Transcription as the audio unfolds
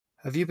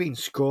Have you been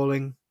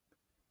scrolling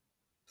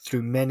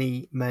through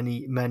many,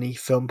 many, many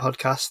film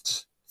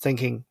podcasts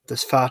thinking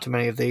there's far too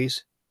many of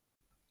these?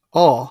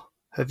 Or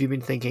have you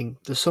been thinking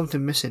there's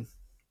something missing?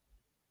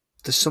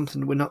 There's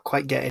something we're not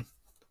quite getting?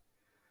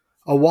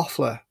 A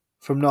waffler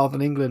from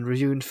Northern England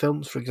reviewing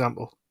films, for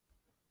example.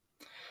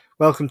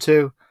 Welcome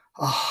to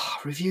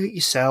Review It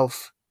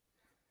Yourself.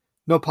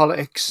 No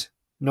politics,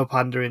 no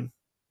pandering,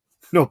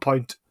 no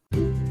point.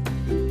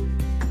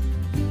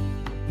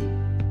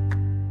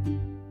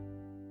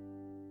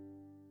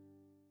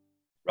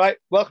 Right,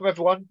 welcome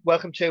everyone.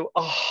 Welcome to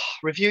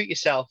Review It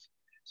Yourself.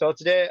 So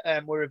today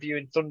we're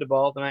reviewing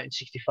Thunderball, the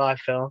 1965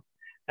 film,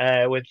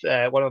 with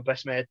one of my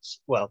best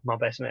mates. Well, my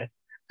best mate,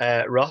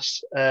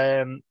 Ross.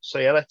 So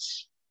yeah,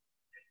 let's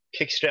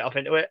kick straight off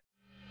into it.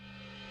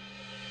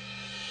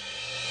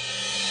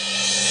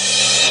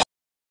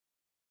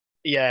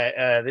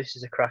 Yeah, this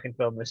is a cracking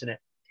film, isn't it?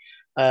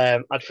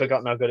 I'd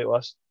forgotten how good it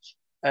was.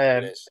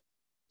 It Um, is.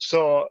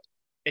 so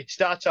it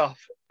starts off.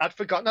 I'd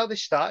forgotten how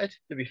this started.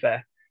 To be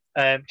fair,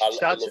 it I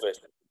starts. love it.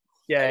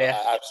 Yeah,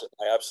 yeah.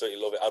 I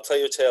absolutely love it. I'll tell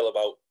you a tale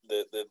about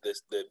the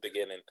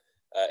beginning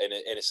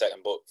in a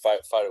second, but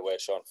fire away,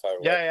 Sean. Fire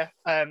away. Yeah,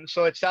 yeah.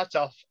 So it starts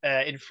off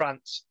in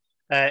France.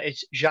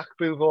 It's Jacques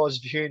Bouvard's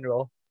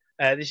funeral.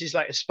 This is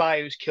like a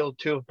spy who's killed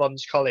two of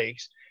Bond's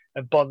colleagues,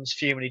 and Bond's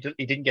fuming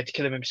he didn't get to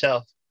kill him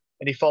himself,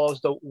 and he follows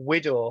the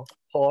widow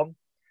home.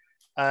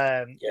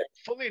 Yeah.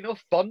 Funnily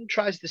enough, Bond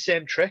tries the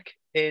same trick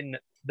in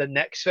the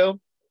next film,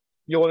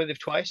 You Only Live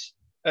Twice.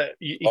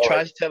 He All right.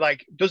 tries to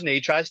doesn't he?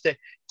 He tries to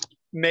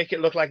make it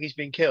look like he's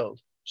been killed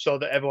so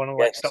that everyone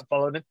will Yes. stop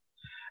following him.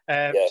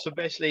 Yeah. So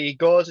basically, he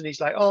goes and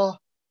he's like, "Oh,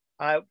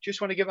 I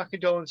just want to give my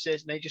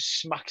condolences," and he just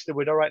smacks the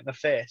widow right in the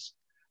face.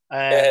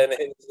 And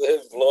it's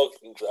the vlog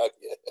and drag.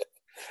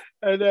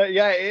 And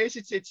yeah, it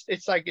is.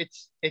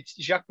 It's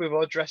Jacques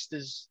Bouvard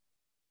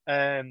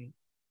um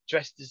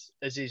dressed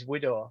as his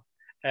widow,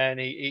 and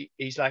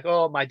he's like,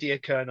 "Oh, my dear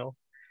Colonel,"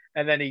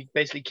 and then he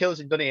basically kills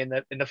him, doesn't he,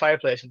 in the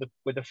fireplace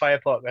with the fire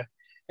poker.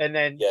 And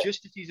then Yeah.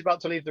 just as he's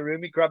about to leave the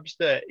room, he grabs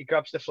the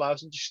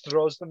flowers and just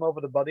throws them over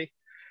the body,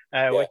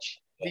 Yeah. which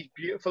these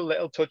beautiful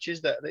little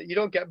touches that you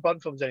don't get in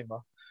Bond films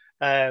anymore.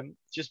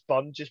 Just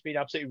Bond just being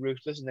absolutely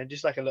ruthless, and then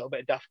just like a little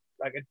bit of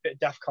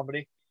daft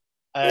comedy.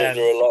 There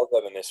are a lot of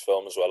them in this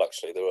film as well.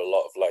 Actually, there are a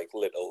lot of like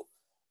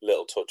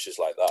little touches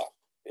like that.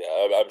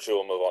 Yeah, I'm sure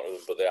we'll move on to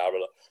them, but they are a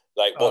lot.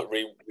 Like, Oh, but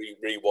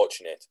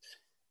rewatching it,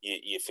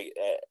 you think,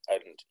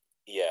 and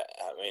yeah,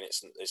 I mean,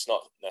 it's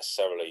not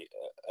necessarily,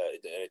 and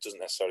it doesn't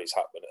necessarily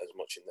happen as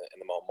much in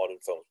the more modern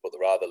films, but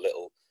there are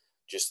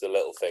just the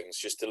little things,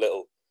 just the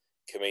little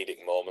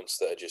comedic moments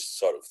that are just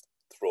sort of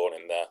thrown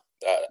in there.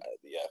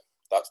 Yeah,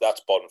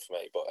 that's Bond for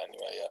me. But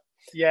anyway, yeah.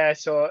 yeah,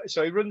 so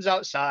he runs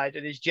outside,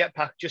 and his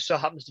jetpack just so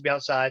happens to be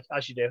outside,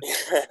 as you do.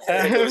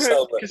 With his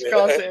helmet, Because of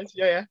course it is.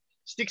 Yeah, yeah.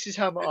 Sticks his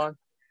helmet on.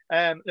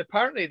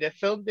 Apparently, they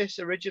filmed this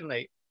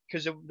originally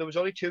because there was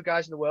only two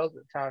guys in the world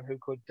at the time who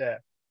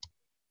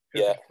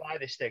yeah, could fly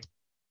this thing.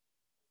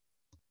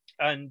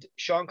 And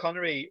Sean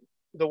Connery,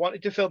 they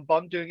wanted to film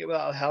Bond doing it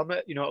without a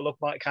helmet, it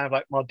looked like kind of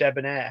like more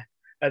debonair.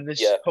 And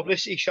there's yeah,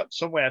 publicity shot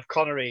somewhere of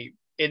Connery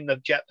in the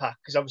jetpack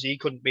because obviously he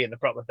couldn't be in the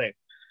proper thing.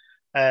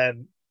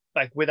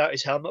 Like without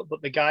his helmet,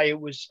 but the guy who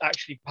was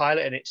actually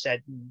piloting it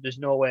said, there's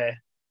no way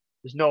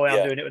I'm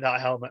yeah, doing it without a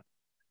helmet."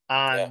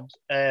 yeah,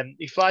 And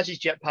he flies his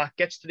jetpack,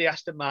 gets to the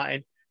Aston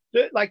Martin.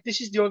 Like this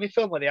is the only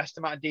film where the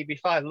Aston Martin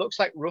DB5 looks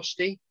like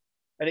rusty,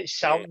 and it mm,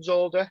 sounds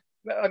older.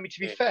 I mean, to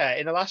be mm, fair,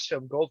 in the last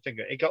film,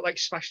 Goldfinger, it got like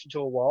smashed into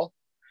a wall,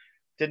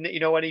 didn't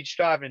it? When he's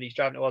driving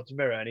towards the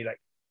mirror, and he like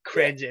yeah,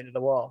 cranes it into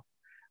the wall.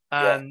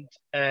 yeah,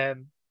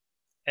 And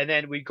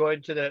then we go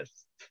into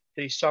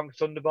the song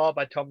Thunderball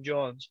by Tom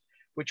Jones,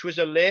 which was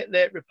a late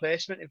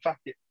replacement. In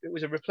fact, it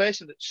was a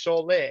replacement that's so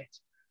late.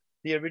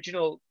 The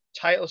original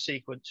title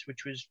sequence,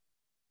 which was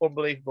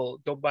unbelievable,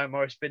 done by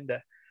Maurice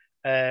Binder,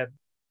 um,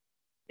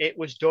 it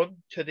was done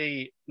to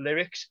the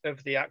lyrics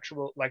of the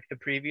actual, like the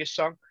previous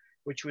song,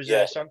 which was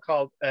yeah. a song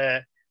called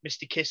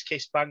Mr. Kiss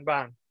Kiss Bang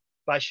Bang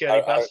by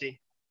Shirley I, Bassey.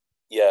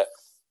 yeah,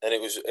 and it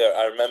was.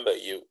 I remember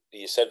you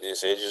sent me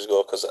this ages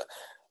ago because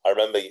I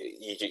remember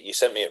you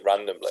sent me it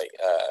randomly,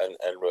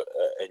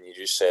 and you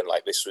just saying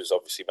like this was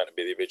obviously meant to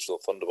be the original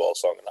Thunderball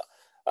song, and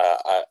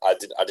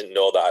I didn't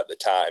know that at the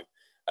time,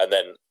 and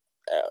then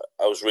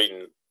I was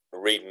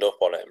reading up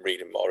on it and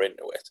reading more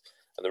into it,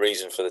 and the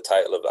reason for the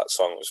title of that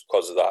song was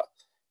because of that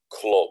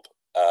club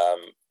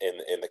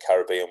in the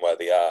Caribbean where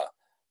they are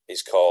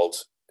is called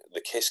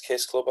the Kiss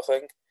Kiss Club, I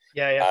think.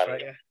 Yeah, yeah, that's And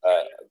right.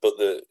 Yeah, but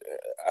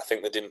I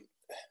think they didn't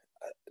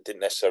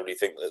necessarily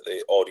think that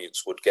the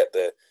audience would get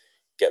the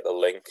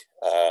link.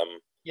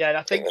 yeah. And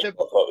I I think think they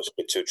thought it was a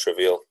bit too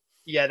trivial.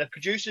 the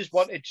producers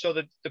wanted so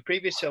the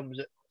previous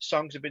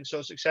songs have been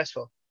so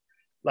successful,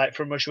 like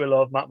From Russia with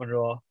Love, Matt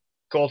Monroe,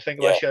 Goldfinger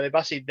by Yeah, Shirley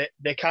Bassey.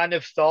 They kind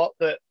of thought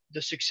that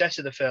the success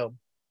of the film,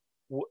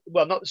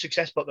 well, not the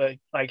success, but the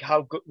like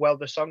how well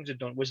the songs had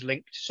done was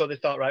linked. So they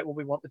thought, right, well,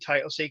 we want the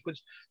title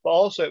sequence, but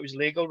also it was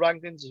legal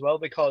wranglings as well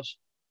because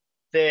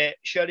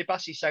Shirley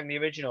Bassey sang the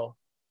original,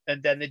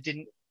 and then they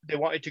didn't they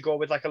wanted to go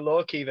with like a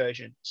low key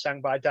version,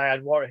 sang by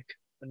Diane Warwick,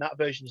 and that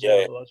version's Yeah,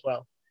 available as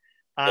well.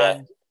 yeah,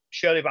 And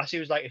Shirley Bassey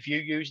was like, if you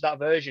use that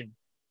version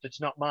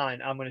that's not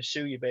mine, I'm going to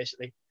sue you,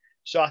 basically.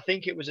 So I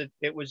think it was a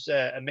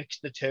mix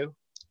of the two,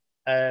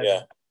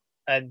 yeah,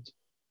 and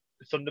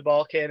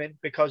Thunderball came in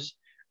because,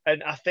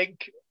 and I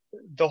think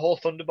the whole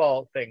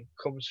Thunderball thing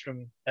comes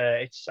from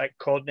it's like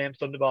codename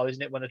Thunderball,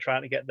 isn't it? When they're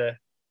trying to get the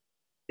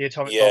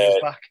atomic bombs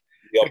yeah. back,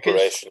 The because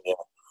operation, yeah,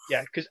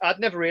 yeah, because I'd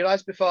never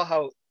realised before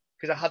how,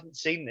 because I hadn't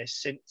seen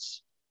this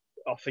since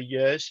for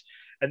years,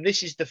 and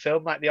this is the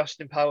film, like the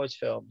Austin Powers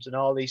films and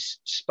all these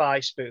spy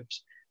spoofs.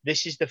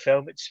 This is the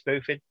film it's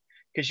spoofing,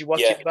 because you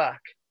watch yeah, it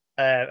back,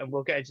 and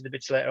we'll get into the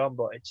bits later on,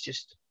 but it's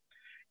just,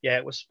 yeah,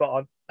 it was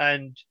spot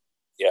on.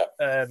 yeah.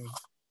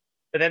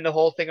 And then the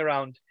whole thing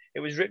around,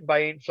 it was written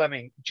by Ian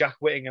Fleming, Jack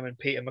Whittingham, and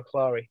Peter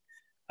McClory.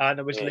 And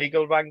there was Mm.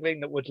 legal wrangling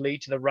that would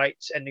lead to the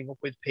rights ending up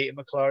with Peter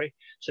McClory.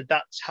 So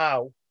that's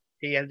how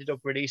he ended up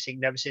releasing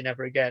Never Say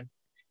Never Again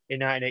in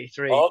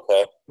 1983 Oh,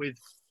 okay,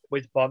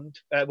 with Bond,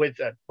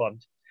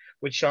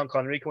 with Sean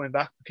Connery coming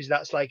back, because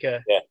that's like yeah.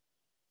 and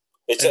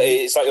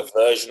It's like a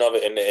version of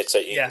it, and it's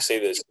like you can yeah, see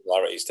the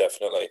similarities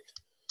definitely.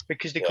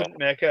 because they Yeah, couldn't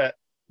make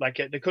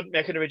they couldn't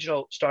make an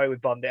original story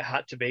with Bond. It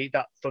had to be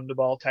that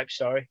Thunderball type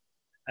story.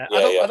 yeah,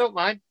 I yeah. don't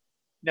mind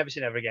Never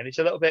Say Never Again. It's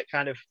a little bit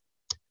kind of,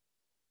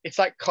 it's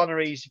like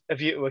Connery's A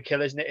View to a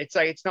Kill, isn't it? It's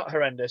like, it's not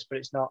horrendous, but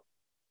it's not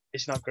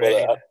great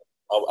Well, either.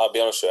 I'll be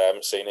honest with you, I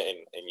haven't seen it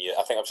in years.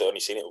 I think I've only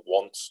seen it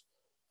once.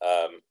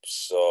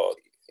 So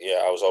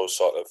yeah, I was always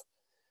sort of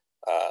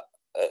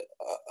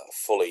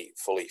fully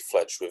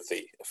fledged with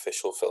the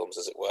official films,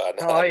 as it were.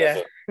 Oh I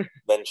yeah, never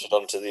ventured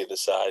onto the other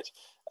side.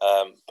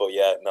 But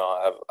yeah,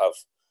 no,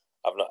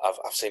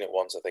 I've seen it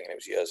once. I think, and it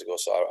was years ago,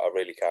 so I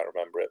really can't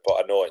remember it. But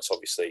I know it's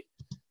obviously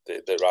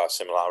there are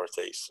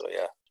similarities. So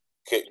yeah,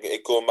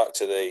 going back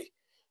to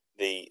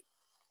the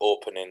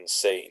opening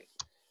scene.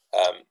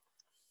 Um,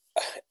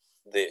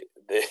 the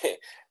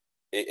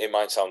it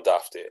might sound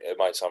daft, it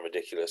might sound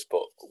ridiculous,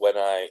 but when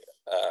I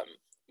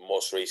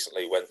most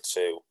recently went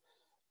to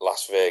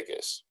Las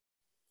Vegas,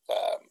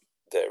 um,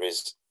 there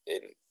is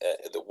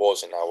there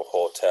was in our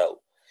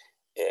hotel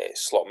a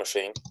slot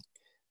machine.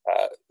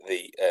 And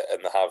they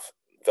have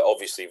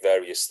obviously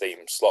various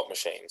themed slot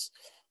machines,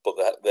 but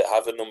they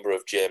have a number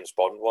of James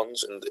Bond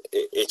ones, and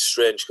it's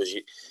strange because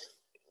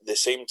they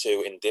seem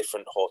to, in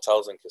different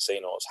hotels and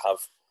casinos, have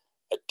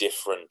a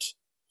different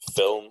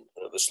film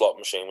that the slot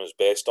machine was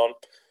based on.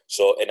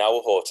 So in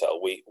our hotel,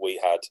 we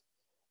had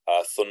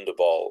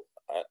Thunderball,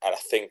 and I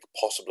think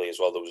possibly as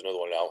well there was another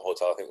one in our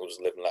hotel. I think there was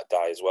Live and Let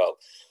Die as well.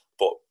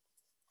 But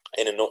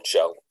in a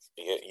nutshell,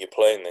 you're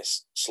playing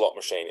this slot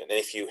machine, and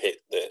if you hit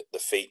the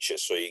feature,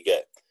 so you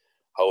get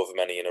however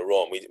many in a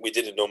row. And we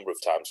did a number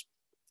of times.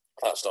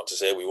 That's not to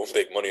say we won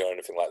big money or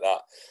anything like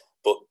that,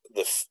 but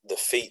the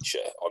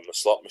feature on the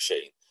slot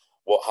machine,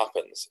 what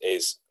happens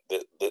is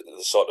the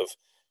sort of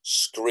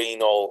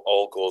screen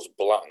all goes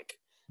blank,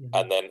 mm-hmm.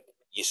 and then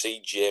you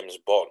see James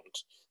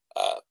Bond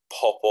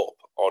pop up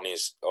on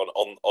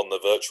the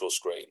virtual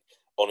screen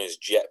on his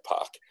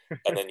jetpack,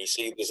 and then you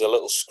see there's a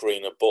little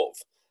screen above,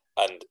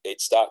 and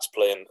it starts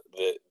playing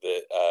the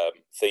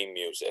theme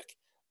music,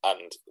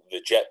 and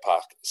the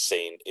jetpack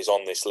scene is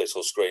on this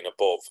little screen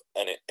above,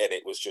 and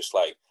it was just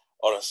like,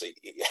 honestly,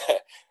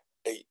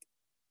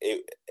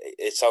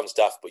 it sounds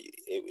daft, but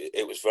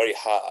it was very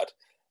hard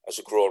as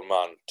a grown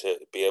man to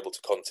be able to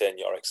contain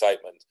your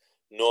excitement,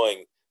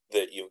 knowing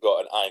that you've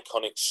got an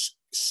iconic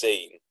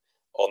scene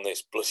on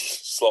this bloody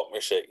slot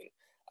machine,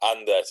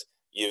 and that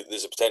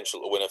there's a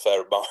potential to win a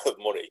fair amount of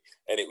money,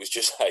 and it was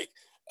just like,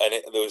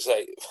 there was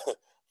like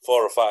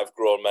 4 or 5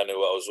 grown men who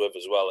I was with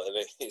as well,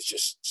 and it's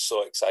just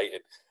so exciting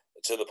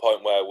to the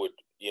point where I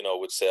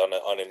would say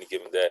on any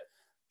given day,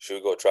 should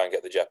we go try and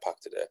get the jetpack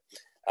today?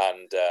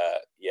 And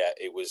yeah,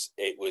 it was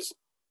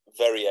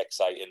very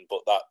exciting.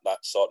 But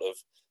that sort of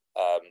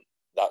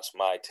that's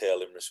my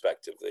tale in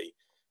respect of the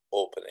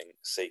opening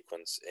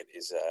sequence.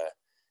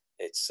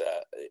 It's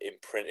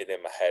imprinted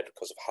in my head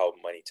because of how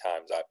many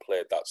times I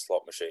played that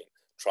slot machine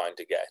trying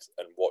to get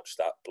and watch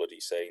that bloody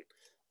scene.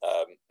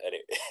 And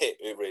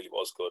it really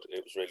was good.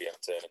 It was really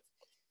entertaining.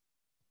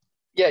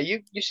 Yeah,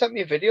 you sent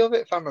me a video of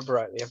it, if I remember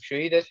rightly. I'm sure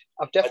you did.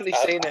 I've definitely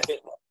seen I it.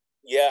 think,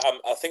 yeah,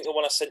 I think the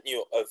one I sent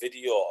you a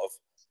video of,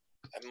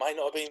 it might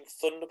not have been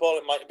Thunderball.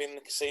 It might have been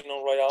the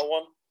Casino Royale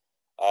one.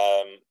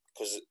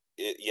 Because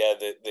yeah,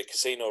 the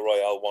Casino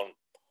Royale one.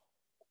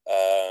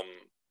 I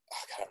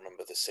can't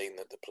remember the scene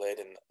that they played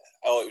in.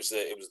 Oh, it was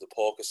the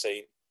poker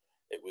scene.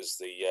 It was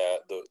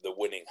the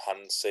winning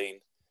hand scene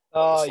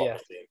on the Oh slot yeah.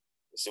 machine.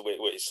 So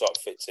it sort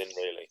of fits in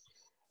really.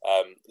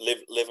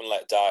 Live and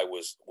Let Die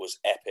was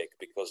epic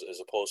because as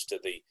opposed to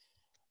the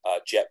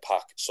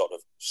jetpack sort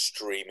of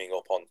streaming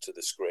up onto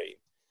the screen,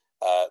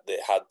 they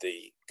had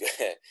the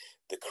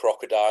the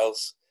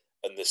crocodiles,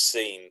 and the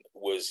scene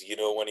was,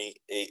 when he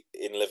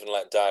in Live and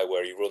Let Die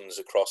where he runs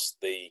across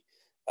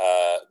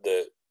I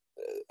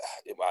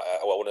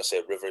want to say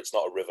a river. It's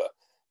not a river,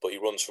 but he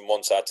runs from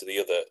one side to the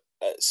other,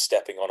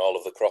 stepping on all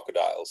of the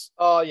crocodiles.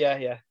 Oh yeah,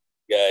 yeah.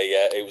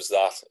 Yeah,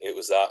 it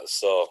was that.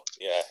 So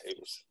yeah, it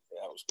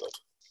was good.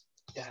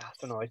 Yeah, I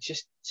don't know.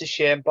 It's a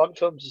shame. Bond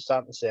films just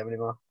aren't the same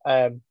anymore.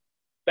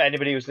 But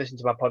anybody who's listened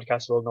to my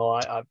podcast will know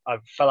I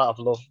fell out of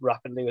love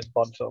rapidly with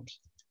Bond films,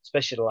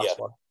 especially the Yeah, last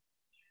one.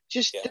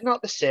 Just yeah, they're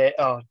not the same.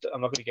 Oh,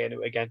 I'm not going to get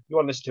into it again. If you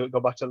want to listen to it, go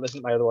back to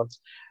listen to my other ones.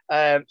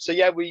 So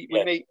yeah, we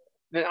yeah, meet.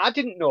 And I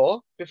didn't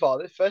know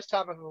before the first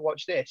time I ever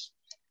watched this,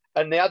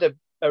 and they had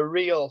a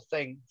real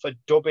thing for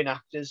dubbing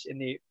actors in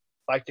the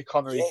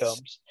Connery yes,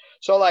 films.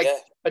 So like yeah,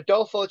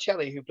 Adolfo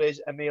Celli, who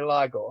plays Emil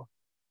Largo,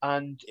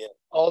 and yeah.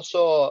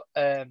 also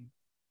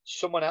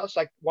someone else,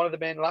 like one of the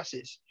main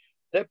lasses,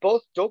 they're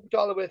both dubbed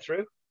all the way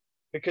through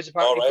because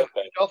All apparently right,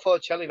 okay. Adolfo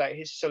Celli, like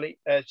his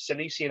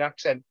Silesian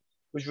accent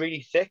was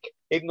really thick,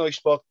 even though he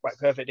spoke like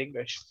perfect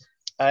English,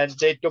 and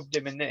they dubbed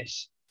him in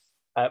this.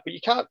 But you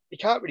can't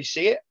really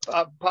see it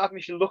apart from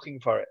if you're looking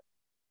for it.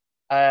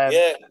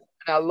 Yeah, And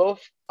I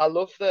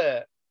love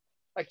the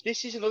like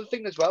this is another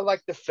thing as well.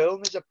 Like the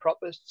film is a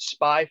proper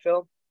spy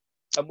film,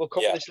 and we'll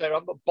cover yeah, this later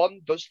on. But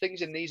Bond does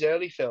things in these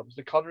early films,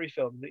 the Connery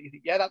films, that you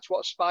think, yeah, that's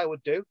what a spy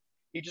would do.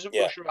 He doesn't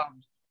yeah, rush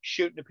around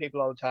shooting at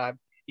people all the time.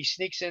 He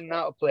sneaks in and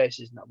out of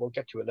places, and we'll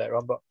get to it later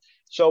on. But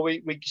so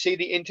we see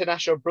the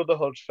International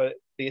Brotherhood for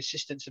the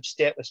Assistance of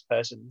Stateless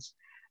Persons,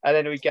 and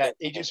then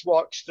he just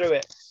walks through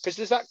it because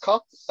there's that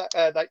cop,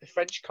 like the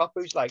French cop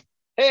who's like,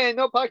 "Hey,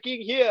 no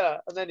parking here,"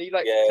 and then he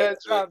like yeah,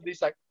 turns around and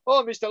he's like,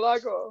 "Oh, Mr.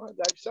 Lago,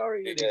 I'm sorry,"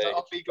 and he's yeah, like,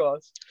 off he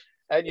goes,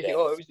 and you think,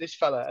 yeah, "Oh, it was this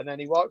fella," and then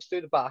he walks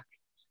through the back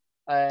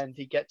and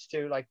he gets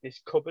to like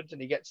this cupboard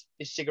and he gets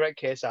his cigarette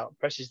case out and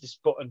presses this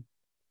button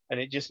and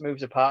it just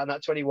moves apart. And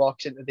that's when he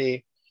walks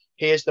into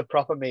here's the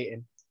proper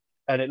meeting.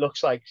 And it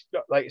looks like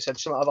I said,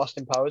 some out of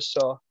Austin Powers.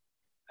 So,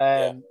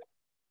 yeah, um,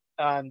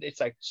 and it's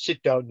like,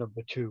 sit down,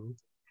 number two.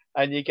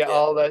 And you get yeah.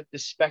 all the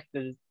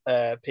spectre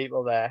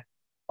people there.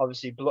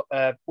 Obviously,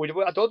 I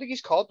don't think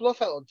he's called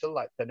Blofeld until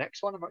like the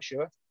next one. I'm not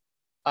sure.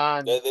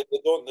 And They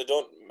don't. They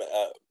don't.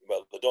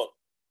 Well, they don't.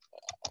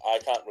 I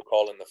can't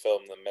recall in the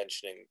film them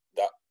mentioning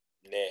that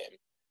name.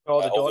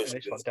 oh, they don't in Obviously,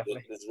 this one,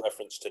 definitely. there's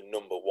reference to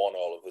number one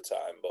all of the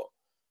time, but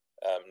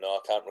no, I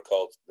can't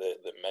recall the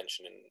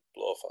mentioning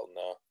Blofeld.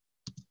 No.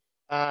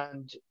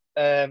 And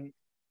um,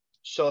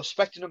 so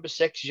Spectre number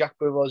six, Jacques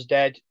Bouvreau's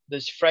dead.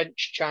 There's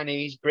French,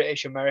 Chinese,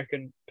 British,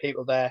 American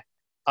people there,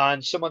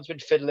 and someone's been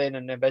fiddling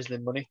and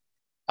embezzling money,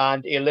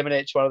 and he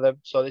eliminates one of them.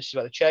 So this is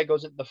where the chair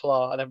goes into the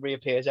floor and then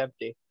reappears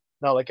empty.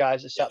 And all the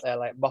guys are Yeah, sat there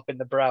like mopping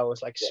the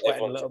brows, like yeah,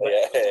 sweating a everyone's little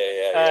bit,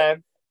 yeah,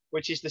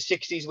 which is the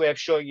 '60s way of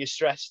showing you're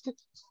stressed.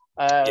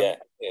 yeah, Um,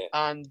 yeah.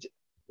 and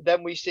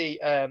then we see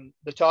they're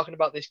talking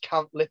about this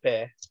Count Lippe.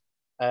 Is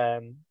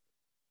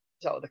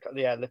that what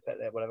yeah, Lippe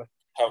there, whatever.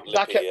 Count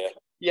That Lippy,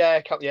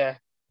 yeah, yeah, yeah.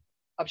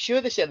 I'm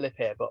sure they said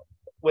Lippe, but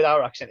with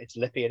our accent, it's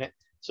Lippy in it.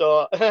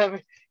 So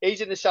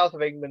he's in the south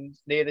of England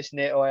near this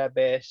NATO air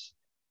base,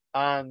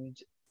 and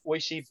we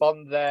see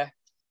Bond there,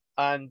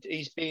 and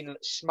he's been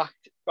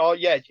smacked. Oh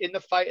yeah, in the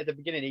fight at the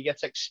beginning, he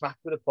gets like smacked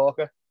with a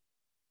poker.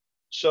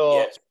 So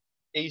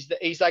yes,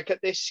 he's like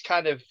at this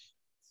kind of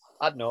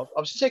I don't know. I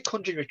was gonna say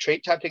country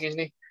retreat type thing, isn't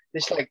he?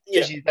 This like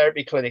yeah,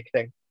 physiotherapy clinic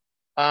thing,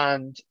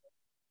 and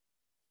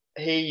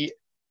he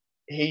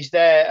he's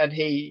there, and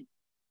he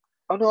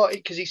oh no,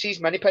 because he sees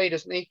Moneypenny,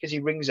 doesn't he? Because he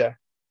rings her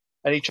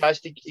and he tries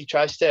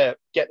to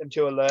get them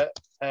to alert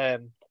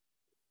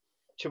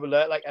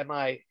like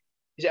MI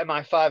is it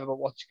MI5 about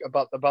what's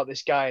about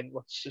this guy and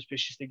what's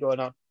suspiciously going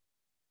on.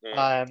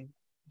 mm, Um,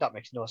 that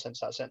makes no sense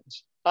that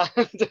sentence.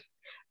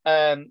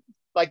 And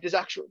like there's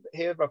actual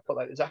here I've put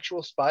like there's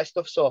actual spy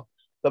stuff. So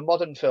the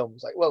modern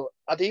films, like well,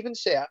 I'd even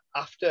say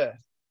after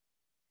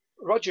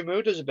Roger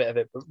Moore does a bit of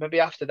it, but maybe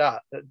after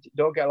that,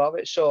 don't get a lot of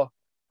it. So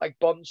like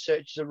Bond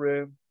searches a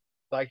room,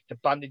 like the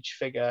bandage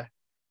figure.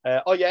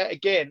 Oh yeah,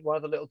 again one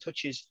of the little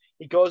touches.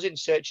 He goes in,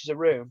 searches a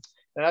room,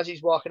 and as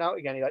he's walking out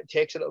again, he like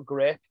takes a little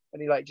grape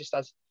and he like just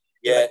has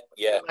he yeah,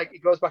 yeah, like he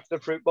goes back to the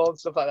fruit bowl and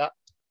stuff like that.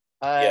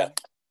 yeah, Um,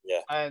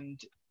 yeah, and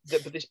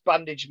but this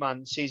bandage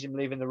man sees him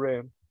leaving the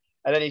room,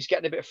 and then he's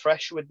getting a bit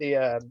fresh with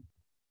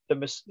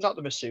not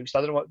the masseuse.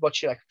 I don't know what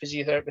she like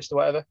physiotherapist or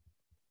whatever.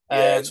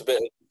 yeah. It's Um, a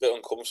bit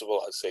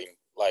uncomfortable. I'd say,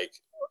 like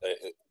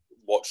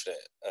watching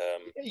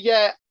it.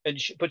 Yeah,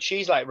 but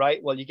she's like,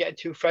 right, well, you're getting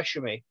too fresh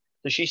for me.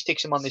 So she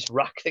sticks him on this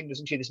rack thing,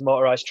 doesn't she? This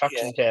motorized Yeah,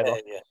 traction table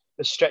yeah,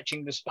 for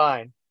stretching the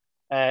spine.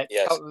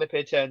 yes, Count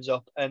Lippe turns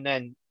up, and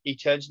then he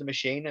turns the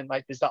machine, and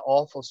like there's that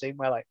awful scene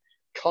where like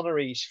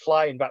Connery's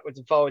flying backwards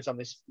and forwards on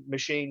this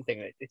machine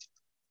thing,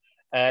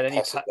 and then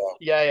pass it down.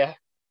 yeah,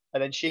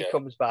 and then she Yeah,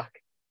 comes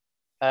back,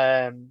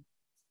 and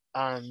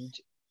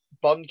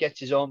Bond gets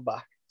his own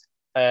back,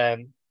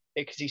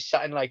 because he's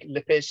sat in like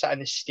Lippe's sat in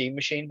this steam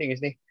machine thing,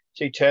 isn't he?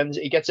 So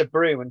he gets a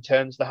broom and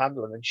turns the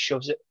handle and then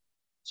shoves it,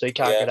 so he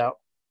can't yeah. get out.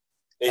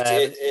 It,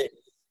 Um, it, it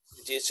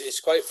it's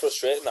quite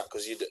frustrating that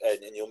because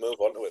and you'll move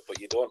on to it, but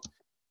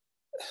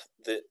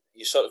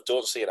you sort of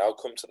don't see an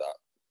outcome to that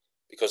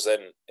because then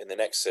in the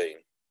next scene,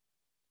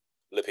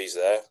 Lippy's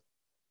there,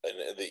 and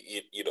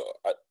you know,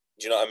 do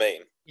you know what I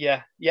mean?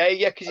 yeah,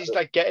 because he's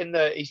like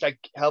he's like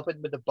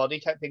helping with the body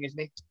type thing, isn't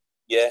he?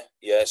 Yeah,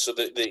 yeah. So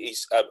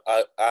he's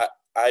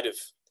I'd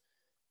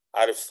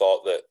have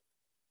thought that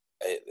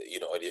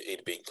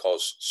he'd been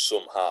caused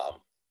some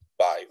harm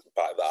by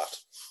that,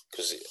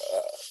 because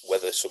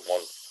whether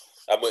someone,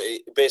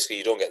 basically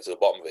you don't get to the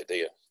bottom of it, do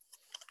you?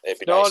 It'd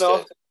be No, nice no,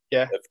 to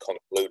yeah. have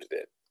concluded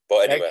it,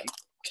 but Yeah, anyway,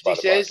 by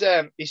the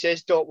by. he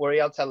says, "Don't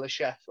worry, I'll tell the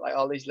chef." Like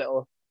all these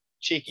little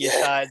cheeky Yeah,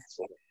 asides,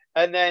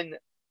 and then,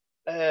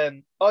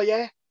 oh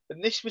yeah,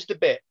 and this was the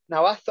bit.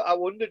 Now I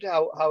wondered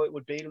how it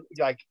would be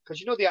like, because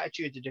the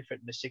attitudes are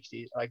different in the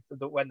 '60s, like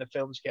when the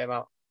films came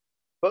out.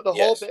 But the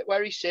whole yes, bit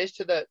where he says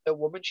to the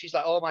woman, she's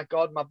like, "Oh my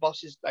God, my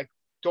boss is like,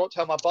 don't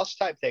tell my boss,"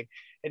 type thing,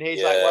 and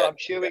he's like, "Well, yeah, I'm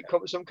sure we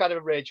come to some kind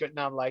of arrangement."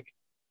 Now I'm like,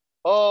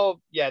 "Oh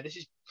yeah, this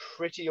is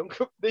pretty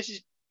this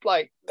is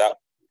like that,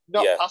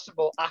 not yeah,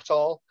 passable at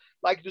all."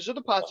 Like there's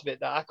other parts of it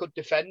that I could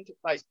defend,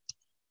 like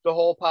the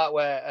whole part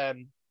where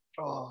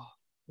oh,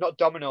 not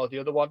Domino, the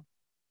other one,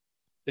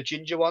 the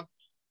ginger one,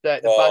 the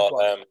bad or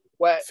one,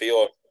 where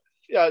Fiona,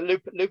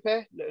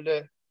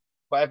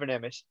 whatever her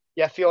name is,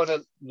 yeah,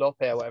 Fiona Lope,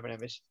 whatever her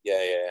name is,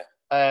 yeah,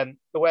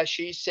 where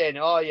she's saying,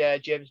 "Oh yeah,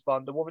 James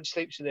Bond, the woman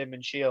sleeps with him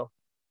and she'll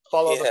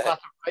follow the yeah, path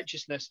of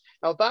righteousness."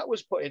 Now that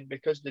was put in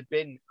because there'd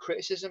been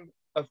criticism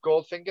of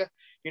Goldfinger.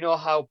 You know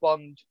how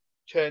Bond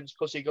turns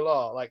Pussy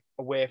Galore like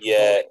away from Gold,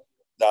 yeah.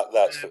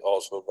 That's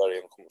also very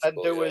and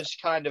uncomfortable. Yeah,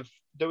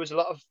 there was a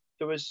lot of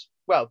there was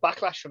well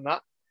backlash from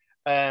that.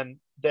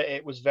 That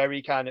it was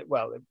very kind of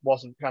it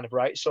wasn't kind of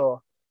right.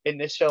 So in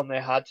this film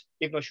they had,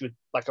 even though she was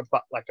like a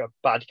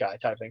bad guy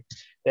type thing,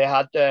 they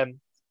had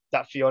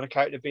that Fiona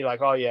character be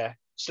like, "Oh yeah,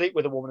 sleep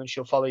with a woman and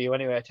she'll follow you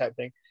anyway," type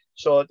thing.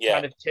 So it yeah,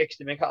 kind of takes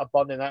the mick out of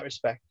Bond in that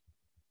respect.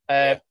 Uh,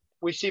 yeah,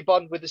 we see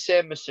Bond with the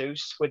same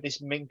masseuse with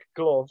this mink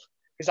glove,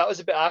 because that was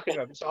a bit I can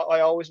remember. So I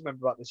always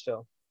remember about this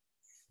film.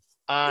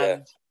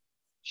 yeah.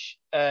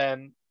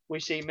 And we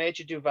see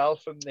Major Duval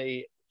from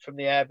the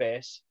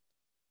airbase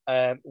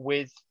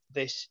with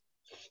this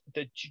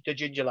the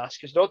ginger lass,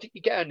 because I don't think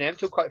you get her name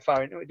till quite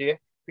far into it, do you?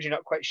 Because you're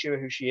not quite sure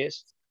who she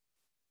is.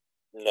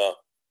 No,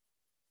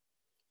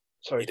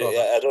 Sorry, you do. go on,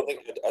 man. Yeah, I don't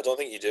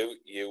think you do.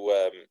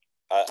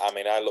 I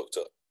mean, I looked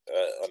at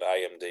on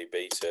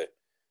IMDb to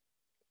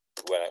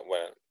when I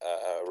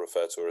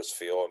refer to her as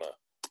Fiona.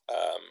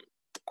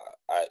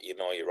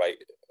 You're right.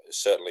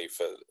 Certainly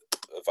for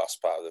a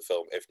vast part of the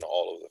film, if not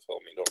all of the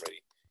film, you don't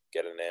really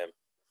get a name.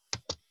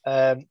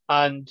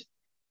 And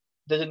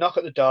there's a knock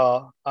at the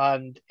door,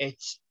 and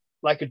it's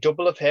like a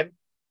double of him,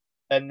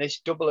 and this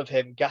double of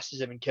him gasses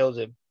him and kills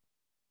him.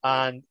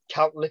 And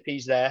Count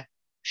Lippy's there,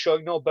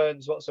 showing no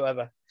burns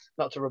whatsoever.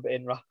 Not to rub it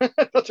in, not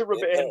to rub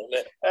it in.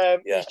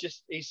 Yeah,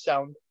 He's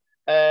sound.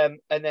 And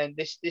then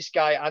this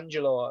guy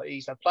Angelo,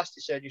 he's a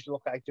plastic surgeon, used to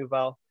look like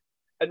Duval.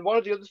 And one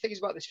of the other things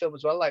about this film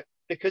as well, like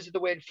because of the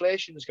way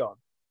inflation's gone,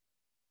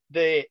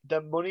 the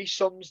money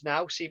sums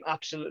now seem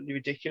absolutely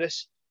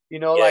ridiculous.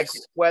 Like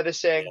yes, where they're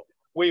saying yeah.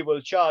 we will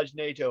charge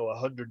NATO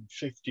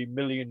 150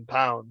 million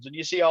pounds, and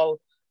you see all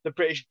the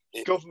British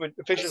government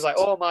officials like,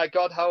 "Oh my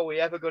God, how are we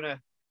ever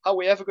gonna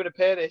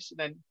pay this?" And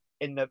then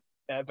in the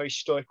very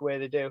stoic way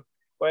they do.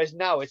 Whereas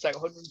now it's like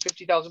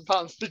 150,000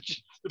 pounds. They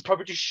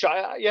probably just shy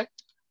at you.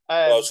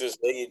 Well, I was just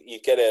say you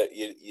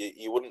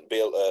wouldn't be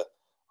able to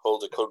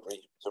hold a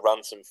country to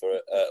ransom for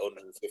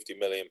 £150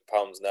 million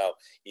now.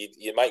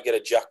 You might get a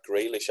Jack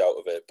Grealish out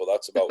of it, but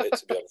that's about it.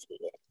 To be honest with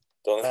you,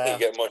 don't think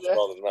you get much yeah.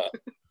 more than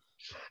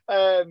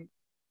that.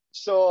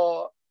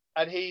 So,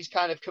 and he's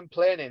kind of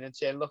complaining and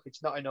saying, "Look,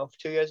 it's not enough.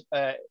 2 years,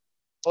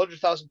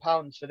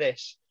 £100,000 for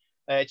this.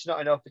 It's not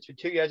enough. It's been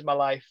 2 years of my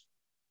life."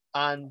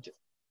 And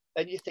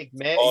you think,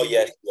 mate, Oh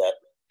yes, yeah.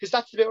 Because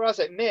that's the bit where I was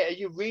like, "Mate, are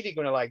you really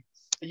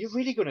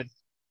gonna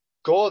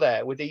go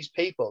there with these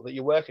people that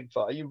you're working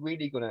for? Are you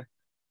really gonna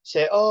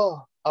say,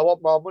 'Oh, I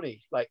want more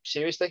money'? Like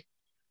seriously?"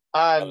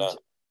 I And know.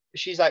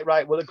 she's like,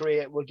 "Right, we'll agree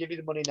it. We'll give you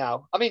the money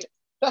now." I mean,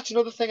 that's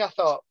another thing I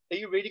thought. Are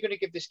you really going to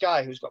give this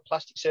guy who's got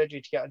plastic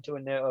surgery to get onto a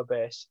NATO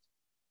base,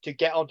 to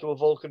get onto a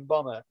Vulcan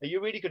bomber? Are you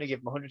really going to give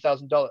him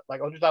 $100,000,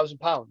 like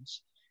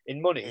 £100,000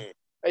 in money? Mm.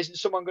 Isn't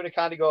someone going to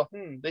kind of go,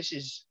 this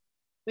is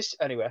this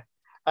anyway?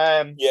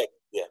 Um, Yeah,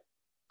 yeah.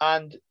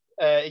 and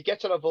it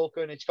gets on a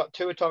Vulcan. It's got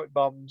 2 atomic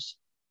bombs,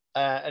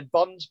 and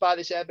Bond's by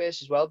this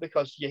airbase as well,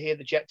 because you hear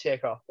the jet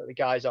take off that the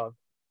guy's on,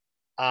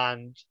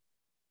 and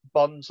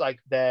Bond's like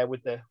there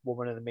with the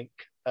woman and the mink.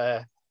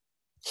 I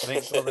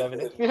think and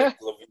everything. um,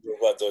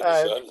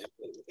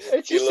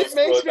 it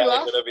makes me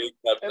laugh.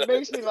 It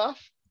makes me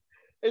laugh.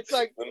 It's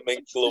like the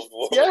mink it's glove just,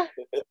 woman. yeah.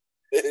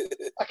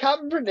 I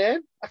can't remember her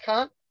name. I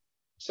can't.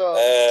 So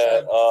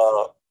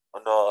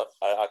No,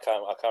 I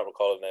can't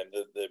recall the name.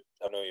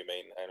 I know what you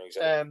mean. I know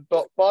exactly.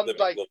 but The Bond mink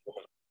glove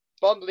woman.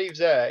 Bond leaves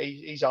there.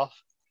 He's off.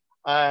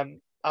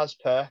 As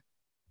per.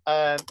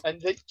 And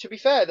to be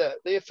fair, the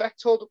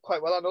effects hold up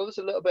quite well. I know there's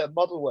a little bit of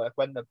model work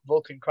when the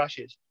Vulcan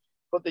crashes,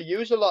 but they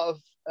use a lot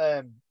of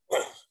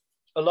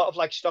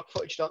like stock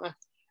footage, don't they?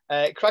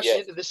 It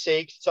crashes into the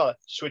sea. It's all like,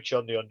 switch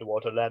on the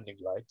underwater landing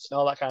lights and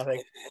all that kind of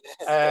thing.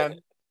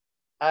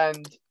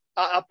 And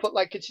I put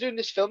like, considering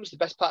this film is the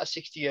best part of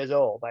 60 years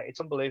old, like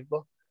it's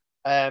unbelievable.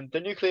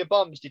 The nuclear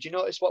bombs, did you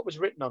notice what was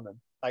written on them?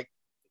 Like,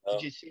 No.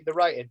 did you see the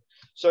writing?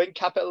 So in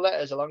capital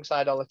letters,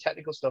 alongside all the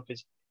technical stuff,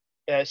 is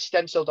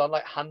stenciled on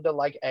like handle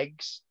like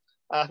eggs.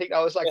 I think that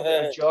was like a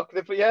bit of a joke.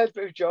 They put, yeah, it's a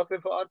bit of a joke they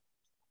put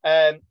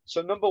on.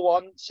 So number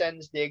one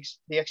sends the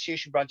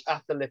execution branch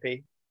after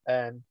Lippy,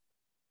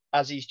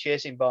 as he's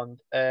chasing Bond.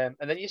 And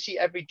then you see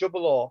every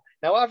double O.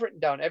 Now I've written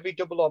down every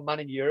double O man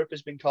in Europe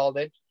has been called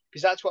in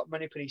because that's what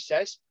Moneypenny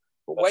says.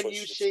 But That's when what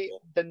you she see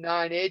said. the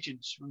 9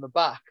 agents from the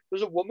back,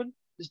 there's a woman.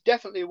 There's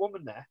definitely a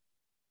woman there.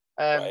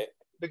 Right.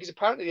 Because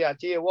apparently the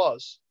idea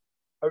was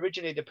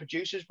originally the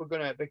producers were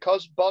gonna,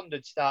 because Bond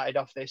had started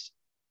off this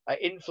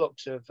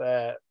influx of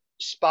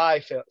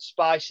spy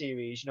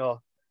series,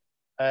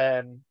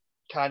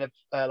 kind of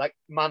like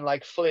Man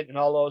Like Flint and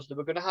all those. They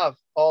were going to have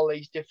all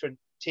these different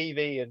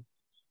TV and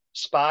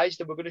spies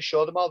that were going to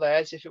show them all there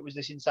as if it was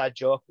this inside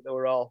joke that they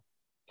were all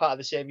part of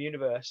the same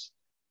universe.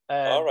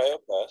 All right.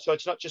 Okay. So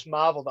it's not just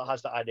Marvel that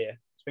has that idea.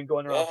 It's been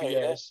going around for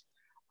years.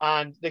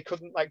 And they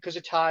couldn't, like, because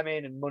of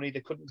timing and money,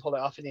 they couldn't pull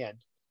it off in the end.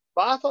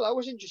 But I thought that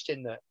was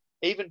interesting that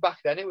even back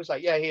then it was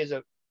like, yeah,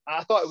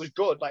 I thought it was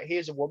good. Like,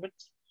 here's a woman.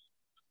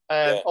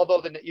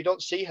 Although you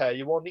don't see her,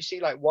 you only see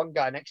like one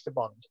guy next to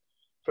Bond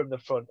from the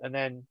front, and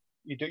then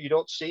you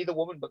don't see the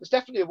woman, but there's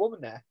definitely a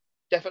woman there,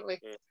 definitely.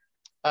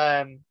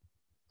 And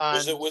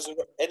was there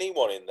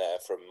anyone in there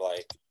from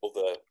like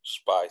other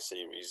spy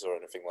series or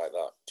anything like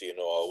that? Do you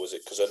know, or was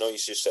it, because I know you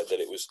just said that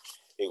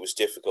it was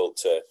difficult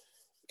to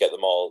get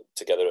them all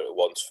together at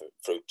once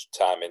through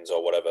timings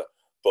or whatever,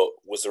 but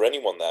was there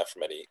anyone there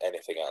from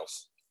anything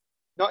else?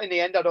 Not in the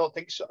end, I don't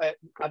think so.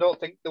 I don't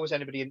think there was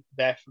anybody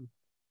there from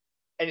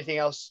anything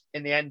else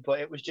in the end, but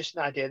it was just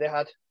an idea they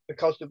had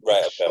because they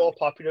were so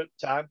popular at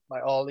the time,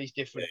 like all these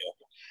different.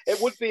 Yeah.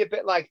 It would be a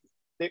bit like,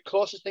 the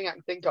closest thing I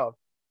can think of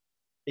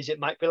is it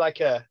might be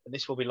like and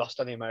this will be lost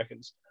on the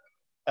Americans,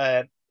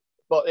 but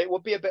it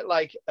would be a bit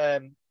like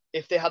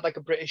if they had like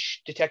a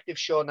British detective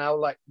show now,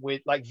 like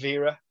with like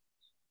Vera,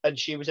 and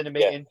she was in a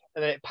meeting,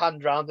 and then it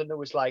panned round, and there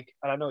was like,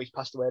 and I know he's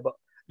passed away, but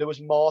there was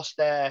Morse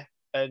there,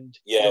 and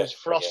there was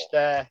Frost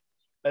there,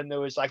 and there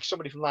was like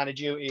somebody from Line of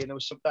Duty, and there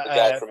was something. The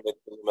guy from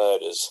Midnight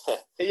Murders.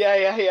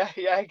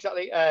 yeah,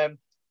 exactly.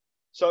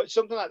 So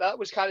something like that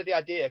was kind of the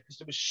idea, because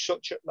there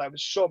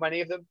was so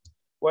many of them,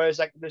 whereas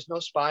like there's no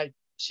spy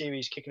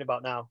series kicking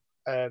about now.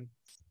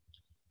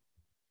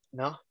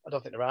 No, I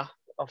don't think there are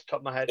off the top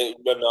of my head.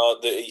 No,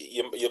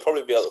 you'll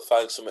probably be able to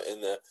find something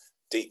in the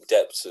deep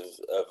depths of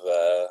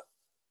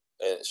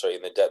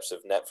in the depths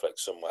of Netflix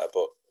somewhere,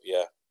 but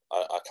yeah,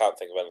 I can't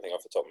think of anything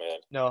off the top of my head.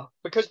 No,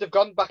 because they've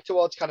gone back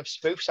towards kind of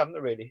spoofs, haven't they,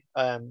 really?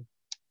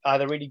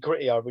 Either really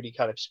gritty or really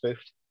kind of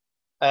spoofed.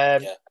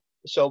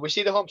 So we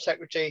see the Home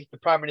Secretary, the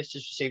Prime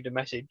Minister's received a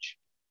message.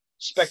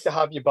 Expect to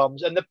have your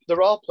bombs. And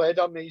they're all played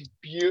on these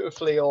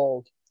beautifully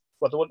old,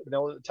 well, they wouldn't have been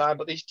old at the time,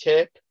 but these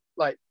tape,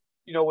 like,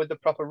 with the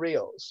proper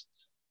reels.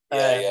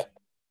 Yeah.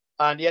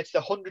 And yet it's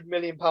the £100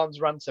 million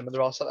ransom, and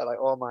they're all sat there like,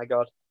 oh my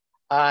God.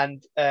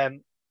 And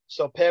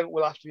so payment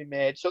will have to be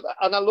made.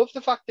 And I love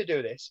the fact they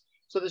do this.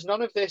 So there's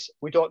none of this,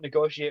 we don't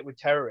negotiate with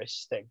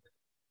terrorists thing.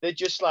 They're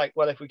just like,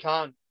 well, if we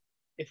can't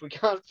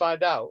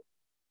find out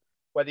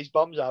where these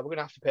bombs are, we're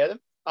gonna have to pay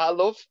them. I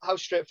love how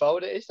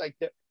straightforward it is. Like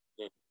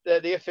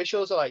the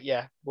officials are like,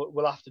 yeah,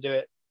 we'll have to do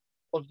it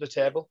under the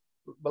table.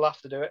 We'll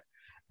have to do it.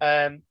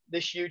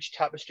 This huge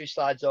tapestry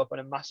slides up and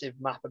a massive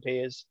map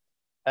appears.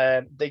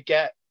 They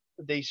get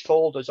these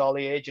folders, all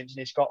the agents,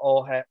 and it's got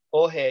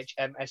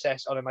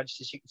OHMSS, on Her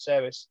Majesty's Secret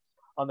Service,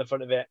 on the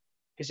front of it,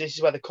 because this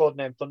is where the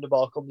codename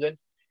Thunderball comes in.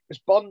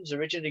 Because Bond's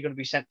originally going to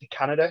be sent to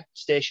Canada,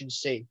 Station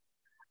C,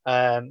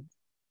 and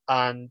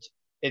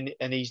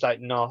he's like,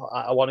 no,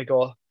 I want to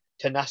go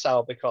to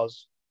Nassau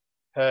because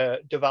her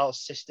Duval's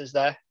sister's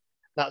there.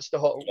 That's the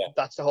whole. Yeah.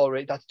 That's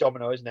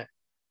Domino, isn't it?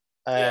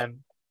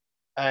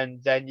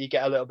 And then you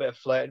get a little bit of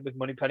flirting with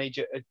Moneypenny.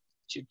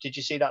 Did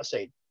you see that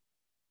scene?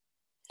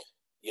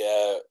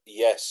 Yeah.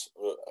 Yes.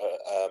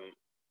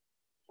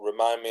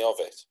 Remind me of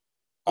it.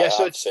 Yeah.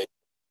 So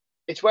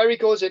it's where he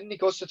goes in and he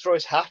goes to throw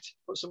his hat,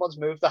 but someone's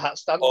moved the hat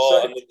stand.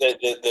 Oh, and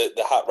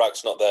the hat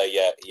rack's not there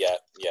yet. Yeah.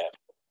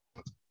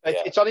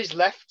 It's on his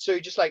left, so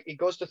he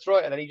goes to throw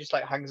it and then he just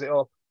like hangs it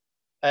up.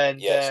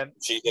 And yes,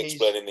 she's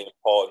explaining the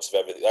importance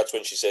of everything. That's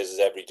when she says there's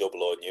every 00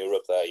 in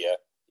Europe there.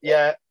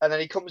 Yeah, and then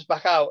he comes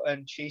back out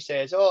and she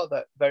says, "Oh,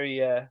 that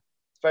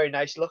very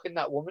nice looking,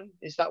 that woman.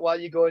 Is that why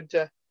you're going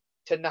to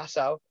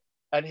Nassau?"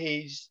 And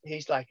he's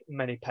like,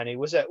 Moneypenny,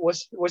 was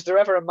there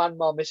ever a man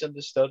more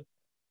misunderstood?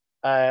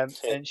 And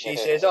she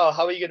says, "Oh,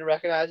 how are you going to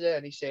recognize her?"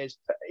 And he says,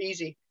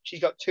 "Easy. She's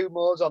got 2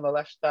 moles on the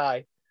left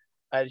thigh."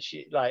 And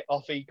she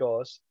off he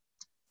goes.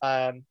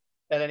 And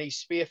then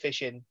he's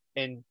spearfishing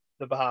in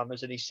the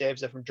Bahamas and he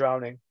saves her from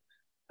drowning.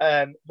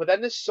 But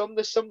then there's some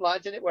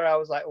lines in it where I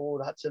was like, oh,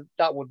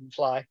 that wouldn't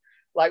fly.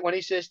 Like when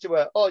he says to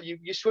her, "Oh,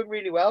 you swim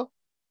really well.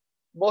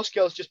 Most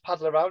girls just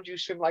paddle around. You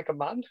swim like a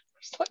man."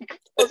 I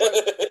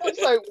was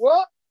like,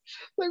 what?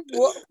 Like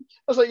what? I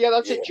was like, yeah,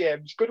 that's it,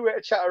 James. Good way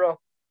to chat her up.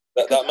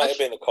 That might have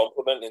been a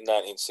compliment in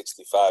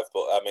 1965, but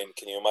I mean,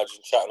 can you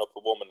imagine chatting up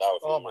a woman now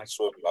if you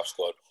swim? That's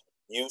good.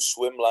 You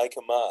swim like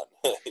a man.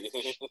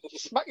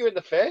 Smack you in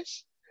the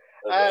face.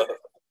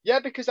 Yeah,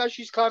 because as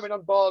she's climbing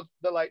on board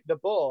the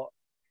boat,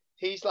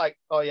 he's like,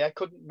 "Oh yeah,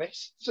 couldn't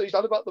miss." So he's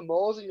on about the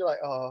moors, and you're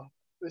like, "Oh,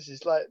 this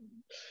is like."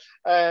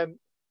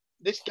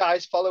 This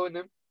guy's following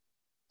them,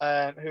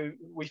 who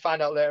we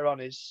find out later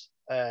on is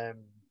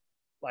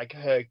like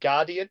her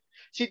guardian.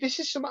 See, this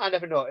is something I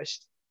never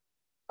noticed.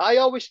 I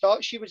always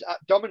thought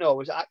Domino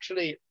was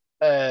actually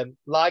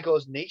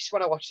Ligo's niece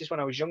when I watched this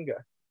when I was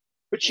younger,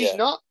 but she's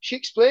not. She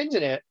explains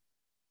in it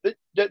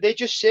that they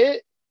just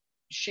say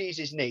she's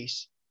his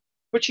niece,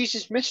 but she's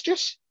his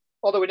mistress.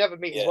 Although we never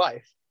meet his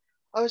wife.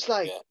 I was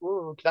like,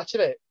 "Oh, that's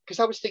it," because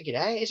I was thinking,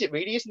 "Hey, is it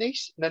really his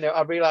niece?" And then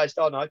I realized,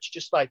 "Oh no, it's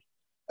just like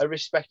a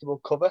respectable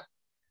cover."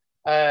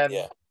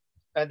 And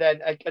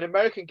then an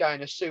American guy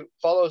in a suit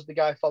follows the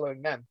guy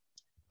following them,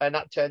 and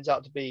that turns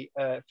out to be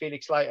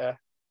Felix Leiter,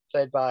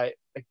 played by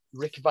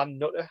Rick Van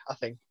Nutter, I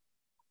think.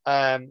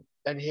 And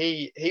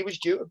he was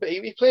due to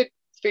he played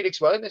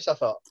Felix well in this, I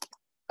thought.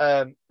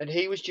 And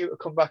he was due to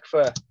come back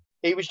for a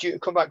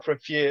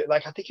few.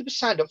 Like I think he was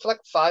signed up for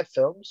like 5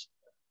 films,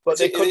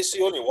 but it's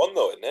the only one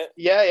though, isn't it?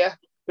 Yeah.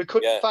 They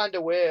couldn't find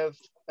a way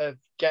of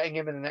getting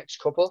him in the next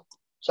couple,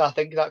 so I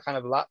think that kind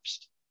of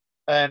lapsed.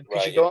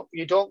 Because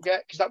you don't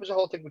get, because that was the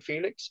whole thing with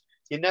Felix.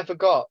 You never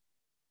got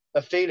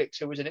a Felix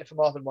who was in it for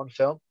more than one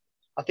film.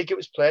 I think it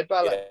was played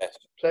by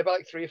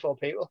like 3 or 4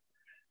 people,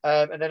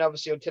 and then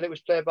obviously until it was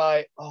played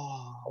by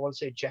I want to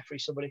say Jeffrey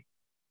somebody.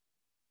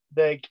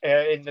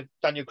 In the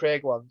Daniel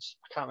Craig ones,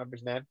 I can't remember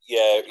his name.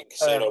 Yeah,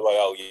 Casino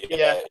Royale.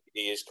 Yeah,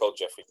 he is called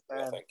Jeffrey.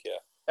 I think. Yeah.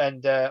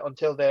 And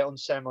until they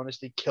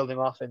unceremoniously killed him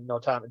off in No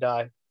Time to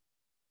Die,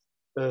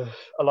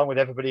 along with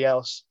everybody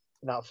else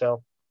in that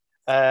film.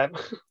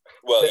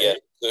 Well, yeah.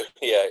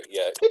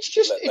 It's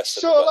just, it's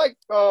so like,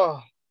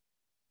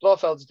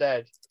 Blofeld's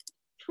dead.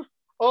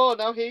 Oh,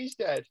 now he's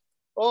dead.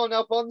 Oh,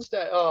 now Bond's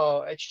dead.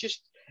 Oh, it's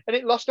just, and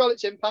it lost all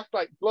its impact.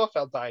 Like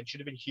Blofeld dying should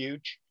have been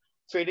huge.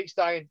 Felix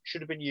dying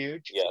should have been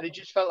huge. Yeah. And it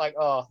just felt like,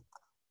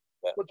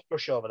 let's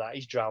brush over that.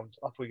 He's drowned.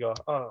 Off we go.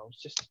 Oh,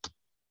 it's just,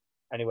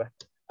 anyway.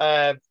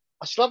 I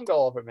still haven't got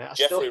over it, mate.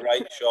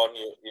 Wright, Sean.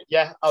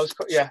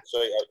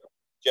 Sorry,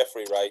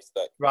 Jeffrey Wright,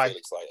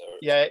 Felix Leiter.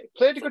 Yeah,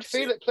 played a good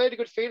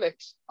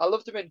Felix. I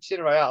loved him in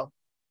Casino Royale,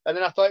 and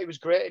then I thought he was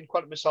great in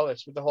Quantum of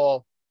Solace with the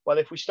whole. Well,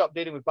 if we stop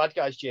dealing with bad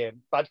guys,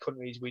 James, bad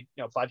countries,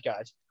 bad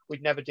guys,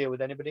 we'd never deal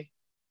with anybody.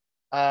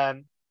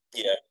 And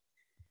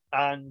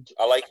I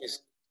like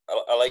his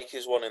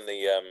one in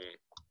the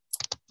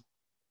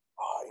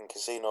in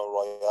Casino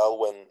Royale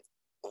when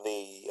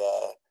the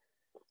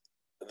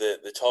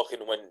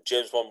talking when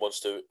James Bond wants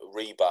to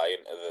rebuy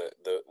into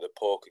the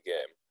poker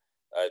game.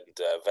 And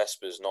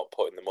Vesper's not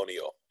putting the money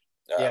up.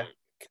 And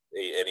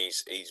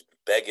he's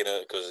begging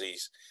her because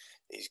he's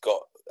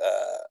got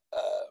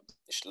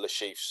Le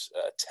Chiffre's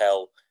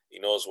tell. He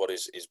knows what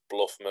his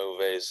bluff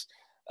move is.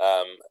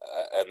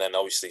 And then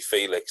obviously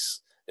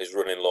Felix is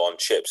running low on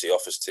chips. He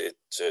offers to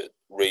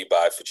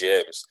rebuy for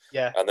James.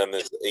 Yeah. And then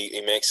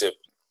he makes a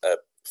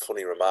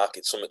funny remark.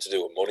 It's something to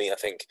do with money, I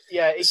think.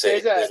 Yeah, he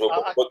says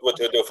what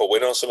do we do for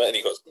win or something? And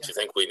he goes, "Do you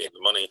think we need the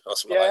money?" Or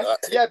something like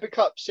that. Yeah,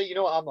 because see, you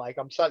know what I'm like?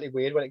 I'm slightly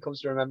weird when it comes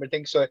to remembering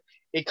things. So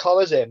he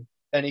collars him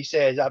and he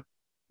says,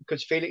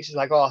 because Felix is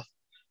like, "Oh,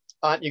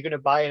 aren't you going to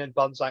buy in?" And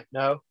Bond's like,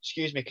 "No,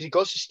 excuse me," because he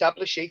goes to stab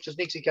Le Chiffre, doesn't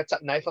he? 'Cause he gets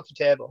that knife off the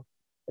table,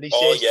 and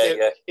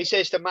he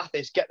says to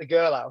Mathis, "Get the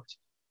girl out,"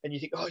 and you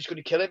think, "Oh, he's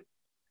going to kill him,"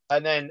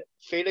 and then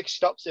Felix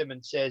stops him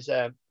and says,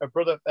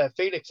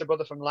 Felix, a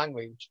brother from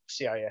Langley, which is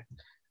CIA.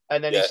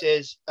 And then he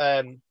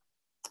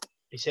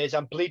says,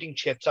 "I'm bleeding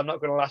chips. I'm not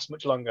going to last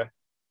much longer.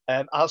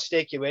 I'll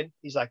stake you in."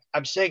 He's like,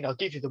 "I'm saying I'll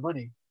give you the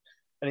money."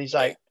 And he's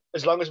like,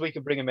 "As long as we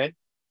can bring him in."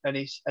 And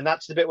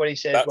that's the bit when he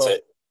says,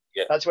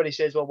 that's when he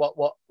says, "Well, what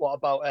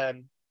about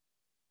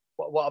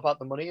what about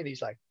the money?" And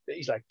he's like,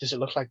 "Does it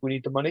look like we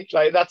need the money?"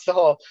 Like that's the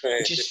whole,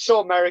 which is so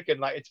American.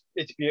 Like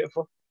it's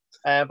beautiful.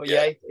 But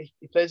he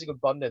plays a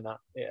good Bond in that.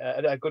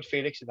 A good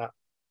Felix in that.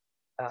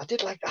 I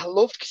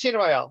loved Casino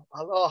Royale.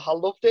 I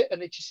loved it,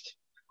 and it just.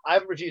 I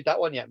haven't reviewed that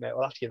one yet, mate.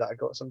 We'll have to give that a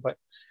go at some point.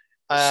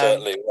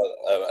 Certainly. Well,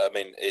 I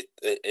mean,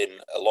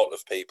 in a lot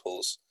of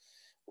people's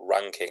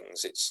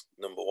rankings, it's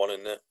number 1,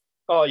 isn't it?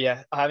 Oh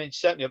yeah, I mean, it's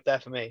certainly up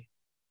there for me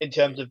in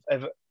terms of.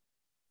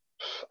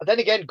 Then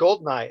again,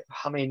 Goldeneye.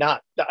 I mean,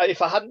 that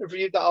if I hadn't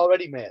reviewed that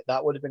already, mate,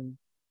 that would have been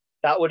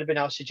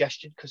our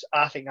suggestion because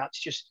I think that's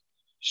just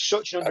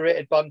such an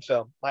underrated Bond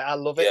film. Like I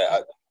love it.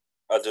 Yeah,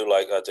 I do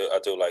like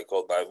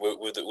Goldeneye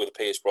with the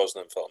Pierce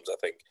Brosnan films. I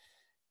think.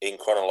 In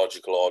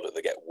chronological order,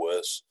 they get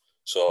worse.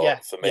 So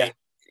for me,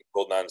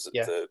 Goldeneye's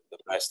the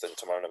best, and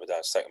Tomorrow Never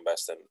Dies second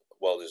best, and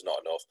World Is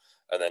Not Enough,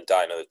 and then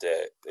Die Another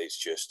Day is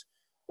just.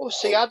 Well,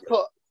 I'd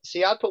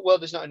put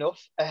World Is Not Enough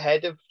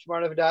ahead of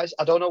Tomorrow Never Dies.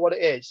 I don't know what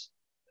it is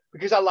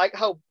because I like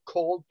how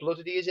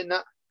cold-blooded he is in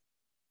that.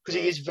 Because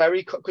he is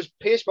because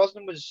Pierce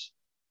Brosnan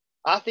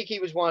I think he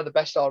was one of the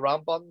best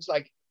all-round Bonds.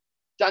 Like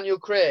Daniel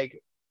Craig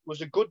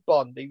was a good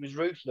Bond. He was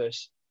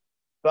ruthless.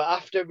 But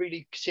after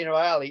really Casino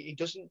Royale,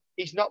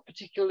 he's not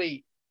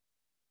particularly,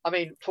 I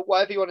mean, for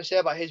whatever you want to say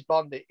about his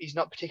Bond, he's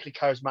not particularly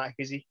charismatic,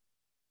 is he?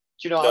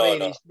 Do you know what I mean?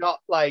 No. He's not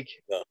like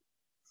No.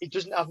 he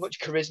doesn't have much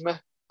charisma.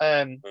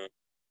 Mm.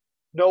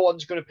 No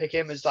one's going to pick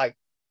him as like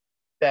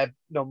their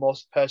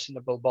most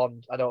personable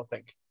Bond. I don't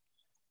think.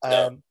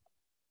 No.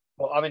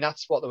 But I mean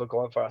that's what they were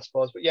going for, I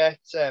suppose. But yeah,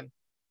 it's then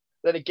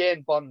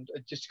again Bond.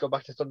 Just to go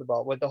back to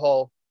Thunderball with the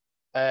whole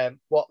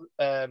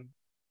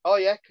oh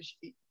yeah, because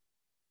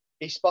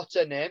he spots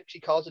her name. She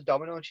calls her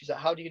Domino, and she's like,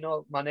 "How do you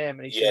know my name?"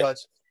 And he says, "Oh,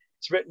 Yes.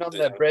 it's written on The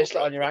the ankle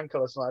bracelet on your bracelet.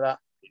 ankle or something like that."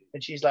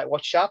 And she's like,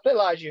 "What sharp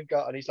little eyes you've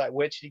got?" And he's like,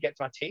 "Wait till you get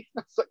to my teeth."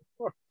 I was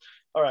like,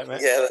 "All right,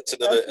 mate." Yeah,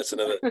 that's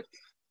another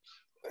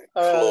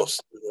close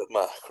to the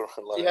mark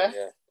line. Yeah.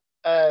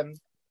 Yeah.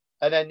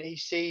 And then he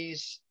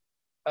sees,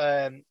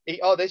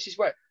 this is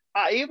where,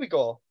 here we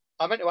go.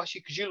 I meant to ask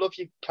you because you love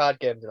your card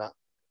games and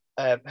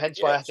that.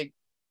 Hence why I Yes. think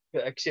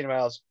Casino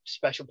Royale's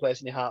special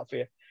place in your heart for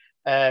you.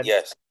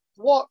 Yes.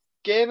 What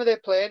game are they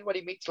playing when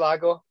he meets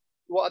Largo?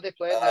 What are they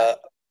playing there?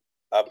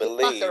 I Is it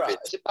believe Baccarat?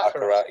 it's Is it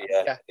Baccarat? Baccarat.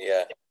 Yeah. Yeah.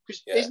 Yeah.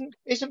 Because Yeah.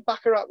 isn't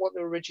Baccarat what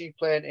they were originally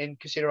playing in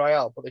Casino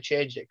Royale, but they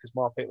changed it because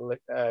more people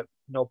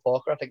know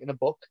poker. I think in the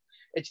book,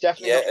 it's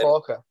definitely Yeah. not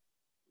poker.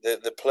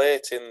 The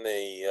plate in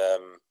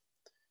the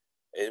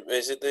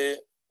is it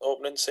the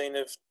opening scene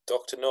of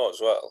Doctor No as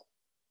well?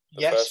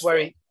 The Yes, first where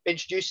film. he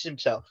introduces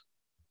himself.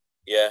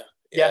 Yeah.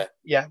 Yeah, Yeah.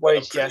 yeah. Where I'm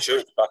he's pretty sure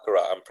it's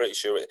Baccarat. I'm pretty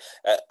sure it.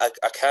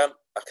 I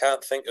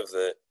can't think of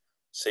the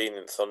scene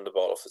in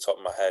Thunderball off the top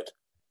of my head.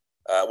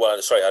 Well,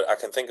 sorry, I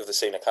can think of the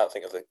scene. I can't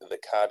think of the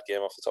card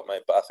game off the top of my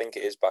head, but I think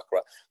it is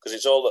Baccarat because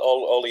it's all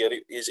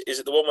the is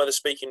it the one where they're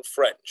speaking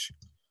French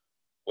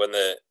when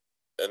they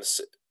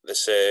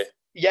say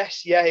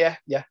Yes, yeah. I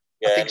yeah,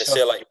 think and they so.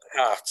 say like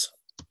cat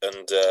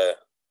and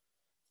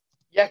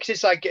Yeah, because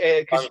it's like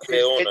because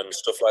Pantheon and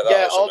stuff like that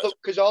yeah, or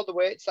something. all the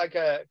way it's like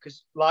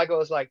because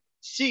Largo's like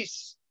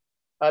cease,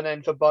 and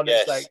then for Bond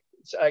it's Yes,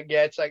 like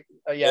it's like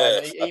yeah.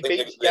 and I he think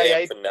beats they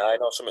aim for 9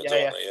 or something, don't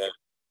yeah. they? Yeah.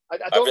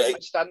 I don't really I,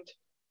 understand,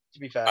 to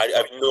be fair. I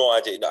have no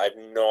idea. I have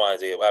no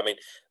idea. I mean,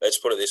 let's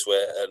put it this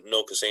way: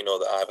 no casino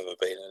that I've ever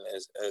been in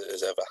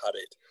has ever had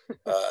it.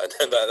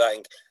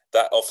 And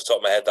that off the top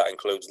of my head, that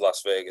includes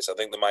Las Vegas. I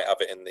think they might have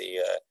it in the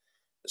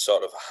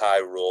sort of high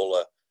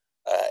roller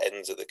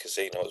ends of the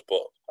casinos,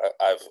 but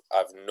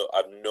I've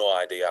no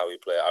idea how we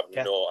play it. I've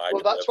Yeah. no Well,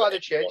 idea. that's why they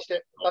changed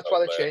it. That's why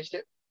they changed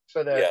it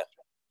for the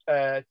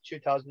Yeah,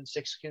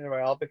 2006 Casino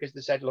Royale because they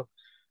said, look,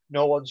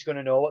 no one's going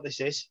to know what this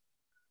is.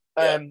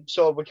 yeah,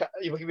 So we can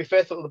be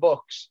faithful to the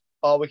books,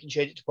 or we can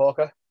change it to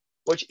poker.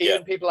 Which yeah,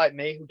 even people like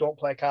me who don't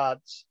play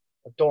cards,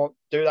 don't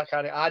do that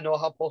kind of. I know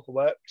how poker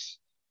works.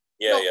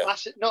 yeah, Not yeah.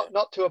 massive,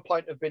 not to a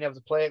point of being able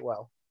to play it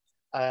well.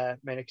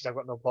 Mainly because I've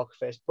got no poker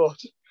face, but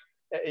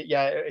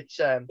yeah, it's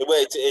Well,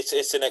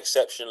 it's an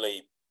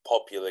exceptionally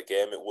popular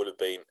game. It would have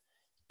been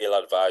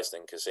ill-advised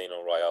in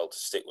Casino Royale to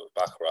stick with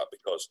Baccarat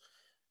because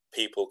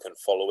people can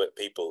follow it.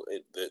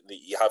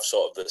 You have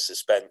sort of the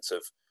suspense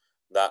of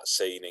that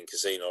scene in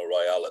Casino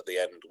Royale at the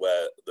end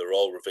where they're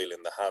all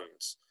revealing the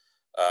hands.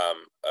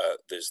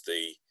 There's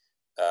the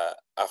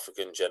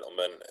African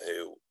gentleman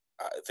who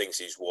thinks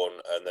he's won,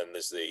 and then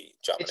there's the it's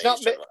Japanese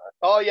not. gentleman.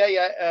 Oh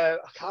yeah.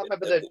 I can't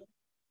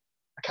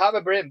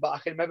remember him, but I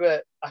can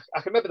remember. I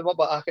can remember the one,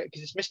 but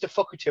because it's Mr.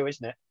 Fucker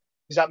isn't it?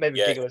 Because that made me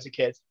Yeah, giggle as a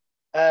kid.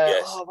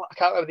 yes. I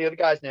can't remember the other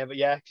guy's name, but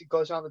yeah, it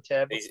goes around the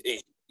table.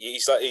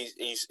 He's like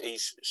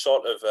he's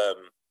sort of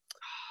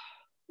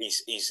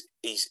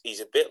he's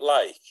a bit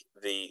like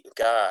the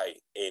guy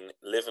in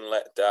Live and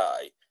Let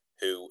Die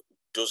who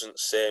doesn't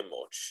say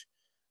much.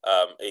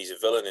 He's a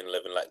villain in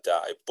Live and Let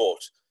Die, but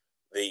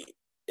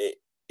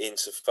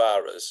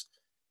insofar as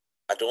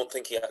I don't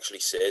think he actually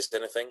says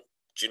anything.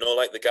 Do you know,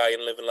 like the guy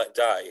in Live and Let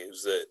Die,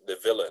 who's the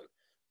villain,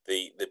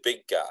 the big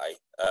guy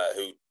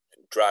who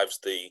drives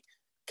the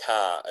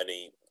car, and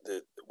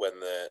when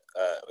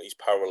he's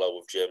parallel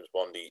with James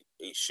Bond,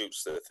 he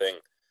shoots the thing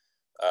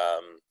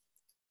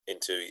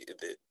into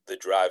the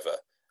driver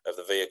of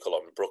the vehicle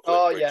on Brooklyn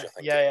Oh Bridge, yeah, I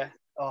think. yeah.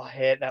 Oh, I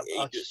hate that.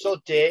 Oh, it's so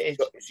He's dated.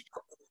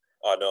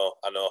 I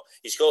know.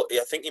 He's called.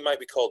 I think he might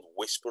be called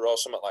Whisper or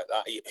something like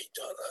that.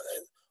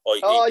 Or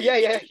Oh yeah.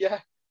 yeah. Do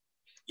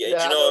Yeah, you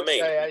I know know. what I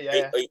mean?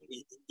 Yeah.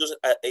 He doesn't.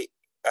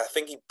 I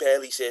think he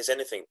barely says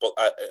anything. But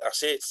I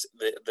say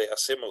they are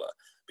similar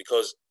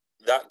because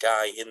that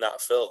guy in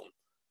that film,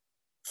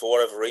 for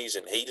whatever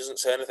reason, he doesn't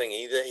say anything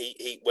either.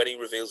 He when he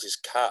reveals his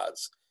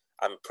cards,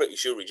 I'm pretty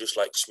sure he just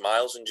like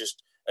smiles and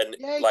just and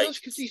Yeah, he like does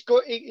because he's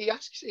got. He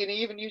asks, and he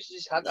even uses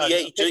his hand. yeah,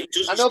 he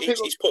does. I know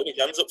people. He's putting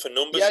his hands up for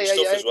numbers Yeah, and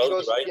stuff as He well.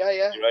 goes, You're right.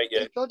 yeah. You're right. Yeah,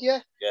 He God, yeah.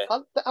 yeah.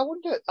 I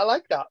wonder. I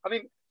like that. I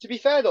mean, to be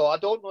fair though, I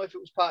don't know if it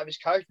was part of his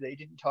character that he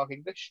didn't talk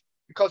English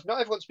because not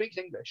everyone speaks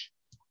English.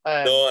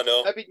 No, I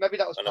know. Maybe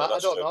that was I know part. I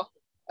that's don't true.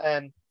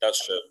 know.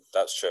 That's true.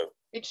 That's true.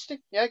 Interesting.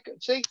 Yeah.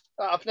 See,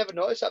 I've never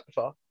noticed that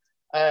before.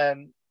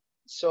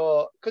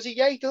 So because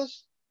he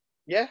does.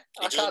 Yeah,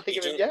 I can't think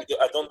of it. Yeah.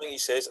 I don't think he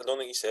says. I don't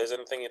think he says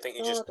anything. I think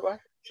he just Do I?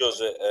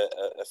 shows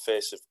a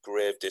face of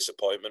grave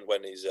disappointment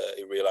when he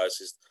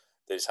realizes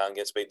that his hand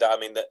gets beat. That I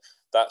mean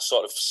that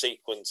sort of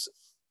sequence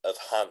of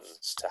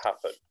hands to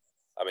happen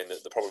I mean,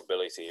 the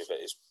probability of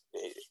it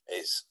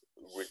is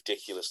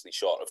ridiculously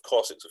short. Of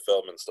course, it's a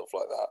film and stuff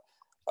like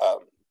that,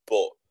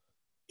 but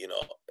you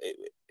know,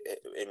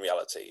 in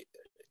reality,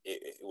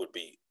 it would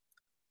be.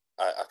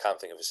 I can't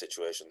think of a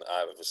situation that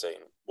I've ever seen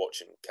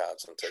watching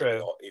cards on TV.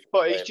 True. Or even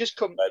But he's just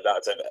come. like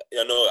that.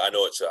 I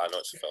know it's a film. I know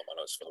it's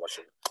a film.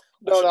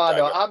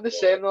 No, I'm the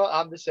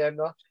same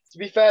though. To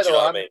be fair Do you though,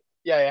 know what I mean?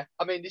 yeah.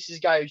 I mean, this is a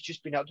guy who's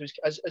just been out to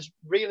his as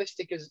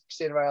realistic as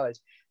Casino Royale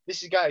is. This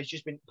is a guy who's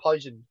just been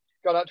poisoned,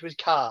 got out to his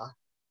car,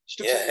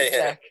 stuck it in his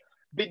neck,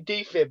 been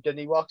defibbed, and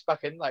he walks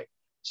back in like,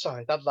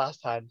 sorry, that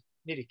last hand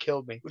nearly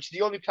killed me. Which is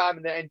the only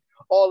time in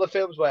all the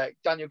films where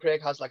Daniel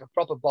Craig has like a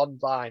proper Bond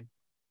line.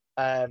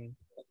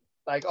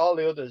 Like all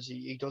the others,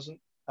 he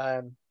doesn't.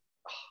 I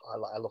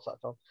love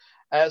that film.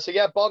 So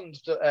yeah,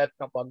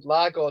 not Bond,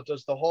 Largo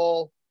does the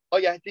whole. Oh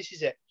yeah, this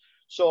is it.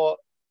 So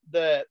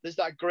there's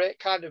that great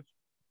kind of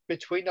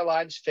between the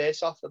lines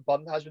face off that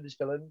Bond has with his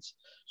villains.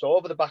 So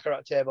over the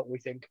baccarat table, we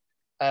think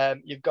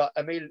you've got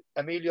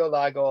Emilio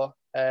Largo,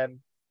 and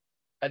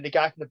the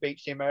guy from the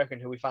beach, the American,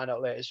 who we find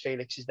out later is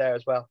Felix, is there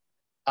as well.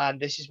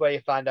 And this is where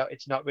you find out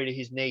it's not really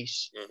his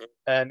niece,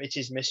 it's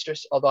his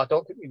mistress. Although I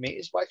don't think we meet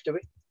his wife, do we?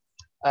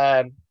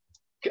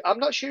 I'm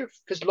not sure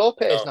because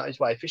Lope is not his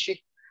wife, is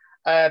she?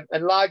 And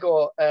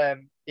Largo,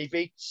 he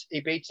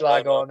beats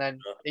Largo, and then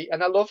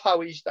and I love how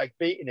he's like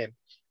beating him,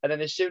 and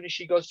then as soon as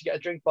she goes to get a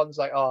drink, Bond's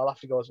like, "Oh, I'll have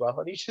to go as well,"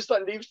 and he just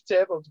like leaves the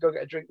table to go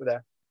get a drink with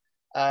her.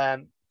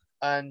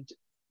 And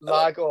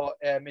Largo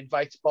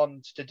invites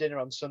Bond to dinner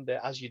on Sunday,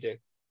 as you do.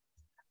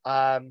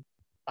 And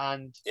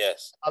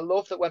yes, I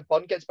love that when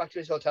Bond gets back to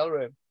his hotel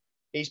room,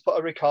 he's put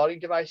a recording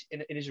device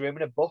in his room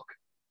in a book,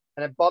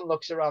 and then Bond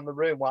looks around the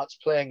room while it's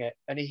playing it,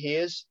 and he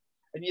hears.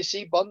 And you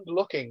see Bond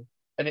looking,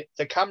 and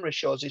the camera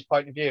shows his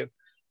point of view,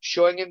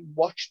 showing him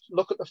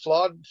look at the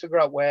floor and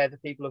figure out where the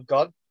people have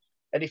gone.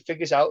 And he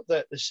figures out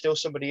that there's still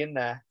somebody in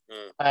there.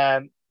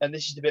 And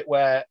this is the bit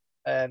where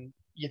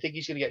you think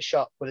he's going to get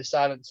shot with a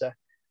silencer,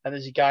 and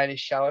there's a guy in his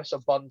shower. So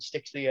Bond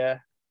sticks I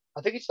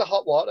think it's the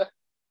hot water.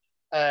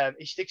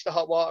 He sticks the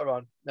hot water on,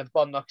 and then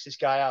Bond knocks this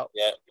guy out.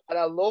 Yeah. And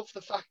I love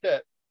the fact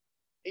that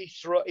he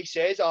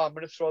says, "Oh, I'm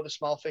going to throw the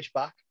small fish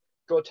back.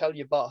 Go tell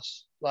your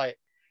boss." Like.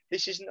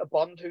 This isn't a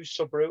Bond who's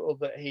so brutal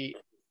that he,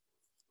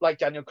 like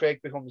Daniel Craig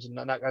becomes, and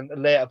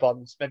later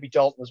Bonds, maybe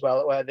Dalton as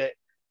well, where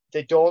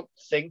they don't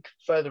think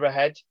further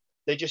ahead.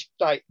 They just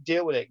like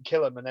deal with it and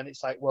kill him, and then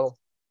it's like, well,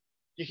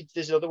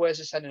 there's other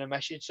ways of sending a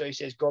message. So he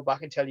says, go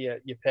back and tell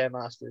your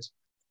paymasters.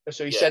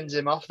 So he sends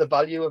him off. The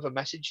value of a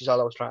message is all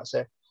I was trying to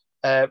say.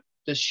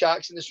 There's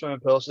sharks in the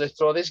swimming pool, so they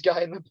throw this guy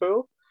in the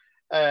pool,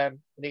 and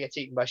he gets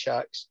eaten by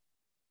sharks.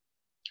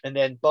 And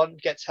then Bond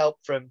gets help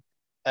from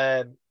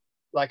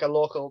like a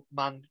local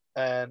man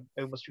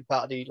who must be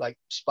part of the like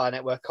spy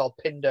network called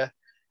Pinder,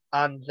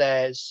 and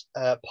there's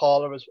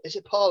Paula as is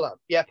it Paula?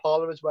 Yeah,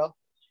 Paula as well,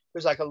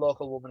 who's like a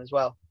local woman as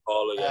well.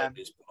 Paula, yeah,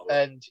 it's Paula.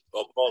 And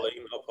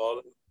Pauline, not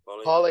Paula.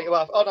 Paula.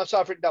 Well, oh no,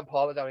 sorry, I've written down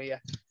Paula down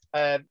here.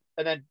 And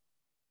then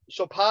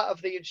so part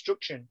of the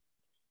instruction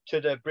to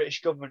the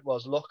British government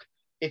was, look,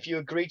 if you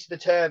agree to the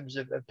terms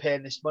of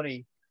paying this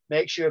money,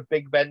 make sure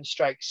Big Ben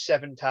strikes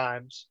 7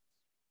 times,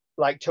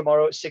 like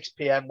tomorrow at 6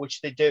 p.m,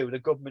 which they do. The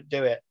government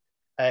do it.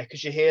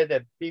 Because you hear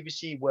the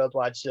BBC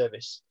Worldwide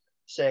Service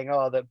saying,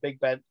 "Oh, that Big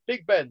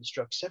Ben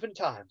struck 7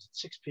 times at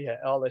 6 p.m."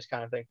 All this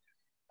kind of thing,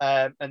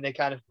 and they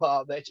kind of put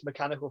out that it's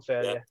mechanical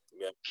failure.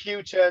 Yeah.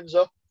 Q turns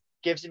up,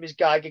 gives him his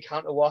Geiger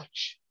counter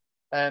watch,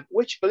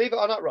 which, believe it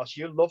or not, Ross,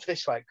 you'll love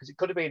this fight because it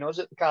could have been us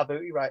at the Car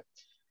Booty, right?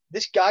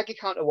 This Geiger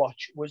counter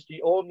watch was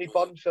the only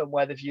Bond film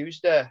where they've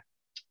used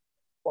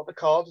what they're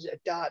called. Is it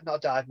not a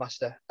dive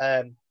master?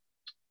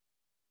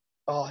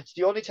 It's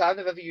the only time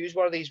they've ever used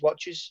one of these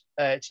watches.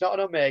 It's not an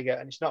Omega,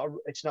 and it's not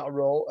a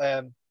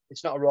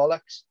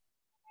Rolex.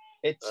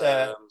 It's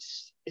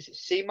is it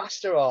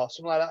Seamaster or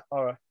something like that,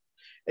 or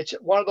it's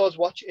one of those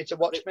watch. It's a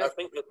watch. I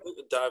think the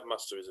Dive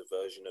Master is a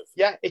version of.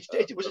 Yeah,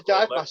 it was a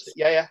Dive Master.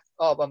 Yeah.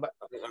 Oh, but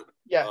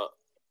yeah.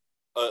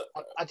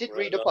 I did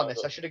read up on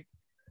this. I should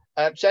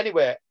have. So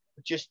anyway,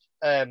 just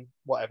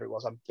whatever it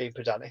was. I'm being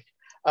pedantic.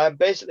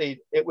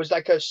 Basically, it was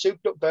like a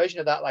souped up version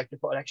of that. Like they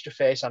put an extra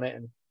face on it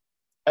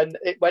and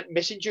it went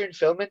missing during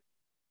filming.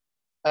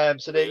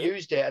 So they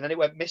used it and then it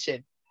went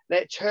missing.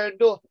 Then it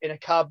turned up in a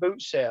car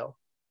boot sale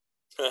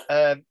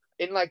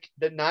in like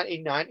the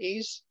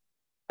 1990s.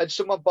 And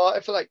someone bought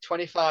it for like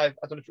 25,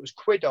 I don't know if it was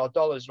quid or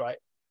dollars, right?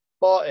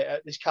 Bought it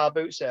at this car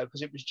boot sale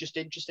because it was just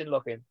interesting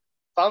looking.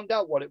 Found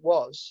out what it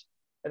was.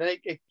 And then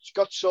it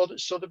got sold at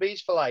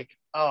Sotheby's for like,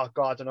 oh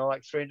God, I don't know,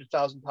 like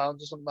 £300,000 or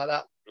something like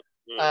that.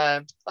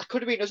 That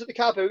could have been us at the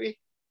car booty.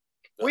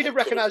 We'd have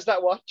recognised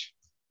that watch.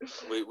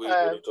 We would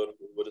have done.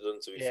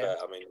 To be fair,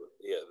 I mean,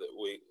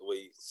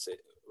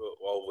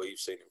 all we've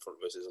seen in front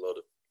of us is a lot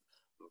of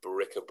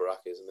bric-a-brac,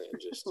 isn't it? And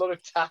just a lot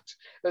of tat,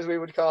 as we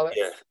would call it.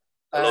 Yeah,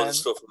 a lot of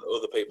stuff that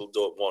other people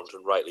don't want,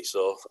 and rightly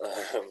so.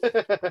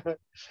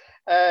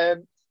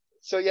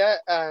 So yeah,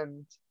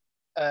 and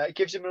it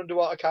gives him an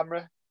underwater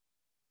camera.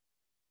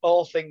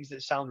 All things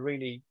that sound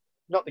really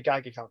not the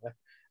Geiger counter,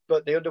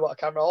 but the underwater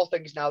camera, all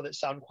things now that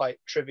sound quite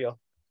trivial,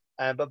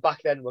 but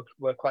back then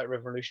were quite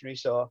revolutionary.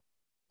 So,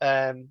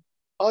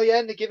 oh yeah,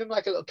 and they give him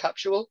like a little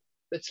capsule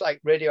that's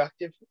like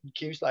radioactive. And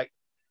Q's like,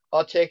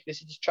 "I'll take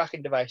this. It's a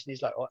tracking device," and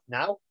he's like, "What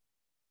now?"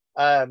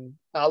 I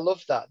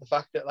love that, the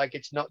fact that like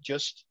it's not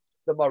just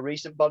the more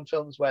recent Bond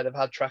films where they've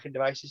had tracking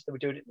devices. They were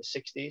doing it in the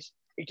 '60s.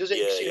 He does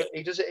it.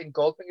 He does it in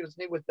Goldfinger, doesn't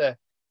he? With the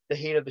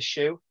heel of the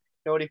shoe.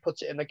 You know when he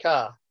puts it in the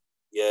car.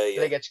 Yeah.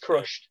 And it gets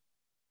crushed.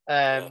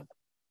 Yeah.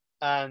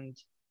 And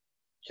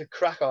to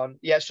crack on,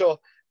 yeah. So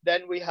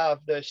then we have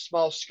the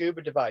small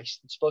scuba device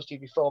that's supposed to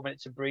give you 4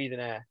 minutes of breathing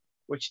air,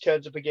 which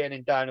turns up again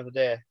in Die Another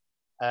Day.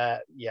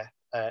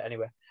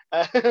 Anyway,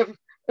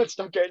 let's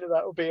not get into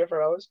that. We'll be here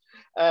for hours.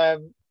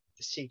 The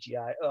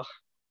CGI.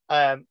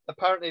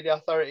 Apparently, the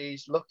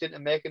authorities looked into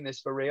making this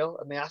for real,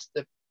 and they asked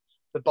the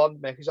Bond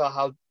makers,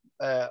 how.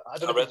 I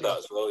read that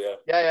as well. Yeah.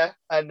 Yeah.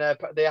 And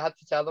they had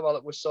to tell them, "Well,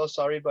 we're so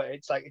sorry, but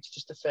it's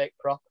just a fake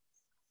prop.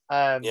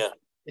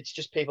 It's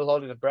just people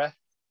holding their breath."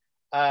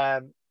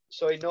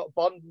 So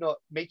Bond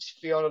meets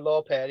Fiona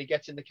Lopez, and he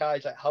gets in the car.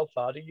 He's like, "How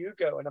far do you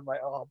go?" And I'm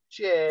like, "Oh,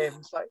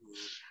 James!"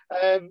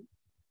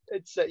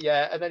 It's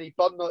and then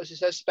Bond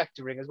notices her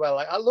Spectre ring as well.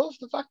 Like, I love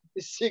the fact that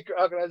this secret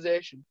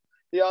organization,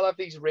 they all have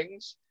these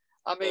rings.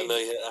 I mean,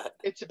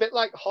 it's a bit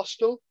like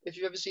Hostel. If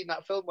you've ever seen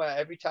that film, where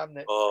every time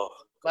that,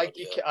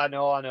 I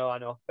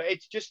know, but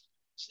it's just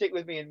stick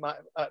with me in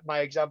my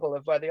example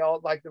of where they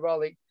all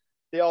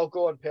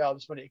go and pay all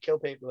this money to kill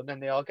people, and then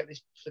they all get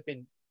this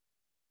flipping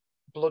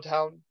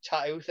bloodhound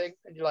tattoo thing,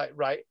 and you're like,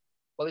 right,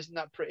 well, isn't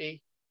that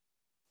pretty?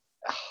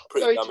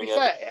 To be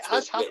fair, it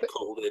has happened.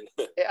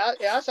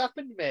 It has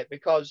happened, mate,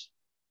 because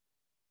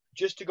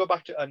just to go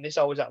back to, and this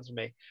always happens to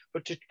me,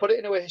 but to put it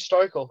into a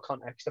historical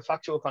context, a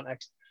factual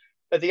context,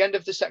 at the end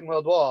of the Second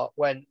World War,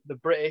 when the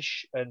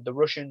British and the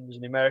Russians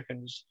and the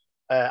Americans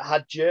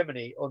had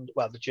Germany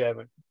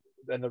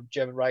the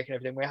German Reich and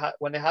everything,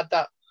 when they had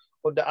that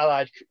under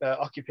Allied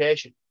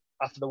occupation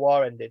after the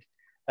war ended,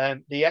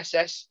 the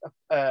SS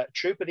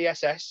troop of the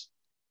SS,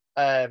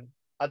 I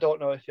don't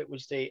know if it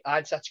was the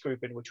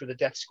Einsatzgruppen, which were the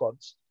death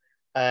squads,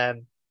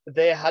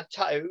 they had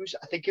tattoos.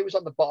 I think it was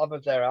on the bottom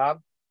of their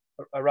arm,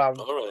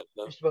 around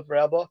just above their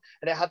elbow,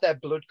 and it had their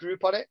blood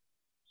group on it.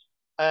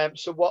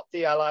 So what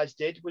the Allies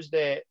did was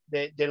they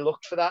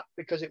looked for that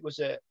because it was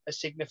a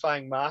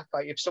signifying mark.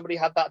 Like if somebody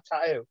had that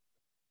tattoo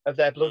of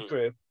their blood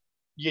group,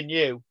 you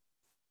knew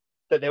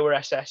that they were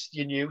SS.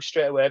 You knew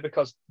straight away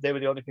because they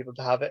were the only people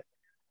to have it.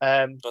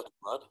 That's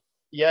mad.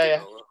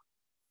 Yeah.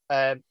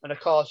 And of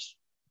course,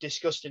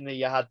 disgustingly,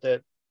 you had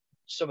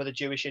some of the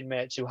Jewish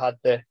inmates who had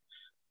the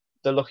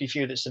lucky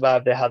few that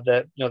survived. They had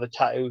the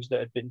tattoos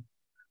that had been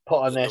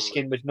put on their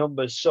skin with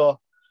numbers. So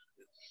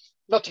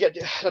not to get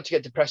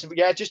depressing, but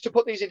yeah, just to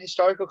put these in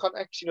historical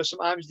context.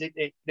 Sometimes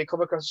they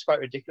come across as quite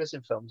ridiculous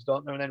in films,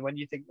 don't they? And then when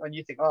you think,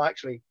 oh,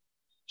 actually,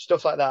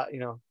 stuff like that,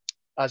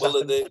 has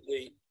happened.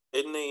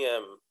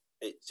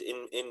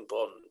 In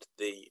Bond,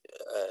 the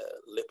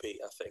Lippy,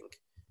 I think.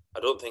 I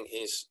don't think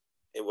he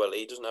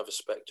doesn't have a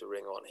Spectre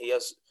ring on. He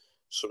has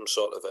some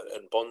sort of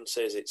and Bond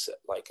says it's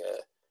like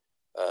a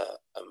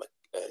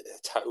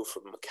tattoo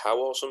from Macau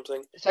or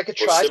something. It's like a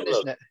trident,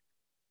 isn't it?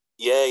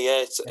 Yeah,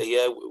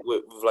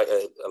 with like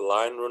a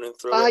line running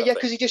through it.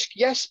 Because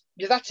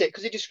that's it.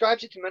 Because he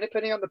describes it to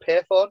Moneypenny on the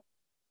payphone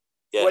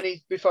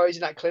before he's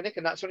in that clinic,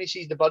 and that's when he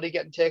sees the body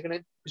getting taken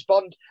in. Because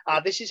Bond,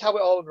 this is how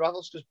it all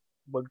unravels. Because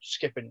we're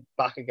skipping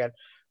back again,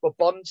 but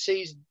Bond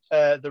sees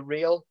the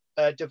real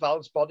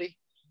Duvall's body,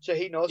 so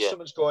he knows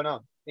something's going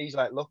on. He's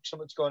like, "Look,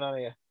 something's going on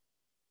here."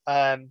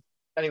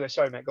 Anyway,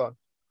 sorry, mate. Go on.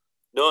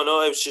 No,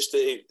 it was just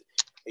he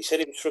said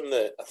it was from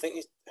the. I think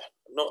he's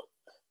not.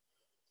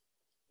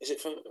 Is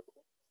it from?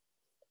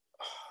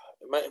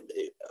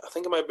 I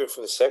think it might have been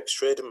from the sex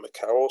trade in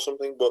Macau or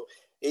something. But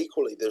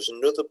equally, there's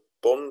another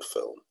Bond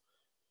film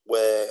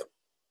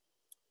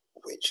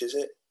which is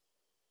it?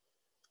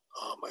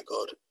 Oh my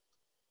god!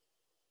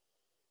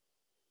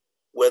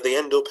 Where they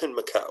end up in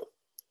Macau,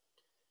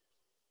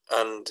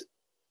 and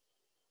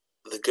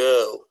the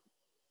girl.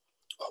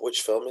 Oh,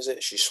 which film is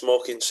it? She's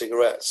smoking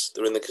cigarettes.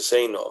 They're in the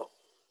casino.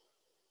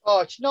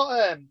 Oh, it's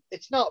not.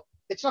 It's not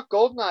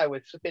Goldeneye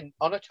with flipping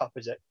on a top,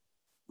 is it?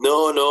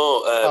 No.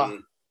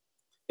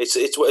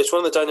 It's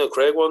one of the Daniel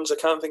Craig ones. I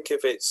can't think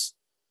if it's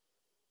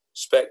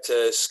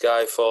Spectre,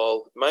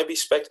 Skyfall. It might be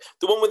Spectre.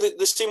 The one with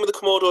the scene with the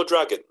Komodo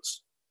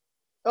dragons.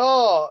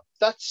 Oh,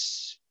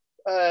 that's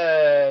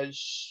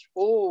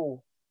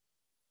Skyfall.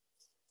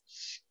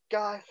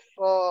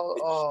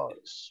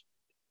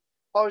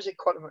 Or is it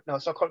Quantum? No,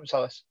 it's not Quantum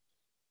Solace.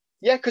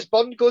 Yeah, because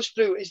Bond goes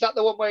through. Is that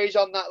the one where he's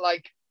on that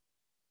like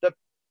the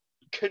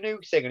canoe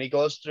thing and he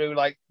goes through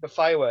like the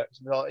fireworks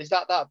and all? Is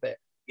that bit?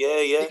 Yeah.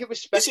 I think it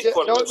was Spectre.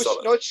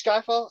 It's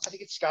Skyfall. I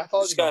think it's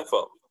Skyfall.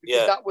 Skyfall.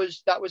 Yeah. That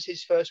was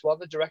his first one.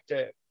 The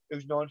director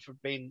who's known for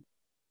being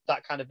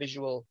that kind of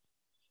visual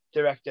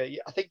director.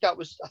 I think it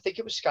was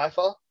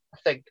Skyfall. I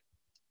think.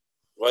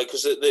 Right,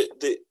 because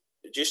the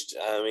just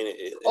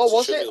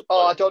was it?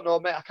 Oh, I don't know,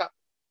 mate. I can't.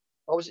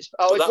 Or was it?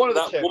 Oh, it's one of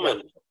the two.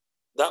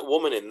 That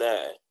woman in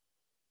there,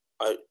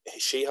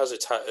 she has a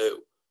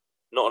tattoo,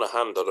 not on a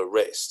hand, on a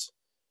wrist,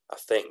 I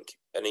think.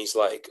 And he's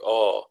like,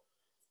 "Oh,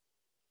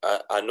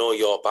 I know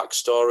your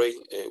backstory.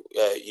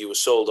 You were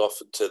sold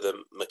off to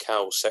the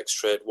Macau sex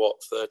trade,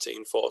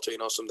 13,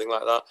 14 or something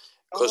like that."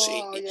 Because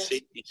he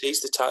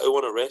sees the tattoo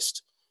on a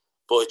wrist,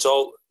 but it's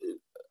all.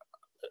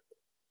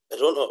 I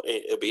don't know.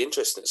 It'll be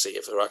interesting to see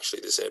if they're actually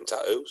the same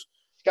tattoos.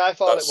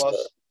 Skyfall, it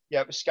was.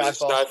 Yeah, it was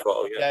Skyfall.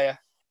 Skyfall, yeah.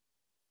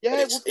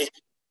 Yeah.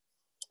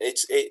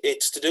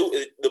 It's to do.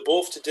 They're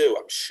both to do.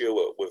 I'm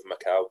sure with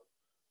Macau.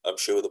 I'm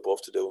sure they're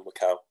both to do with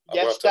Macau.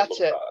 Yes, that's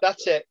it.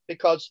 That's it.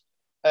 Because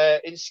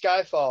in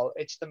Skyfall,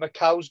 it's the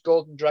Macau's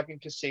Golden Dragon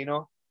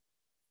Casino.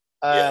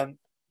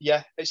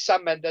 Yeah, it's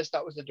Sam Mendes.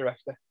 That was the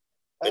director.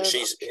 And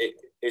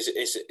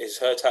is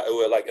her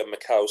tattoo like a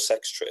Macau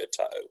sex trade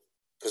tattoo?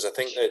 Because I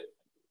think that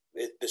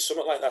there's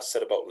something like that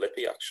said about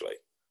Lippy actually.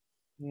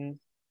 In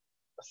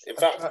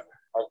fact,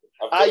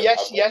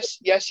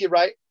 yes, you're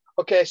right.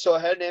 Okay, so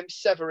her name's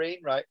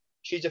Severine, right?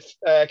 She's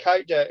a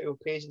character who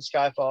appears in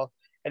Skyfall,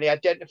 and he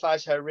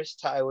identifies her wrist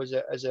tattoo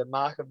as a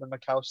mark of the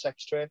Macau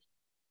sex trade.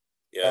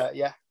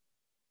 Yeah.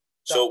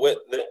 So with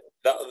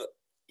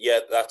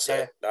that's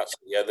it. That's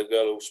the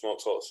girl who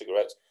smokes all the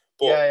cigarettes.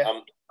 But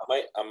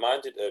I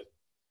minded to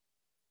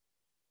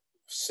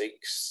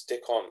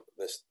stick on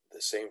the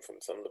scene from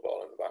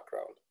Thunderball in the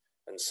background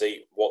and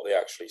see what they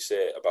actually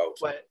say about.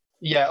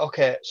 Yeah,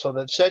 okay. So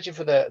they're searching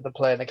for the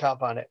plane, they can't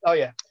find it. Oh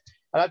yeah,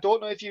 and I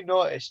don't know if you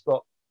noticed,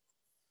 but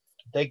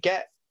they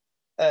get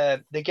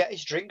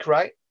his drink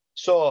right.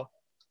 So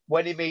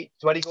when he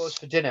goes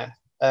for dinner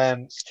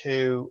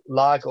to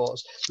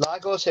Lagos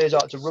says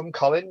it's a rum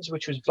Collins,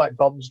 which was like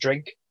Bond's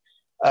drink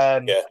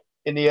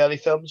in the early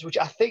films, which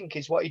I think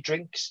is what he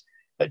drinks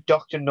at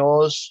Dr.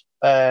 No's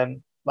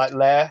like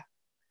lair.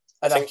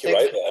 And I think you're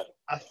right there.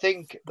 I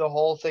think the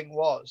whole thing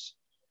was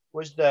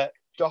that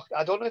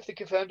I don't know if they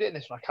confirmed it in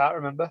this one. I can't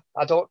remember.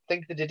 I don't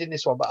think they did in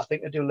this one, but I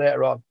think they do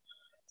later on.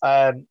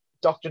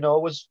 Dr. No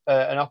was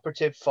an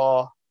operative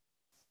for.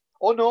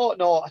 Oh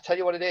no! I tell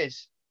you what it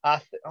is.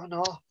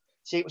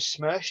 See, it was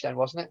Smirch then,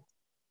 wasn't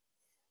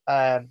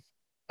it?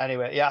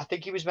 Anyway, yeah, I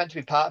think he was meant to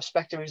be part of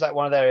Spectre. He was like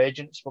one of their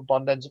agents, but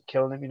Bond ends up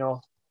killing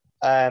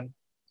him.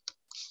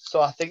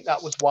 So I think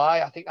that was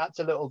why. I think that's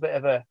a little bit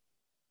of a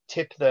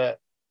tip of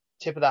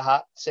the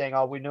hat, saying,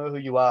 "Oh, we know who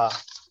you are."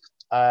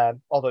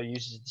 Although he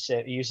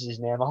uses his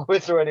name all the way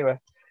through anyway.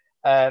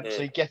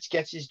 So he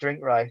gets his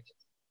drink right,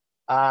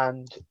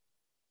 and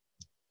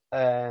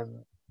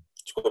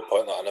it's a good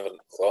point that I never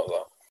thought of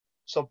that.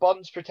 So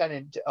Bond's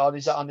pretending on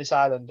this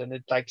island, and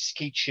it's like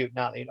skeet shooting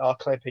at you, or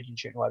clay pigeon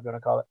shooting, whatever you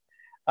want to call it.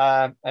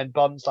 And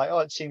Bond's like, "Oh,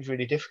 it seems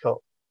really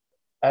difficult,"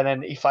 and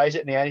then he fires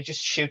it in the air. And he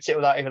just shoots it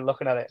without even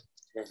looking at it.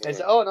 And he's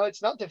like, "Oh no,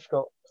 it's not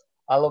difficult."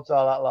 I loved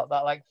all that lot.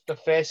 That like the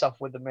face off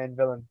with the main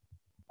villain.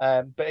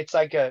 But it's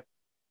like a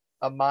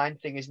mind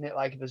thing, isn't it?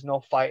 Like there's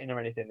no fighting or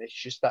anything. It's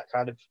just that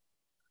kind of.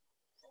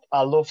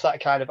 I love that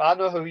kind of. I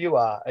know who you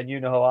are, and you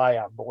know who I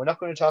am, but we're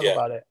not going to talk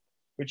about it.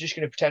 We're just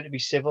going to pretend to be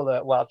civil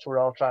whilst we're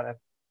all trying to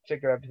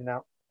figure everything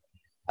out.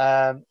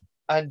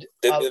 And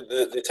they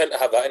tend to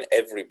have that in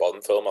every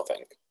Bond film, I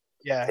think.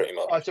 Yeah, pretty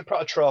much. It's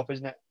a trope,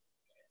 isn't it?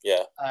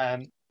 Yeah.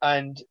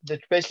 And they're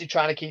basically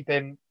trying to keep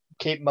him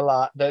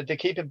alive. They're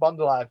keeping Bond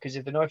alive because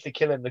if they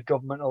kill him, the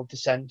government will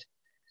descend.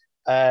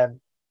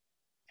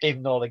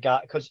 Even though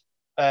because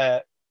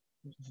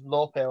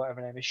Lope,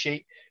 whatever her name is,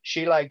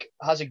 she like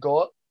has a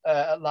go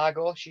at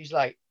Largo. She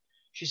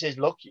says,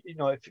 "Look,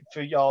 if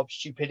for your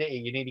stupidity,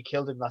 you nearly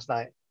killed him last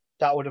night.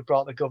 That would have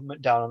brought the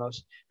government down on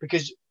us."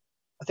 Because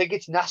I think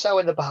it's Nassau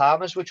in the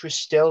Bahamas, which was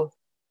still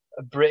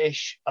a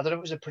British. I don't know if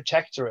it was a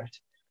protectorate,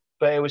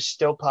 but it was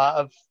still part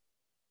of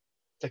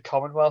the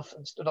Commonwealth.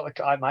 And it won't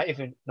have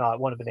been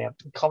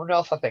the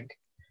Commonwealth, I think.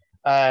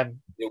 It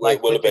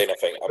will have been, I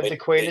think. With the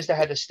Queen as the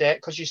head of state,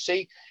 because you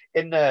see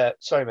in the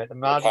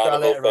Mardi Gras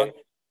later on,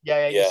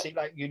 you see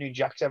like Union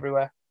Jacks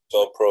everywhere. It's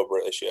all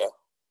pro-British, yeah.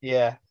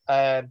 Yeah,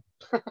 and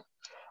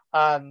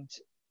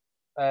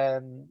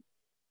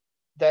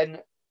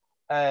then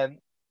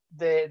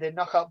they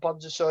knock out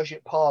Bond's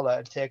associate Paula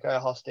and take her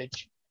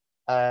hostage,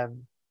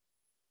 and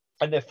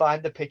they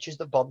find the pictures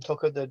that Bond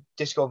took of the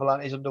Disco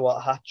Volante's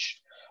underwater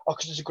hatch. Oh,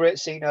 because there's a great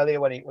scene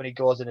earlier when he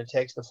goes in and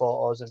takes the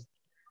photos,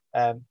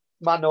 and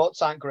my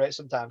notes aren't great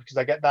sometimes because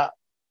I get that.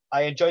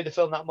 I enjoy the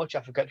film that much,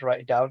 I forget to write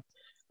it down.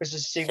 Because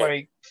there's a scene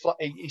where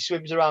he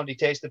swims around, he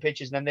takes the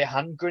pictures, and then they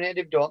hand grenade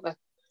him, don't they?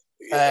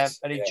 Yes,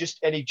 and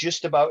he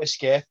just about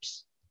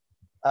escapes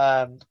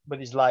with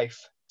his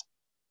life.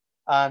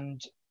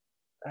 And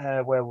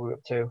where were we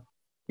up to?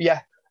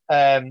 Yeah,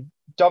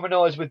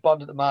 Domino is with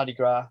Bond at the Mardi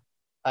Gras,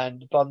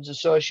 and Bond's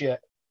associate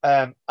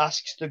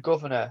asks the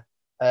governor,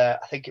 I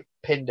think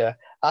Pinder,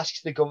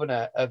 asks the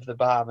governor of the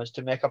Bahamas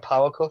to make a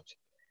power cut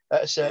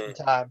at a certain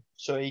time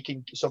so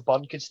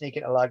Bond can sneak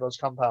into Lagos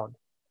compound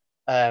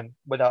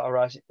without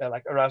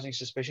arousing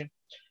suspicion.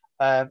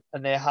 And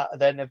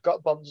then they've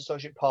got Bond's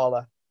associate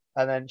Paula,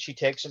 and then she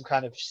takes some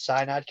kind of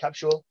cyanide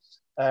capsule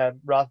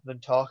rather than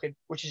talking,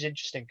 which is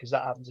interesting because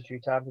that happens a few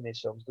times in these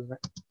films, doesn't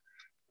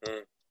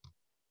it?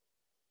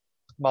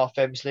 more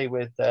famously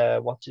with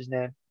what's his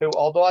name? Who,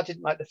 although I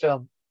didn't like the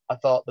film, I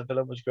thought the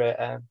villain was great.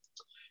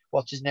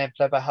 What's his name?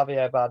 Played by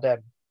Javier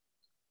Bardem.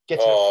 Get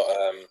it?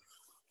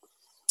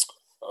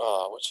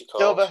 What's he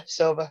called?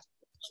 Silver.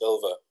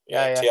 Silver.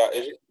 Yeah, Yeah. yeah.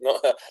 Is it?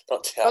 Not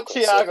Tiago. Not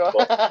Tiago.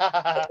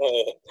 Silva.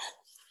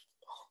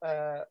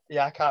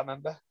 Yeah, I can't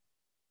remember.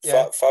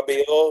 Yeah.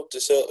 Fabio De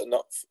Silva.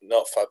 Not Fab.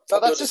 No, Fabio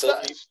that's De just Silva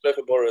that. used to play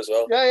for Borough as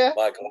well. Yeah, yeah.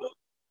 My God.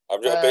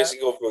 I'm just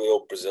basically going for the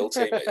old Brazil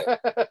team.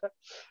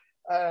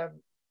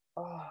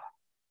 Oh,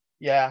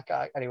 yeah.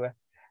 Anyway.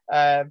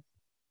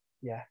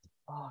 Yeah.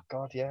 Oh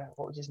God, yeah.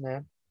 What was his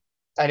name?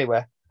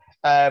 Anyway.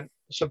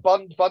 So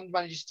Bond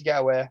manages to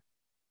get away.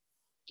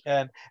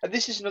 And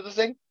this is another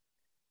thing.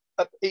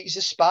 He's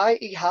a spy.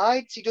 He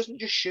hides. He doesn't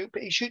just shoot,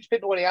 but he shoots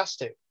people when he has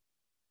to,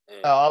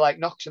 or like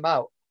knocks them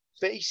out.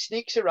 But he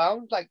sneaks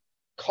around like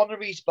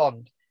Connery's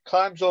Bond,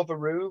 climbs over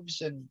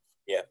roofs and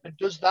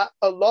does that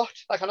a lot.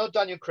 Like I know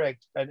Daniel Craig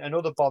and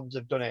other Bonds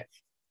have done it.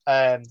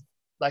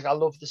 Like I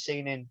love the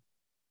scene in,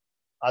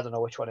 I don't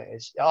know which one it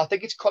is. I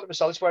think it's Quantum of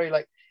Solace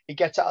where he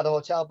gets out of the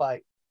hotel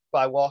by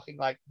walking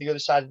like the other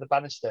side of the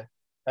banister.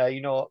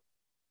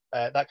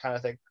 That kind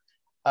of thing.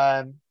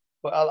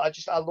 But I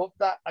love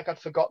that. Like I'd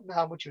forgotten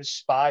how much of a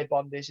spy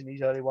Bond is in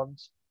these early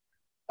ones.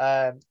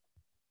 But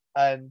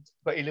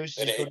he loses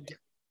his gun.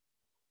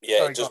 Yeah,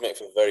 sorry, it does make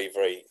for very,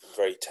 very,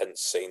 very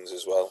tense scenes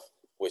as well,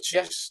 which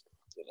is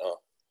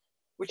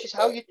which is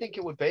how you'd think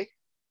it would be.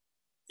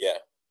 Yeah.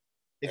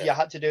 If you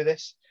had to do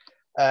this.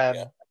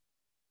 And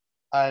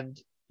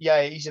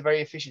yeah, he's a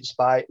very efficient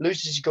spy.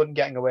 Loses his gun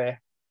getting away.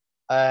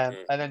 And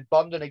then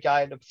Bond and a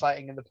guy end up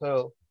fighting in the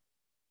pool.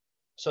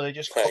 So they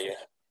just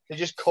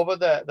cover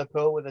the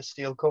pool with a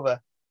steel cover.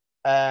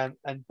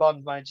 And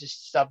Bond manages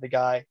to stab the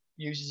guy,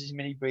 uses his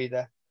mini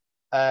breather.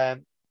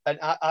 And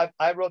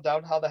I wrote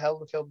down how the hell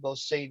they filmed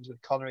those scenes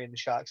with Connery and the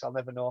sharks. I'll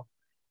never know.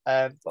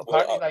 But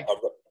apparently,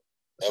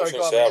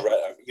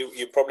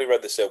 you probably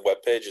read the same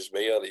webpage as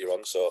me earlier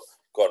on, so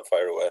go on,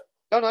 fire away.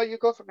 No, you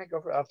go for it. Go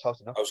for it. I've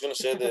talked enough. I was going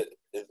to say that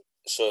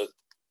so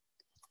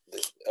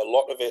a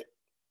lot of it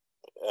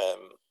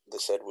they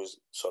said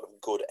was sort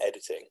of good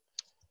editing,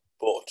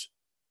 but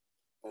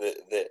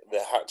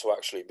there had to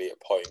actually be a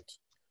point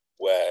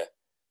where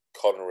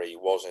Connery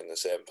was in the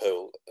same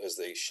pool as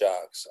these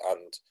sharks,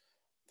 and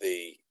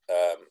I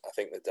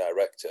think the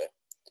director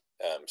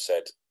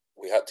said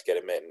we had to get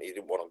him in. He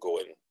didn't want to go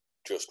in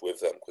just with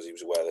them because he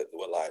was aware that there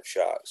were live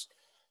sharks,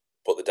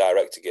 but the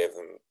director gave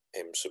him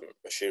some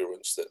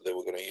assurance that they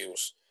were going to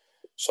use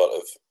sort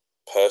of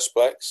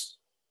Perspex,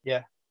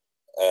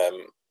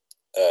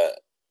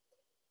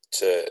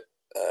 to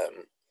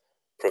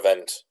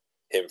prevent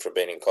him from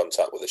being in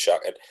contact with the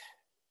shark. And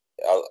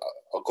I'll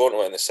go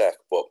into it in a sec,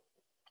 but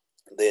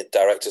the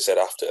director said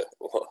after,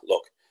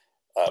 look,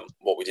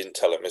 what we didn't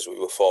tell him is we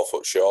were 4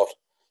 foot short,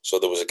 so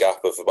there was a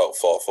gap of about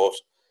 4 foot,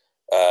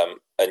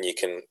 and you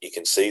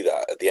can see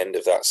that at the end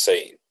of that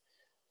scene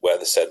where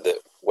they said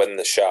that when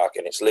the shark,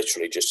 and it's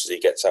literally just as he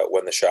gets out,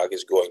 when the shark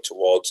is going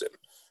towards him,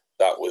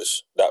 that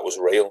was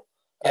real.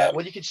 Yeah,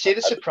 well, you can see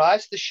the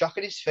surprise, the shock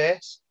in his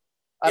face,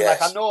 and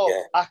I know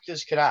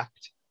actors can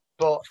act,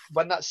 but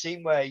when that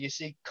scene where you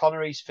see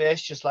Connery's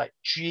face, just like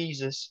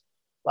Jesus,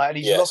 like, and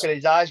he's looking,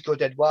 his eyes go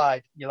dead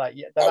wide. You're like,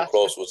 how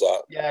close was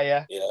that?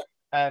 Yeah.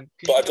 But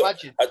you can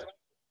imagine. I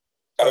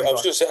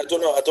was going to say I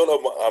don't know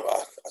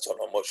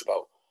much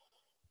about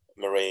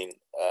marine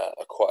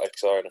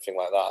aquatics or anything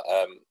like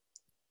that.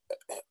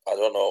 I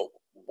don't know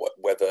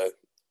whether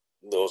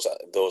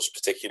those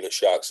particular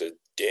sharks are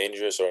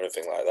dangerous or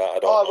anything like that. I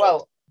don't know.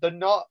 Well, they're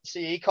not.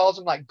 See, he calls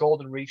them like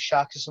golden reef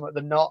sharks or something.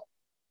 They're not.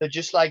 They're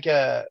just like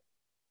they're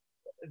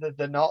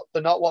not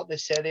what they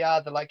say they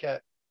are. They're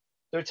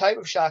a type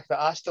of shark that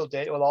are still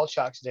dangerous. Well, all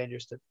sharks are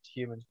dangerous to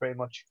humans, pretty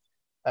much.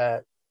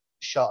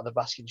 Short of the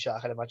basking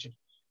shark, I'd imagine.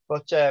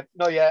 But they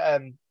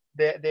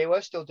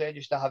were still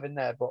dangerous to have in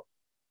there. But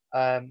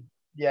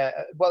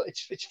well,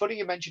 it's funny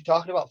you mentioned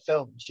talking about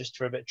films, just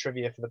for a bit of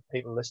trivia for the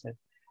people listening.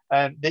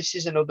 This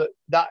is another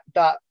that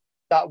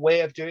way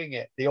of doing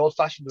it, the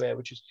old-fashioned way,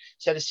 which was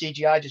instead of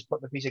CGI, just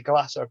putting a piece of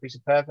glass or a piece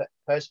of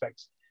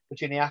perspex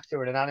between the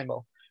actor and an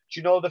animal. Do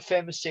you know the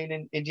famous scene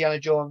in Indiana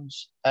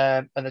Jones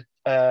and the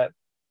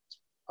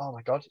oh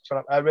my God,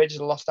 Raiders of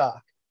the Lost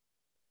Ark?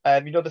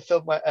 You know the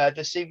film where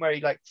the scene where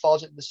he like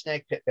falls into the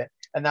snake pit bit,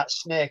 and that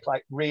snake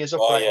like rears up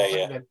right in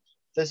front of him.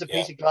 There's a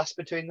piece of glass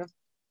between them,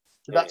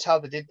 so that's how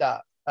they did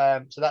that.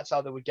 So that's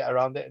how they would get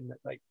around it, and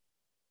like,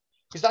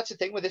 because that's the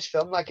thing with this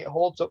film, like it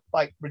holds up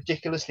like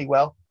ridiculously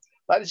well.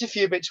 Like there's a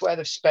few bits where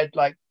they've sped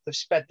the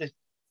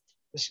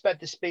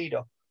speed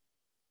up,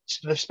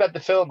 they've sped the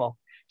film up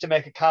to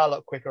make a car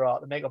look quicker or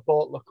to make a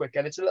boat look quicker,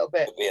 and it's a little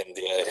bit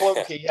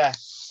clunky,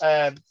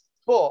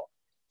 But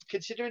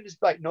considering there's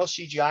like no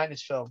CGI in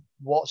this film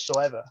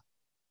whatsoever,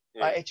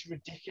 like it's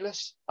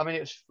ridiculous. I mean,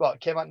 it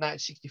came out in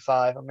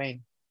 1965. I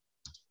mean,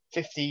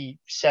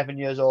 57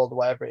 years old or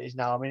whatever it is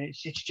now. I mean,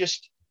 it's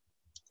just,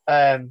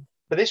 but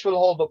this will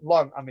hold up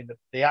long. I mean,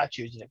 the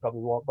attitudes in it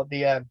probably won't, but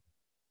the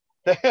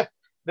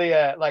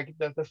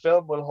the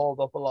film will hold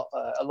up a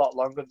lot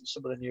longer than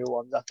some of the new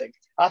ones.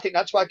 I think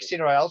that's why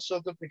Casino Royale is so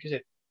good, because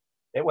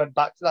it went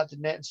back to that,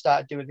 didn't it, and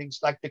started doing things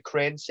like the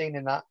crane scene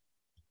in that.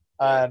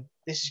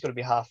 This is going to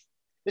be half.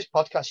 This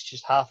podcast is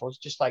just half us,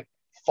 just like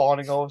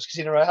fawning over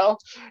Casino Royale.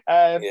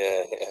 Yeah,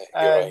 you're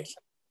right.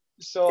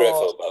 So great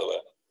film, by the way.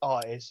 Oh,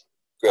 it is.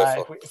 Great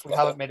film. If we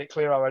haven't made it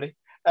clear already.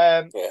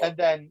 Yeah. And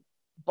then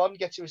Bond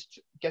gets to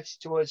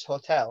his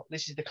hotel.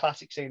 This is the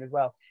classic scene as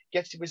well.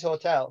 Gets to his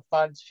hotel,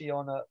 finds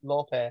Fiona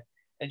Lope,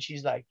 and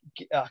she's like,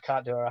 I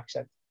can't do her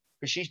accent,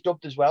 but she's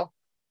dubbed as well.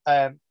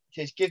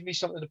 Says, give me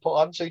something to put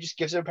on. So he just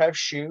gives her a pair of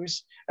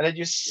shoes, and then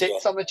just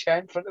sits on the chair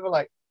in front of her,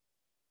 like,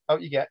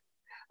 out you get.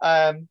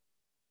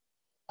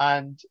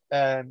 And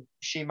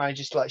she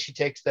manages to, like, she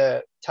takes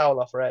the towel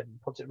off her head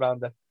and puts it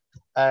around her.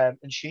 And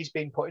she's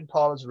been put in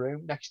Paula's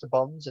room next to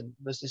Bond's, and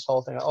there's this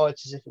whole thing, like, oh,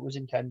 it's as if it was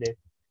intended.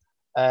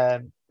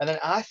 And then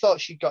I thought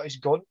she got his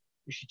gun.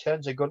 She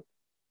turns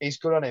his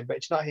gun on him, but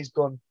it's not his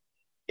gun,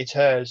 it's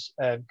hers,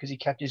 because he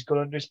kept his gun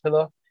under his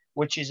pillow,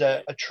 which is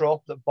a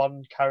trope that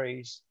Bond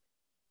carries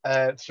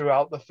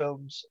throughout the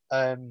films.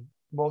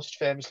 Most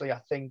famously,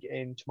 I think,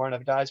 in Tomorrow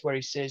Never Dies, where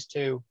he says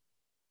to,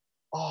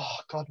 oh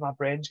God, my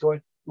brain's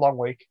going, long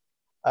week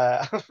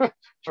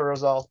for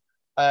us all.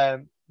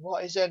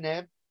 What is her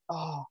name?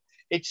 Oh,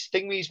 it's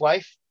Stingmay's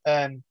wife.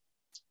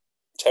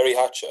 Terry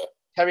Hatcher.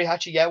 Terry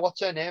Hatcher, yeah.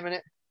 What's her name in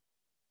it?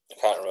 I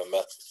can't remember.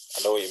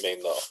 I know what you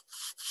mean, though.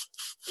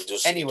 He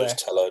does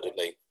tell her, didn't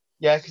he?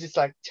 Yeah, because it's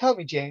like, tell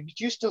me, James,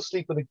 do you still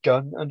sleep with a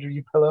gun under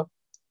your pillow?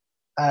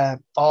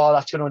 Oh,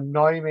 that's going to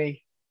annoy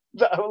me.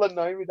 That will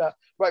annoy me. That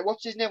right?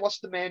 What's his name? What's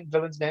the main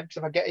villain's name? Because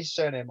if I get his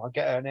surname, I'll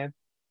get her name.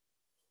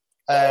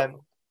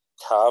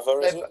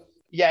 Carver, is it?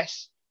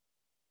 Yes.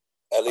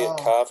 Elliot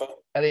Carver.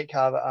 Elliot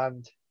Carver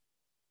and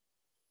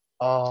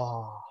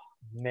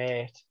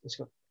mate, let's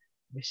go,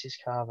 Mrs.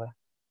 Carver.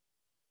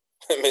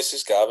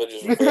 Mrs. Carver,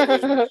 just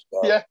referred to as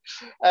yeah.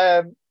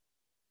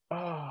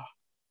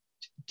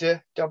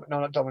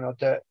 Not Domino.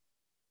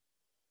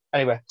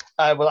 Anyway,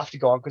 we'll have to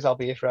go on because I'll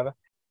be here forever.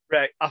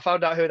 Right, I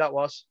found out who that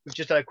was. We've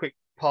just had a quick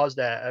pause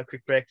there, a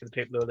quick break for the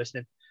people who are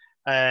listening.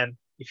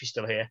 If you're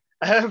still here,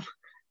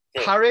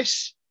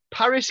 Paris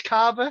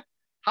Carver.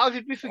 How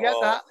did we forget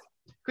that?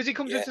 Because he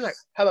comes into like,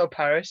 hello,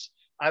 Paris.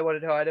 I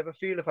wanted how I'd ever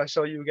feel if I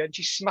saw you again.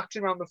 She smacks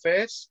him around the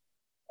face.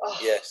 Oh,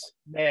 yes.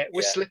 Mate,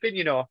 we're slipping,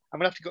 you know. I'm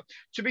going to have to go.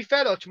 To be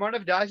fair, though, Tomorrow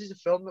Never Dies is a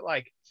film that,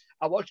 like,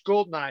 I watched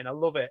Goldeneye, I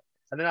love it.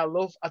 And then I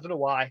don't know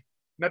why.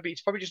 Maybe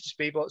it's probably just a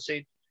speedboat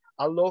scene.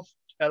 I love,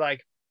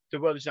 like, The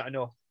World Is Not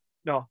Enough.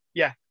 No,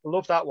 yeah, I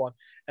love that one.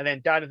 And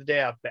then Die Another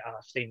Day, I've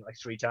seen it like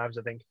 3 times,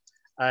 I think.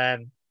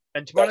 And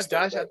Tomorrow Never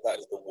Dies... That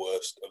is the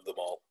worst of them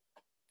all.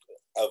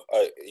 I'll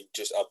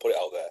put it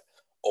out there.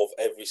 Of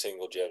every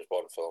single James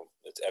Bond film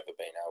that's ever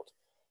been out,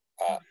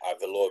 I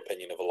have a low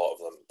opinion of a lot of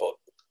them, but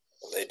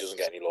it doesn't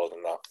get any lower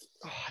than that.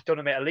 Oh, I don't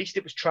know, mate. At least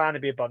it was trying to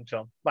be a Bond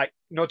film. Like,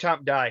 No Time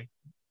to Die.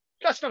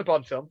 That's not a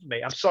Bond film for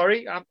me. I'm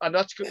sorry. And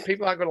that's good.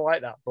 People aren't going to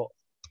like that, but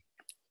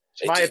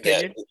it's my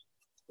opinion.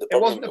 It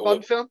wasn't a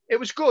Bond film. It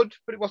was good,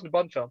 but it wasn't a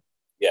Bond film.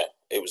 Yeah,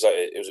 it was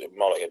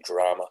more like a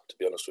drama, to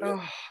be honest with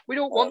you. We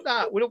don't want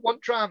that. We don't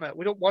want drama.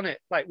 We don't want it.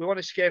 Like, we want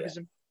escapism.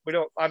 Yeah. We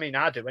don't. I mean,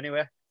 I do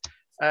anyway.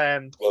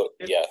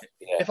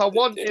 If I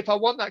want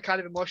that kind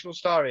of emotional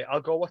story, I'll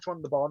go watch one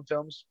of the Bond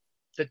films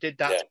that did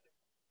that. Yeah.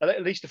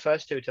 At least the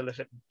first 2 till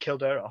it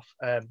killed her off.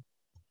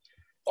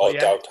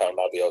 Downtown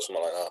Abbey or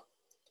something like that.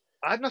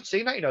 I've not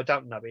seen that,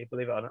 Downton Abbey,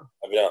 believe it or not.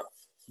 Have you not?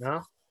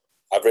 No.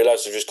 I've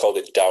realised they've just called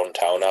it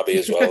Downtown Abbey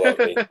as well.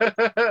 That'd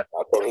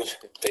probably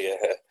be a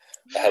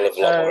hell of a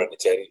lot more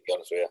entertaining, to be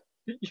honest with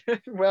you.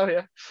 Well,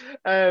 yeah.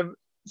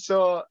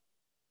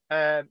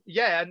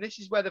 And this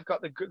is where they've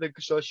got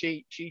so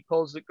she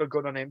pulls the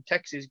gun on him,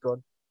 takes his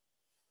gun,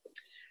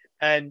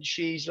 and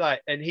she's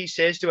like, and he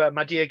says to her,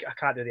 my dear, I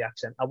can't do the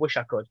accent, I wish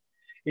I could.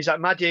 He's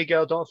like, my dear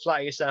girl, don't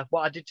flatter yourself.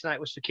 What I did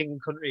tonight was for King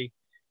and Country.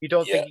 You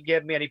don't think you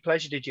gave me any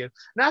pleasure, did you?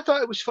 And I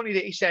thought it was funny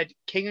that he said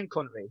King and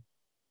Country,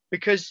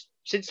 because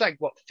since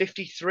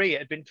 53 it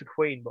had been for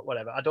Queen, but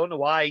whatever. I don't know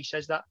why he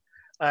says that.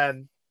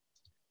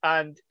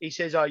 And he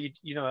says,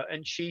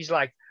 and she's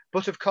like,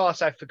 but of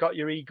course I forgot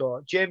your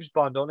ego. James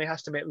Bond only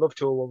has to make love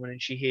to a woman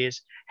and she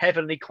hears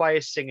heavenly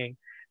choirs singing.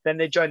 Then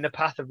they join the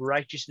path of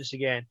righteousness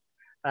again.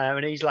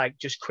 And he's like,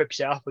 just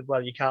quips it off with,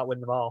 well, you can't win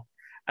them all.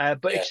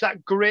 But it's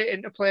that great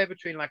interplay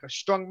between like a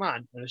strong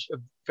man and a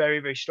very,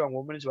 very strong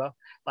woman as well.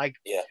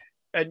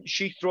 And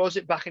she throws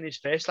it back in his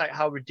face, like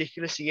how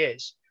ridiculous he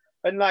is.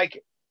 And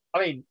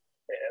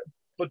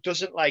but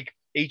doesn't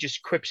he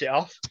just quips it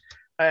off.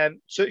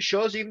 So it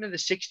shows even in the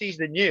 60s,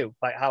 they knew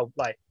how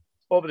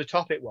over the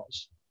top it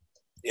was.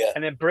 Yeah.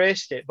 And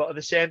embraced it. But at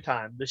the same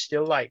time, they're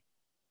still like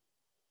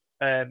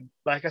I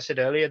said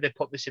earlier, they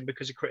put this in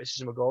because of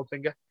criticism of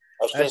Goldfinger.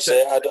 I was going to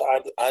say,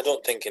 I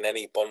don't think in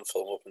any Bond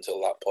film up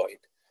until that point,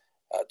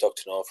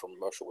 Dr. No from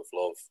Russia with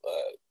Love,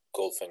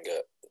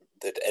 Goldfinger,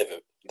 there'd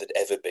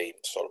ever been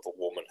sort of a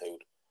woman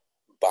who'd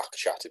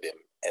back-chatted him,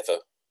 ever.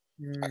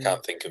 I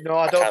can't think of... No,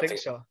 I don't think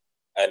so.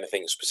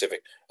 Anything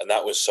specific. And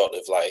that was sort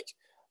of like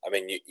I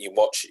mean, you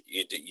watch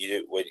you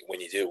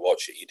when you do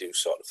watch it, you do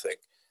sort of think,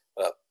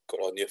 well,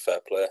 good on you, fair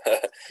play.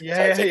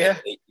 type thing. Yeah.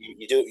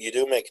 You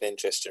do make an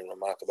interesting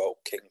remark about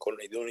King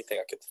Country. The only thing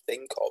I could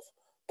think of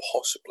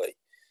possibly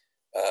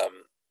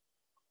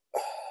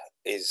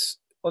is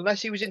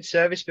Unless he was in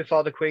service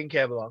before the Queen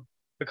came along,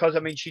 because I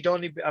mean, she'd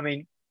only. I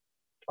mean,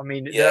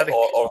 they yeah, had a,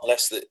 or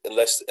unless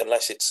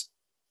it's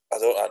I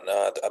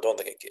don't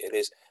think it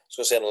is. I was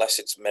going to say unless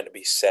it's meant to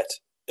be set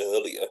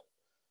earlier.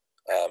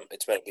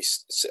 It's meant to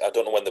be. I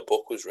don't know when the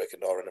book was written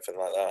or anything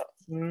like that.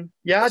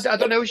 yeah, It's I don't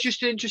meant know. to It be- was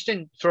just an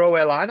interesting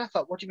throwaway line. I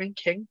thought, what do you mean,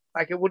 King?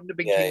 Like, it wouldn't have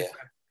been yeah, King, yeah.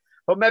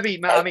 but maybe.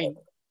 I I, mean,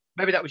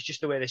 maybe that was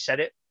just the way they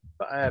said it.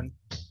 But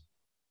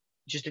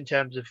just in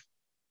terms of,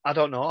 I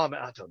don't know. I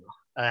mean, I don't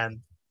know.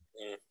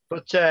 mm,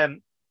 But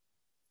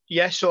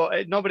yeah. So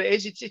no, but it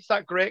is. It's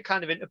that great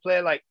kind of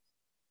interplay. Like,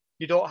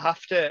 you don't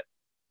have to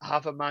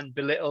have a man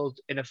belittled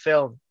in a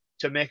film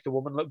to make the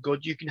woman look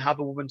good. You can have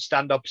a woman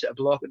stand opposite a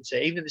bloke and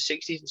say, even in the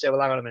 '60s, and say,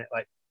 "Well, hang on a minute,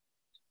 like,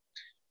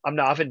 I'm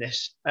not having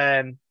this."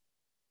 yeah,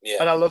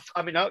 And I love.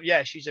 I mean,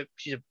 yeah, she's a.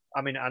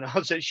 I mean, and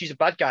also she's a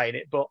bad guy in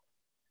it, but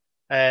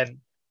um,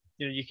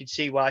 you can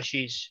see why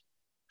she's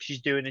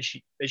doing as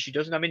she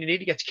does. And I mean, he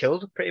nearly gets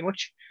killed pretty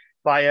much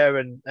by her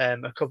and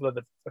a couple of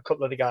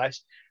the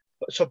guys.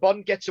 But so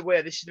Bond gets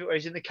away. This is where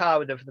he's in the car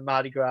with her for the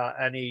Mardi Gras,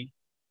 and he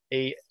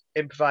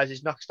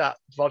improvises, knocks that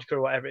vodka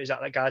or whatever it is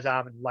out that guy's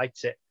arm and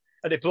lights it,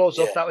 and it blows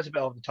up. yeah. That was a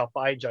bit over the top,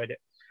 but I enjoyed it.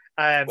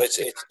 Well,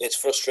 it's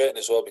frustrating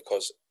as well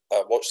because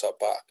I watched that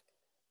back,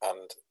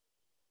 and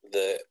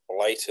the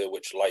lighter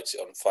which lights it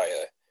on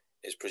fire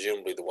is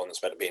presumably the one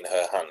that's meant to be in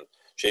her hand.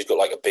 She's got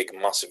like a big,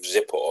 massive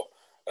Zippo,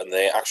 and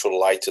the actual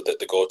lighter that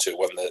they go to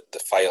when the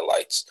fire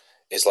lights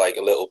is like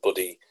a little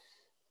bloody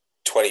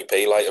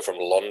 20p lighter from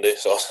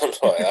Londis or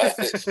something like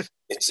that.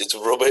 It's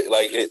rubbish.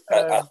 Like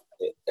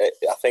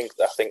I think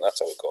that's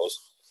how it goes.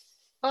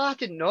 Oh, I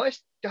didn't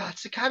notice.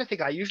 That's the kind of thing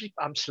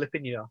I'm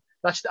slipping.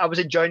 I was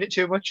enjoying it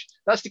too much.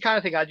 That's the kind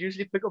of thing I'd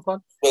usually pick up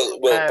on. Well,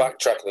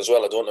 backtracking as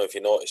well. I don't know if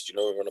you noticed. You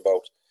know, we run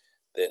about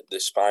the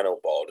spinal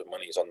board and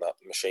when he's on that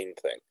machine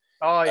thing.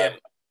 Oh yeah.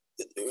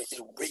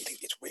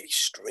 It's really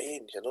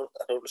strange. I don't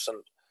understand.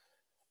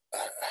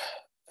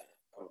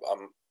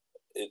 I'm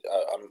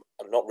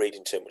I'm not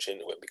reading too much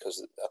into it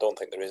because I don't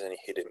think there is any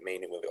hidden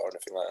meaning with it or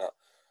anything like that.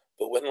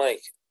 But when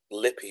like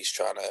Lippy's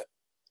trying to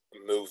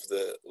move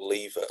the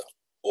lever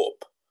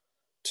up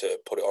to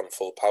put it on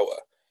full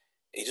power,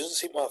 he doesn't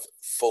seem to have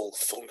full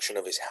function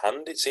of his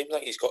hand. It seems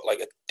like he's got like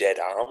a dead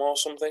arm or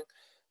something.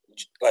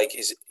 Like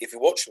if you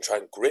watch him try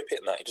and grip it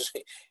and that,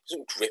 he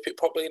doesn't grip it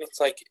properly, and it's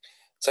like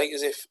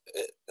as if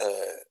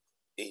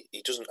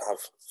he doesn't have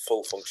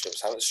full function of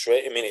his hand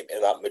straight. I mean,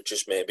 that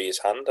just may be his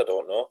hand. I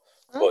don't know,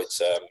 Huh? but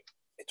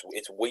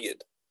it's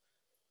weird.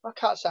 I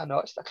can't say I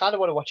noticed. I kind of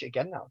want to watch it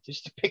again now,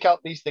 just to pick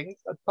out these things.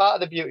 That's part of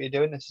the beauty of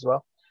doing this as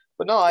well.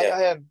 But no,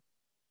 Yeah,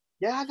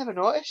 yeah, I never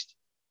noticed.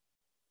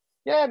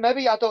 Yeah,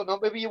 maybe I don't know.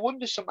 Maybe you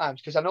wonder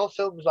sometimes because I know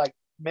films like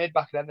made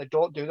back then they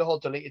don't do the whole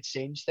deleted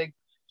scenes thing.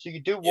 So you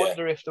do yeah,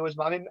 wonder if there was.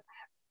 I mean,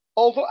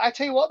 although I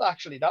tell you what,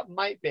 actually, that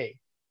might be.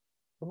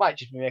 We might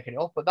just be making it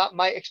up, but that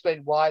might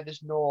explain why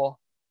there's no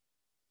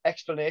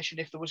explanation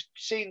if there was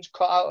scenes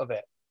cut out of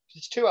it.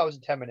 It's 2 hours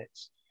and 10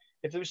 minutes.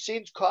 If there was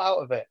scenes cut out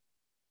of it,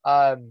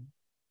 um,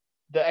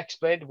 that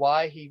explained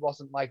why he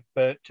wasn't like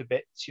burnt to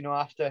bits,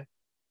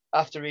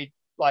 after he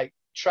like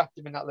trapped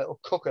him in that little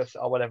cooker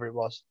or whatever it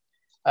was.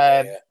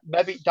 yeah.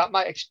 Maybe that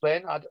might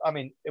explain. I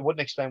mean, it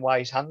wouldn't explain why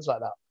his hands like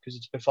that because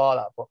it's before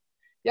that. But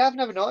yeah, I've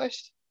never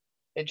noticed.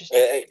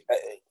 Interesting.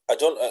 I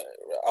don't.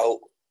 I'll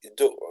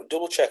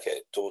double check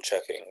it,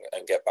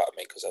 and get back to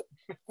me because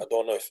I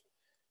don't know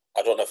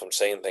if I'm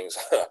saying things.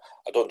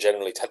 I don't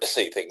generally tend to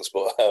see things,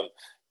 but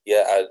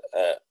yeah,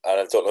 and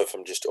I don't know if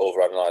I'm just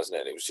overanalyzing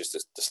it. It was just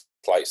the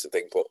slightest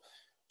thing, but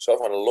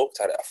so when I looked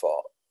at it, I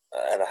thought,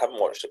 and I haven't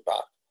watched it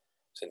back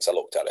since I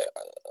looked at it.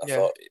 I Yeah.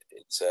 thought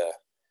it's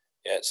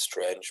yeah, it's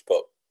strange,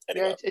 but Yeah,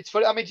 anyway, it's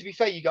funny. I mean, to be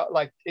fair, you got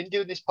like in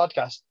doing this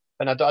podcast,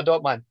 and I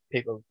don't mind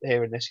people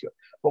hearing this,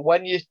 but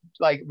when you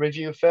like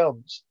review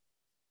films,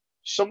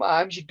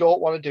 sometimes you don't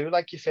want to do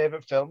like your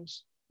favorite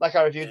films. Like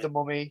I reviewed mm, The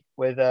Mummy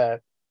with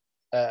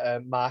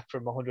Mark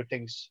from 100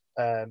 Things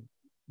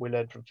We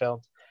Learned from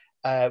Film,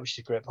 which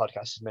is a great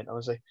podcast, isn't it,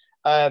 honestly.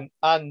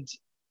 And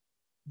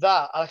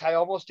that, like, I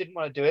almost didn't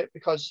want to do it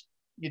because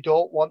you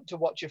don't want to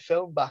watch a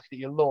film back that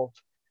you love,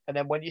 and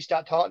then when you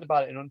start talking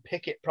about it and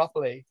unpick it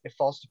properly, it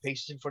falls to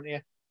pieces in front of you.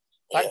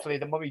 yeah, Thankfully,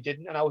 The Mummy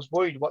didn't, and I was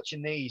worried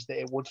watching these that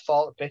it would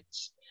fall to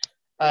bits,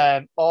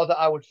 mm, or that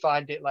I would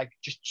find it like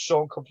just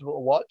so uncomfortable to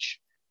watch,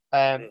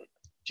 um, mm,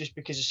 just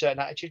because of certain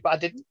attitudes. But I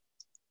didn't.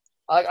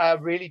 I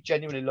really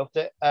genuinely loved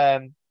it.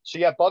 So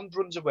yeah, Bond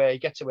runs away. He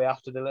gets away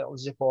after the little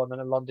Zippo, and then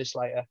a Londis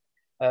later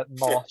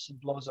morphs and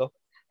blows up.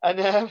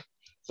 And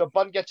so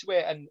Bond gets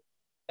away, and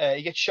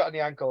he gets shot in the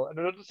ankle. And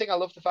another thing, I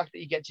love the fact that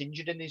he gets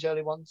injured in these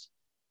early ones.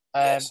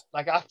 yes,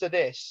 Like after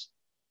this,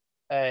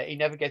 he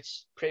never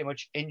gets pretty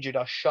much injured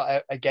or shot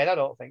out again. I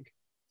don't think.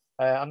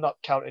 I'm not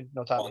counting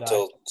No Time to Die.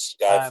 until Um,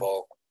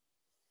 Skyfall.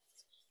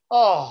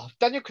 Oh,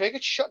 Daniel Craig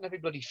gets shot in every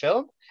bloody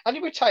film, and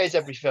he retires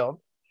every film.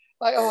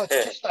 Like, oh,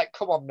 it's just like,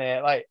 come on,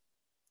 mate. Like,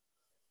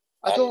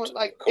 I and don't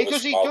like. It,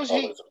 recovers from does he?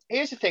 alcoholism.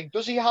 Here's the thing: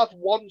 does he have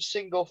one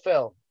single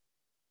film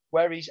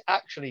where he's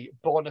actually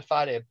bona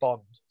fide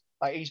Bond?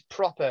 Like, he's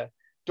proper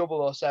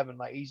 007,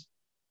 like he's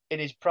in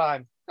his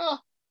prime. No,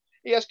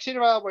 he has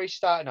Casino Royale where he's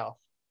starting off,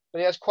 but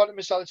he has Quantum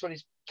of Solace when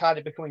he's kind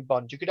of becoming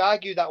Bond. You could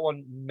argue that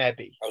one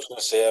maybe. I was going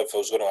to say if I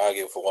was going to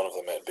argue for one of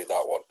them, it'd be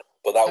that one.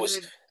 But that And was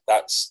then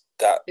that's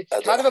that.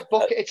 it's kind of a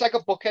book. It's like a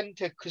bookend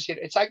to Casino.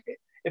 It's like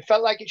it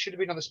felt like it should have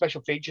been on the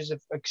special features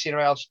of Casino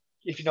Royale,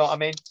 if you know what I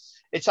mean.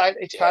 It's Yeah.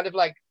 kind of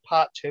like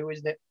part two,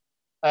 isn't it?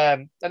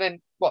 And then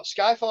what?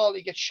 Skyfall,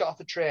 he gets shot off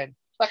a train.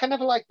 Like I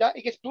never liked that.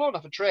 He gets blown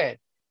off a train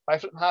by a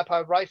flipping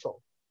high-powered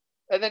rifle,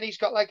 and then he's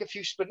got like a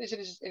few splinters in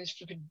his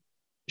flipping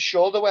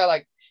shoulder where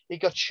like he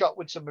got shot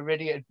with some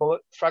irradiated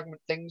bullet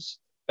fragment things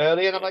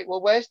earlier. And I'm like,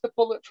 well, where's the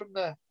bullet from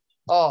the?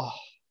 Oh,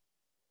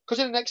 because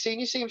in the next scene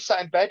you see him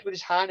sat in bed with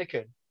his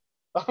Heineken.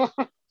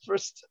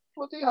 First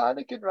bloody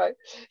Heineken, right?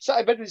 Sat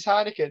in bed with his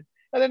Heineken.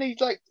 And then he's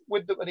like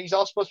with them, and he's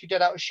all supposed to be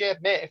dead out of shape,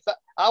 mate. If that,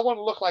 I want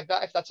to look like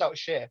that if that's out of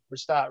shape for a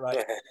start,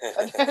 right?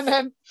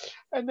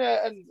 And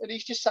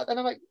he's just sat there. And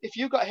I'm like, if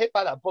you got hit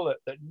by that bullet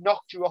that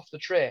knocked you off the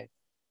train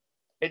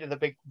into the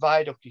big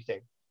viaducty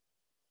thing,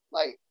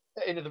 like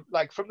into the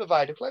like from the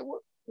viaduct, like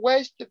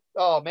where's the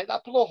oh mate,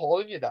 that blow a hole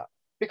in you that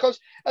because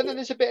and then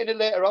there's a bit in it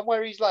later on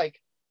where he's like,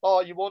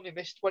 oh, you only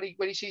missed when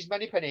he sees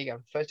Moneypenny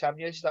again first time.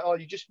 He's like, oh,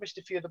 you just missed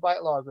a few of the bite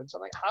organs.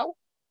 I'm like, how?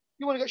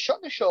 You want to get shot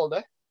in the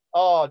shoulder?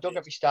 Oh, don't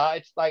get me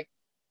started. Like,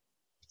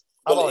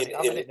 I'm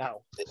in it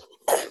now.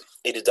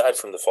 He'd have died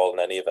from the fall in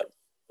any event.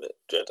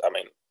 I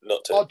mean,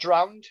 not to. Or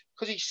drowned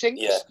because he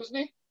sinks, Yeah. doesn't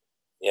he?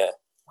 Yeah,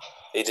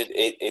 he did.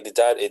 He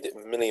died. He did,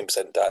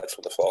 1,000,000% died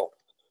from the fall.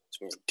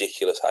 Some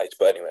ridiculous height,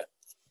 but anyway.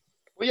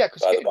 Well, yeah,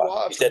 because getting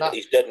water he's from dead. that.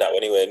 He's dead now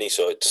anyway, and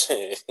so it's.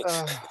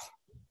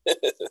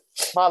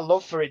 My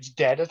love for it's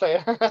dead. I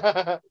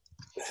tell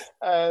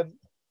you.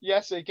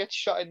 Yeah, so he gets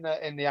shot in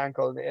the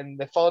ankle, and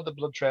they followed the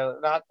blood trail.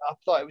 And I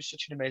thought it was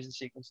such an amazing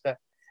sequence. The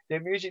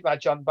music by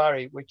John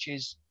Barry, which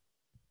is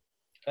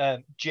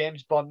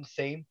James Bond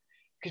theme,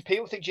 because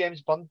people think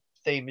James Bond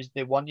theme is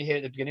the one you hear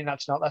at the beginning.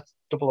 That's not. That's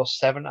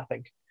 007, I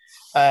think,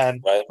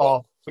 right,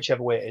 or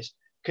whichever way it is,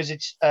 because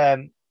it's that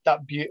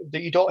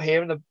you don't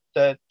hear in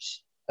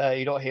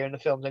you don't hear in the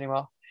films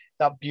anymore.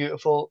 That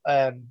beautiful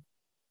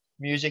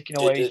music,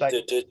 where he's like,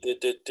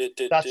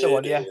 that's the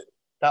one, yeah,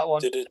 that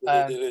one.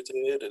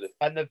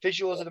 And the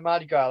visuals of the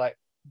Mardi Gras, like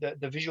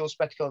the visual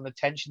spectacle and the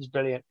tension's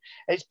brilliant.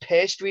 It's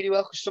paced really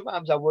well because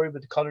sometimes I worry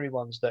with the Connery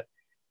ones that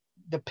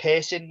the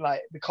pacing,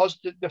 like because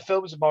the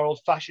films are more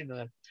old fashioned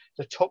and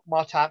they took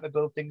more time to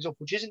build things up,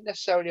 which isn't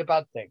necessarily a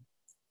bad thing.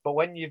 But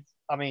when you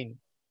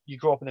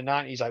grow up in the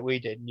 90s like we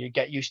did, and you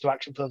get used to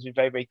action films being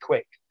very, very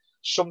quick,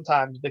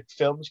 sometimes the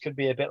films can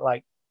be a bit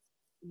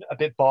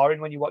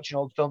boring when you watch an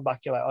old film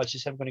back. You're like, oh, it's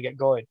just never going to get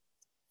going.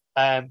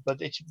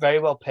 But it's very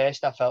well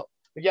paced, I felt.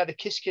 But yeah, the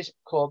Kiss Kiss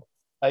Club,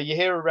 you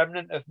hear a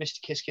remnant of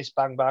Mr. Kiss Kiss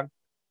Bang Bang.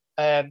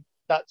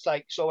 That's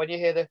like, so when you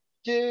hear the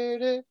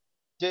you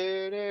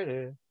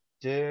hear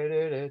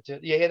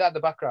that in the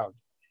background.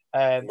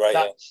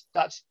 right,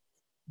 that's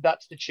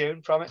the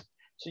tune from it.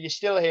 So you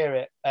still hear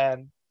it.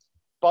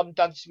 Bond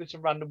dances with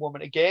some random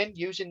woman again,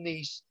 using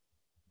these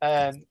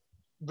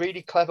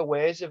really clever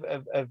ways of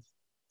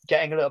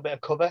getting a little bit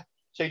of cover.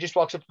 So he just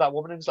walks up to that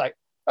woman and is like,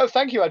 "Oh,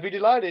 thank you, I'd be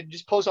delighted," and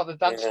just pulls on the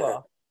dance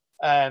floor.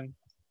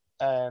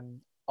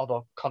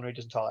 Although Connery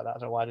doesn't talk like that, I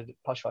don't know why I did it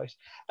posh voice.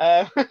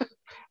 And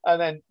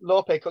then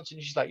Lope cuts in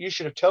and she's like, "You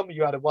should have told me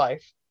you had a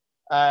wife."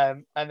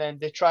 And then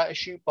they try to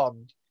shoot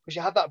Bond because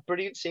you have that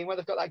brilliant scene where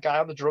they've got that guy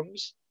on the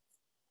drums.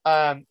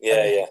 yeah.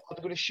 They're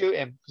going to shoot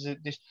him because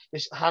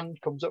this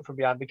hand comes up from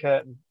behind the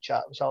curtain.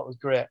 Chat, which I thought was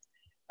great.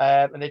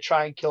 And they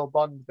try and kill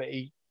Bond, but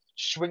he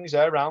swings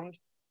her around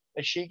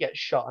and she gets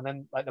shot, and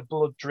then like the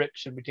blood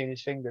drips in between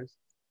his fingers.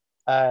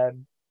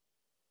 And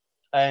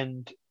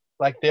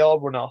like they all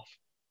run off.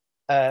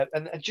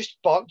 And just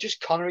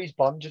Connery's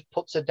Bond just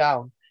puts her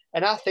down.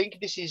 And I think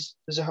there's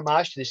a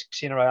homage to this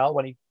Casino Royale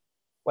when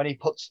he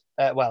puts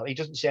he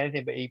doesn't say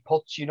anything, but he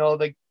puts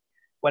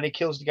when he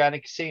kills the guy in a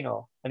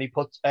casino and he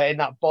puts in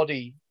that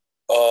body.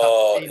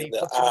 Oh, he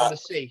puts him on the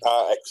seat.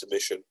 Art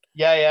exhibition.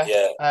 Yeah.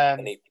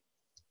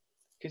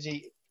 Because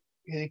he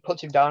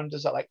puts him down and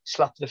does that like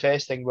slap to the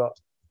face thing. But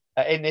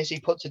in this, he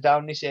puts her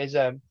down and he says, "Do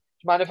you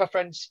mind if my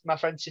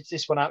friend sits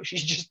this one out?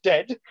 She's just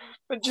dead."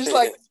 And just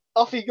like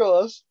off he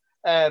goes.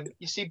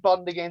 You see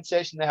Bond again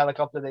searching the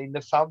helicopter. They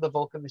found the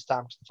Vulcan this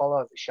time to follow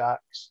out the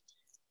sharks.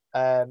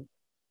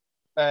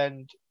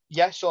 And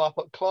yeah, so I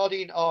put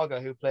Claudine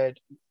Auger, who played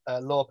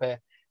Lope,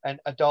 and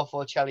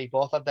Adolfo Celli,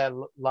 both had their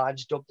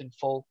lines dubbed in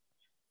full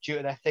due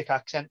to their thick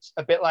accents.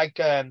 A bit like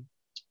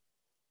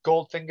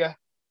Goldfinger,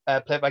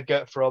 played by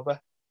Gert Frobe.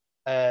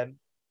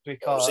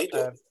 Because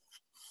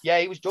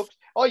he was dubbed.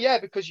 Oh yeah,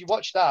 because you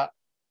watch that,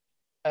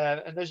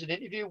 and there's an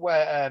interview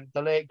where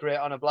the late great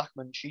Honor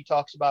Blackman, she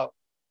talks about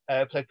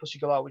played Pussy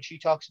Galore, when she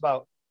talks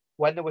about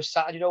when they were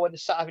sat, when they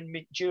sat having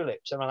mint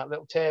juleps around that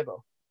little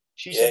table.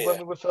 She Yeah, said when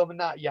yeah. we were filming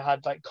that, you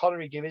had like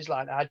Connery give his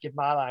line, I'd give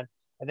my line,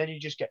 and then you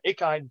just get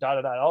ich ein, da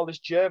da da, all this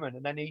German,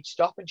 and then he'd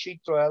stop and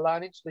she'd throw her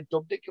line in, so they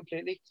dubbed it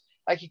completely.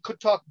 Like he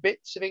could talk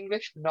bits of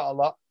English, but not a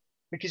lot,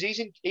 because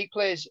he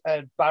plays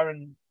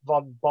Baron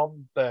von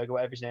Bomberg or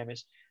whatever his name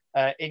is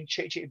in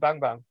Chitty Chitty Bang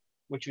Bang,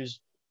 which was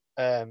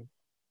um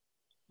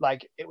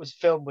like it was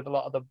filmed with a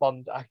lot of the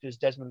Bond actors,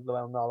 Desmond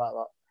Llewellyn and all that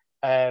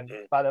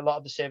lot, by a lot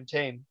of the same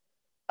team,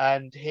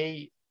 and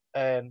he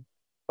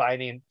by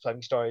Ian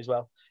Fleming story as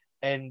well,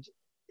 and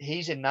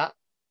he's in that,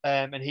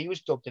 and he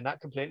was dubbed in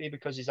that completely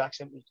because his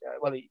accent was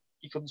well,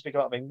 he couldn't speak a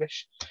lot of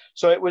English,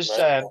 so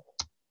Right.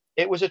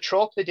 it was a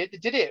trope they did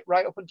it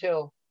right up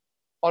until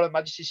On Her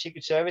Majesty's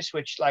Secret Service,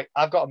 which like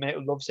I've got a mate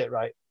who loves it,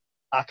 right?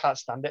 I can't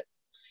stand it,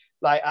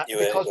 like You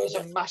hate it, because don't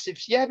there's you? a massive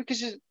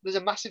because there's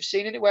a massive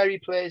scene in it where he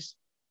plays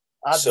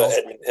I don't Sir know.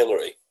 Edmund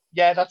Hillary.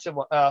 Yeah, that's a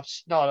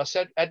no. I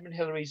said Edmund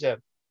Hillary's a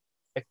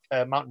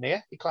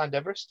mountaineer. He climbed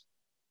Everest.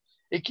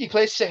 He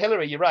plays Sir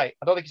Hillary. You're right.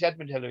 I don't think it's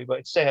Edmund Hillary, but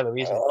it's Sir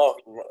Hillary, isn't it? Oh,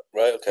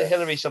 right, Sir okay.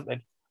 Hillary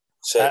something.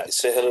 Sir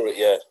Hillary,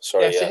 yeah. Yeah,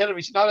 Sorry, Sir yeah.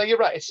 Hillary. No, you're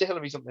right. It's Sir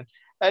Hillary something.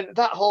 And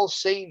that whole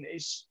scene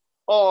is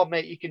oh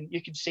mate,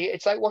 you can see it.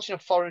 It's like watching a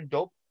foreign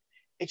dub.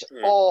 It's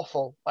Hmm.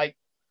 awful. Like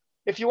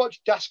if you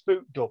watch Das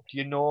Boot dubbed,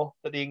 you know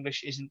that the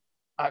English isn't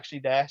actually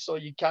there, so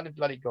you kind of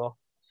let it go.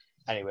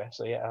 Anyway,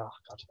 so yeah, oh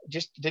god,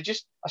 they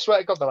just I swear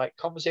to God, they're like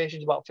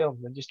conversations about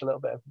films and just a little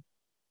bit of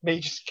me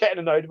just getting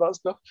annoyed about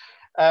stuff.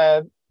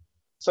 Um,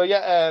 so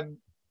yeah,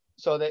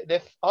 so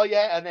they oh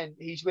yeah, and then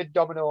he's with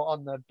Domino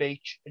on the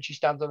beach, and she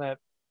stands on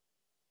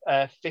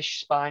a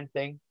fish spine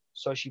thing,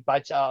 so she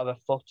bites it out of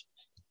her foot,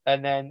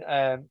 and then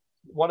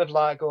one of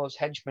Largo's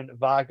henchmen,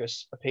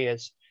 Vargas,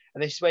 appears,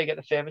 and this is where you get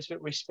the famous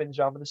bit where he spins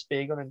around with a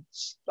spear gun and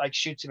like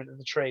shoots him into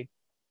the tree.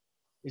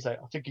 He's like,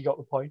 I think he got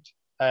the point.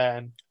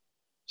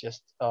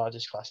 Just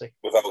classic.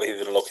 Without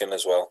even looking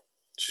as well.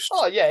 Just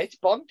Oh yeah, it's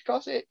Bond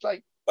because it's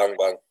like bang,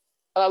 bang.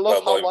 and I love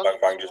Well, how not even long bang,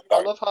 bang, just I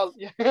bang. love how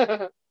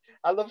yeah,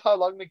 I love how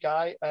long the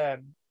guy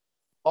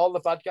all the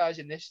bad guys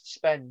in this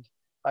spend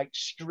like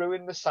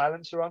screwing the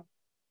silencer on.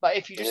 Like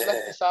if you just left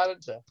Yeah. the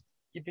silencer,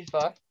 you'd be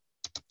fine.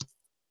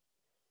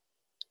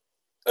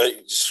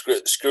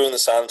 Screwing the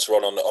silencer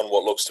on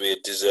what looks to be a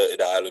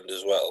deserted island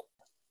as well.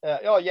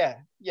 Oh yeah.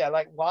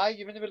 Like why?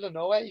 You're in the middle of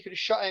nowhere. You could have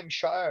shot him,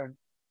 shot her, and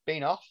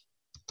been off.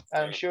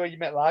 And I'm sure you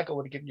met Largo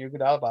would have given you a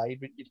good alibi.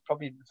 You'd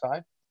probably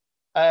been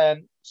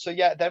fine. So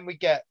yeah, then we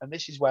get, and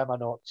this is where my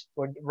notes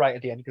went right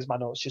at the end because my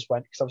notes just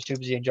went because I was too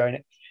busy enjoying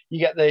it. You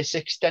get this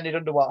extended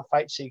underwater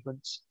fight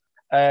sequence.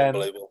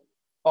 Unbelievable.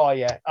 Oh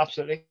yeah,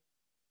 absolutely.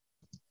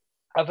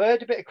 I've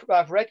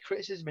read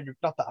criticism in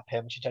not that I pay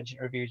much attention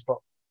to reviews, but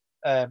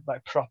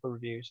like proper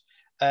reviews,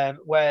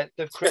 where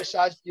they've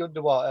criticised the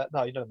underwater.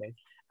 No, you know what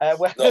I mean.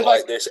 Where they're Not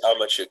like this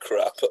amateur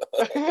crap.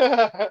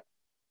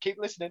 keep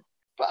listening.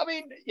 But I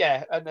mean,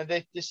 yeah, and then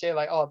they just say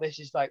like, oh, this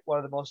is like one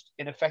of the most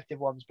ineffective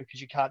ones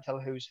because you can't tell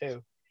who's who.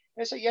 And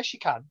it's like, yes, you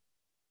can.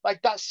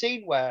 Like that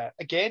scene where,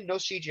 again, no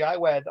CGI,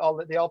 where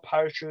they all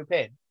paratroop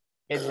in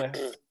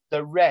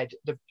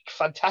the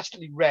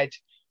fantastically red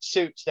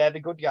suits. They're the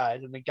good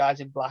guys, and the guys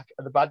in black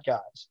are the bad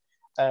guys.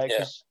 Yeah.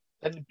 Because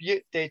and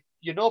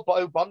you know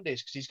who Bond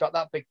is because he's got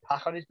that big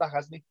pack on his back,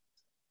 hasn't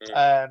he?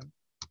 Mm.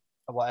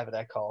 Or whatever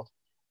they're called.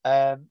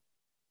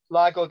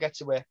 Largo gets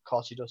away, of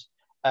course he does.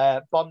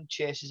 Bond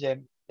chases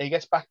him. He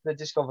gets back to the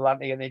Disco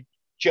Volante and they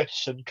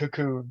jettison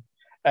Cocoon.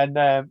 And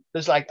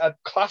there's like a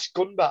class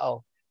gun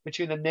battle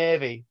between the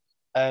Navy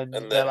and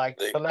they're like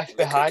the left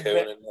behind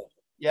bit.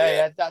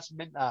 Yeah, that's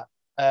mint that.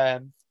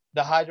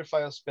 The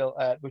hydrofoil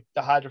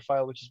the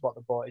hydrofoil, which is what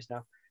the boat is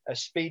now,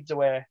 speeds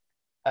away.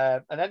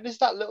 And then there's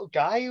that little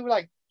guy who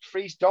like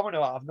frees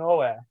Domino out of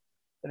nowhere.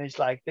 And he's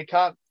like, they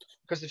can't,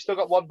 because they've still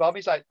got one bomb.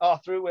 He's like, oh,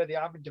 threw away the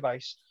arming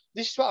device.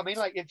 This is what I mean.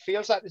 Like, it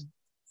feels like there's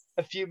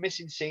a few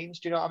missing scenes.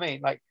 Do you know what I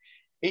mean? Like,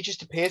 he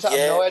just appears out of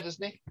nowhere,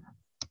 doesn't he?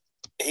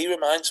 He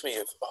reminds me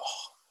of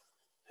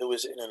who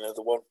was in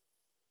another one?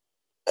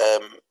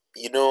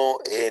 You know,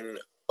 in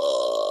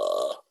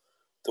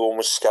the one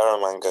with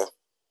Scaramanga.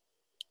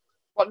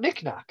 What,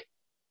 Knick Knack?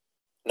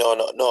 No,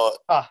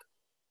 Ah,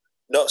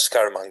 not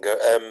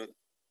Scaramanga.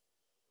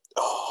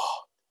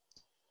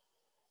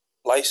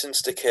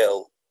 License to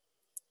Kill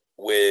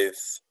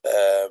with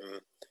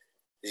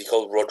is he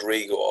called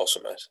Rodrigo or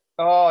something?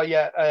 oh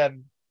yeah.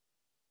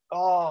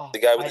 The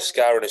guy with the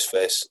scar on his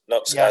face.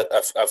 Not yeah.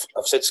 I've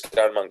said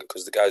Scaramanga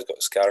because the guy's got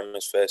a scar on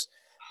his face,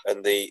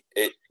 and the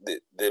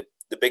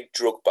big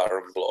drug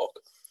baron bloke,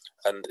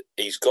 and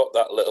he's got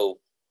that little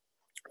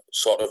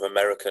sort of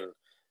American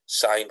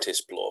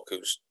scientist bloke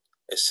who's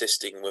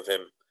assisting with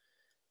him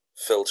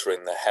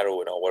filtering the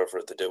heroin or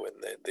whatever they're doing,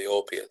 the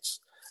opiates.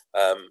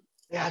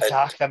 Yeah,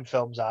 dark them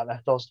films, aren't they?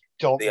 Those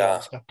dope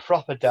ones. They're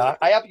proper dark.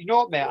 You know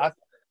what, mate?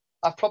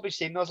 I've probably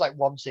seen those like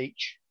once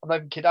each. I'm not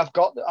even kidding.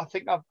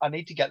 I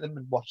need to get them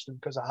and watch them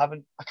because I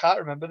can't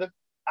remember them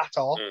at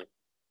all.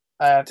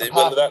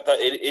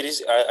 It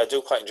is. I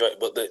do quite enjoy it,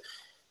 but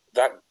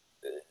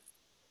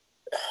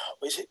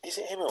is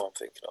it him who I'm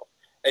thinking of?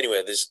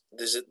 Anyway, there's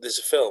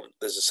a film.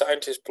 There's a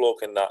scientist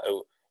bloke in that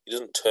who he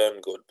doesn't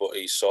turn good, but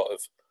he's sort of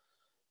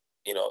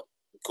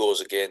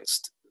goes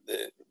against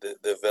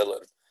the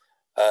villain.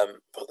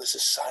 But there's a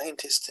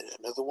scientist in it,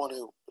 another one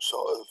who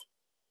sort of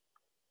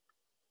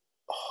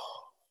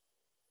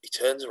he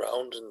turns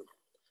around and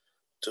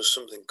does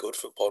something good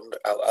for Bond.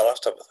 I'll have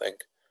to have a think.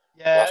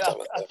 Yeah,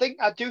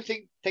 I do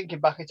think thinking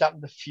back, it's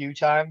happened a few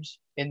times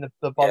in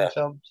the Bond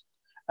films,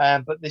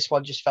 but this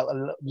one just felt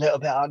a little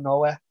bit out of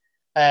nowhere.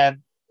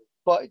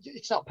 But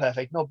it's not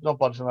perfect. No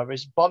Bond film ever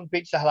is. Bond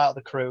beats the hell out of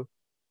the crew,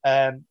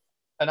 and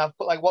I've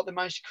put like what they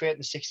managed to create in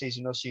the '60s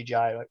with no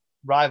CGI, like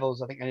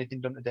rivals. I think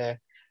anything done today.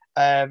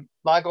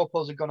 Margot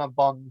pulls a gun on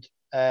Bond,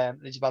 and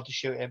he's about to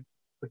shoot him,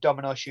 but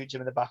Domino shoots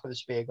him in the back with a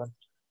spear gun,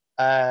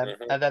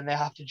 and then they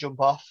have to jump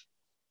off,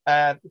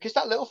 because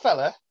that little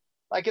fella,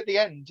 like at the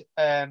end,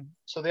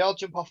 so they all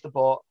jump off the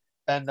boat.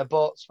 And the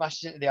boat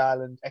smashes into the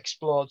island,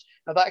 explodes.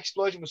 Now that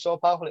explosion was so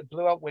powerful it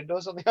blew out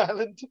windows on the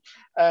island.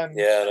 I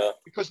know.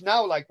 Because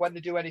now, like when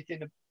they do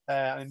anything,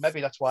 I mean, maybe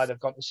that's why they've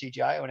got the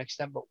CGI to an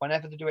extent. But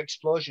whenever they do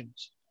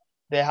explosions,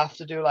 they have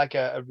to do like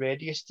a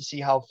radius to see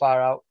how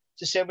far out.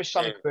 It's the same with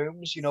sonic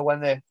booms. When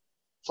they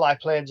fly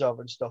planes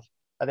over and stuff,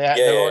 and they're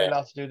only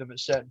allowed to do them at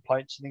certain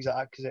points and things like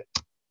that. Because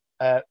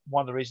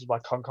one of the reasons why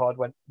Concorde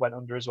went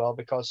under as well,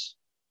 because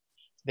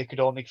they could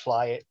only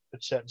fly it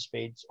at certain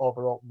speeds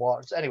over open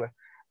waters. Anyway.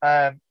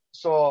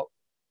 So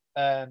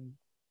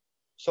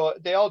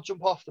they all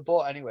jump off the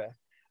boat anyway,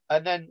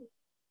 and then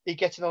he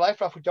gets in a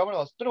life raft with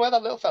Dominoes. Don't know where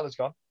that little fella's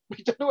gone.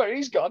 We don't know where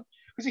he's gone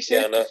because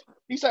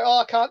he's like,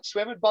 I can't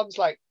swim, and Bond's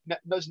like,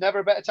 there's never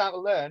a better time to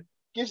learn.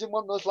 Gives him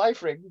one of those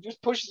life rings, and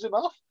just pushes him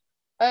off,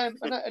 and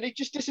he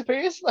just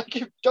disappears. Like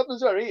if God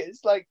knows where he is,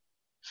 like,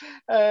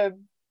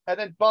 and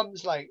then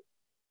Bond's like,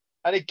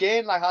 and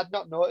again, like I'd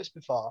not noticed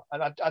before,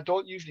 and I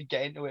don't usually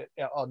get into it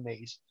on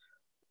these.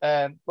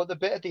 But the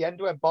bit at the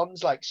end where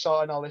Bond's like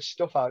sorting all this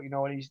stuff out,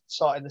 when he's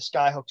sorting the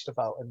Skyhook stuff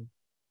out, and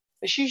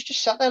she's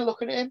just sat there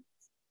looking at him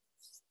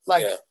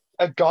like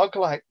agog,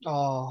 like,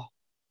 oh,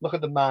 look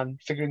at the man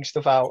figuring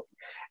stuff out.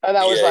 And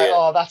I was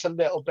oh, that's a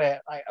little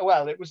bit like,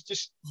 well, it was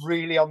just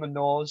really on the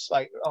nose,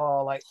 like,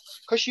 oh, like,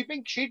 because she'd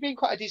been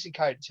quite a decent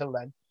character till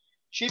then.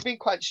 She'd been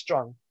quite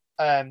strong.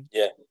 I mean,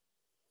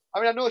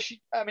 I know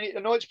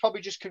it's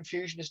probably just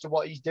confusion as to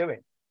what he's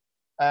doing.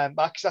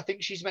 Because I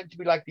think she's meant to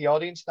be like the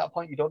audience at that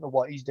point. You don't know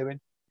what he's doing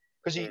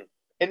because in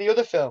the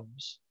other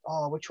films.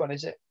 Oh, which one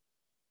is it?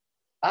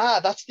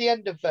 That's the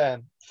end of.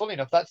 Funny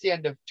enough, that's the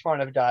end of Tomorrow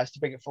Never Dies. To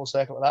bring it full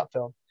circle with that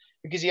film,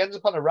 because he ends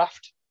up on a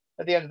raft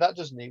at the end of that,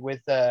 doesn't he?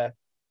 With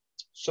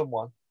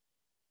someone,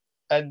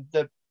 and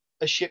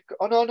a ship.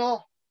 Oh no,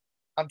 no,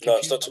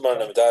 it's not Tomorrow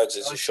Never Dies.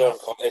 It's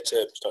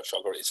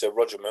It's a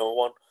Roger Moore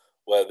one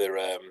where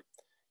they're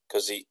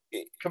because he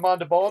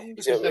Commander Bond,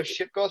 because the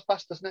ship goes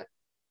past, doesn't it?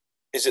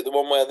 Is it the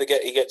one where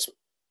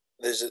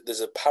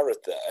there's a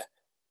parrot there?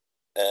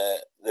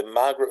 The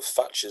Margaret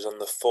Thatcher's on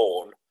the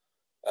phone,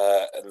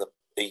 and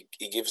he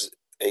gives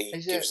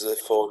the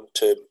phone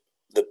to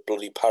the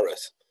bloody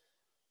parrot.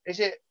 Is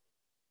it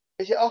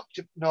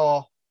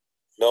No.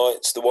 No,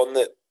 it's the one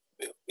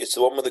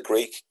with the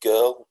Greek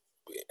girl.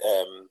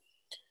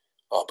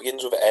 It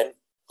begins with N.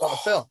 The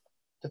film.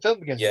 The film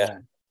begins with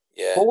N.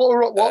 Yeah. Well,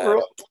 what were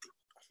I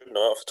don't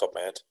know off the top of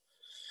my head.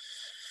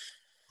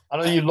 I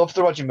know you love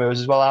the Roger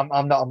Moores as well.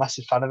 I'm not a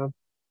massive fan of them.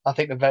 I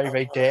think they're very,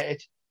 very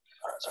dated,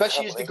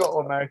 especially as they go to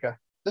America.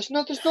 There's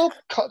no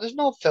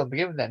film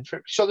beginning then.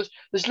 So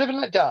there's Live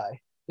and Let Die.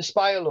 The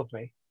Spy Who Loved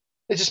Me.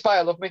 Is it Spy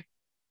Who Loved Me?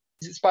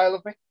 Is it Spy Who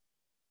Loved Me?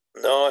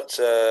 No, it's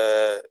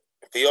For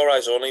Your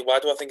Eyes Only. Why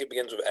do I think it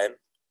begins with N?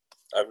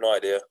 I have no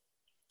idea.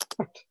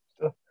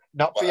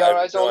 Not For Your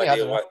Eyes Only.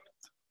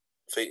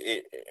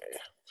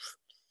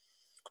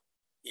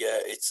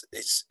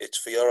 It's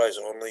For Your Eyes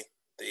Only.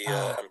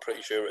 I'm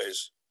pretty sure it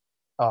is.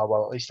 Oh,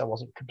 well, at least I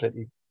wasn't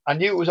completely. I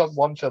knew it was on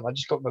one film. I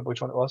just couldn't remember which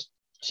one it was.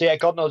 So yeah,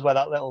 God knows where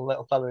that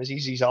little fella is.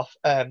 He's off.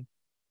 And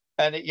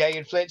he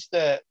inflates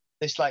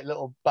this like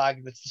little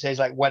bag that says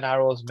like "When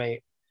Arrows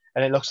Meet,"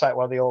 and it looks like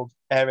one of the old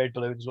air raid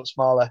balloons, but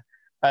smaller.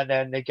 And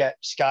then they get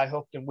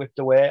skyhooked and whipped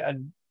away.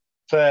 And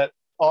for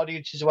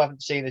audiences who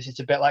haven't seen this, it's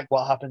a bit like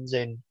what happens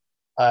in.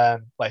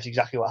 It's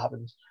exactly what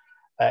happens,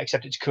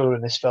 except it's cooler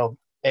in this film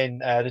in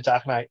The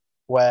Dark Knight,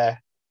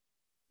 where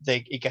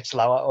he gets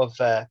Lau out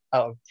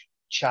of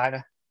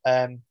China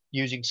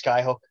using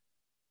Skyhook,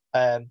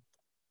 and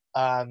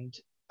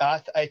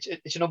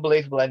it's an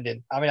unbelievable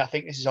ending. I mean, I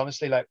think this is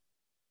honestly like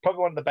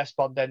probably one of the best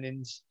Bond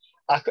endings.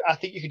 I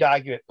think you could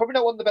argue it. Probably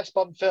not one of the best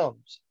Bond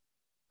films,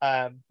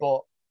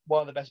 but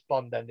one of the best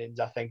Bond endings.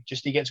 I think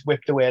just he gets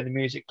whipped away, the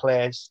music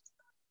plays.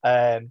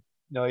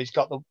 He's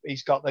got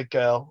the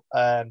girl,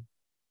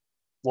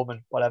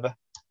 woman, whatever,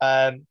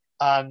 and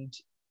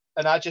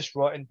I just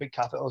wrote in big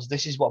capitals,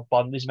 this is what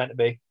Bond is meant to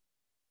be.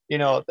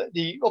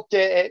 The update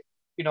it,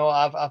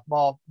 have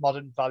more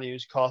modern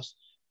values, because,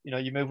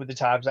 you move with the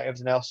times like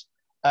everything else.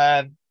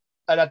 And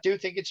I do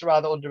think it's a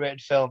rather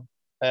underrated film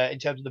in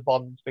terms of the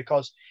Bond,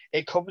 because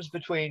it comes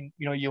between,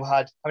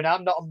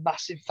 I'm not a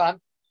massive fan,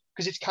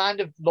 because it's kind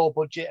of low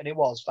budget, and it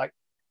was like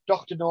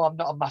Doctor No, I'm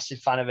not a massive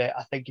fan of it.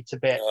 I think it's a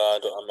bit.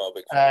 I'm not a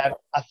big fan of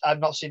that. I've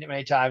not seen it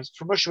many times.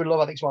 From Russia with Love,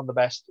 I think it's one of the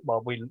best.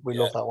 Well, we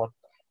Yeah, love that one.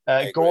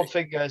 I agree.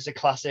 Goldfinger is a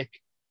classic.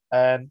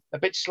 A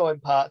bit slow in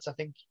parts. I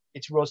think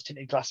it's rose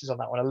tinted glasses on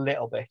that one a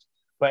little bit,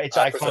 but it's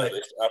iconic.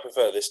 I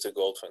prefer this to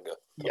Goldfinger.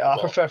 Yeah, I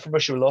prefer From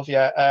Russia with Love.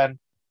 Yeah.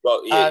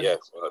 Well, And yeah,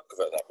 I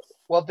prefer that.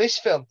 well, this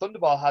film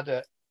Thunderball had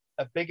a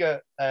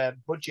bigger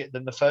budget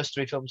than the first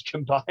three films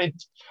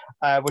combined,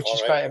 which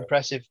is quite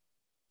impressive.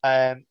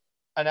 And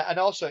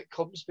also it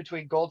comes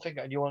between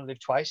Goldfinger and You Want to Live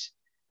Twice.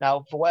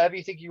 Now, for whatever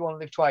you think You Want to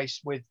Live Twice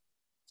with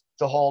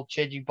the whole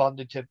changing Bond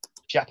into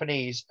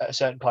Japanese at a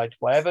certain point,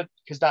 whatever,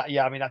 because that,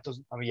 yeah, I mean, that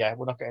doesn't, I mean, yeah,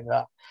 we're not getting into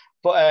that.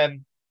 But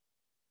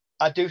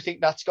I do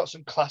think that's got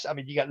some class. I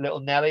mean, you get Little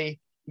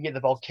Nelly, you get the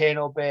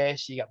volcano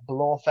base, you get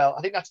Blofeld.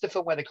 I think that's the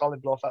film where they call him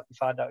Blofeld to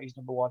find out he's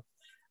number one.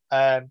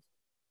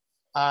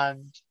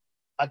 And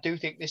I do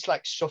think this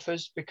like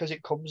suffers because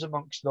it comes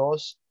amongst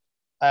those.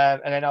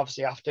 And then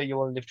obviously after You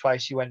Want to Live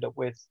Twice, you end up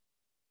with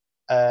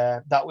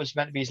that was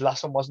meant to be his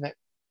last one, wasn't it?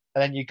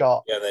 And then you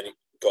got and then you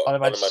got On Her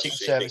Majesty's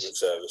Secret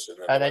Service,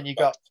 and then you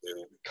got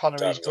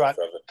Connery's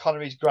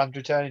grand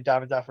return in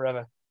Diamonds Are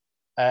Forever.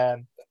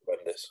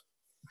 Horrendous.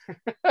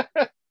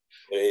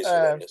 It is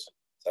horrendous.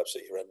 It's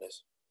absolutely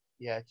horrendous.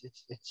 Yeah,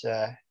 it's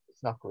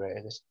not great,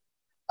 is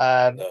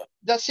it? No.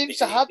 That seems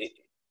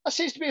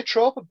to be a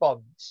trope of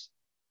Bonds.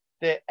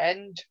 They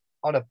end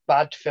on a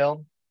bad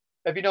film.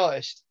 Have you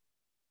noticed?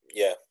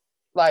 Yeah.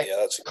 Like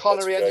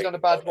Connery ended on a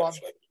bad one.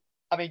 Actually.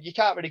 I mean, you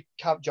can't really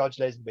count George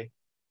Lazenby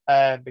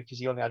because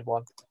he only had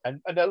one.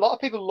 And a lot of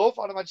people love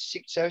On Her Majesty's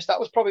Secret Service. That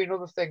was probably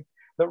another thing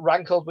that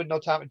rankled with No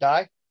Time to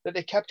Die, that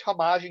they kept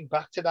homaging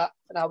back to that.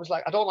 And I was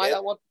like, I don't like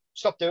that one.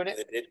 Stop doing it.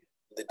 They did.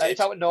 It's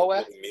out of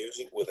nowhere. With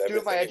music, with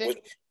everything. My head in.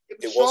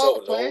 It was so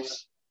out of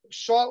place. It was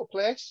so out of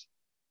place.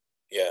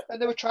 Yeah.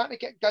 And they were trying to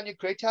get Daniel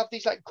Craig to have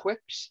these like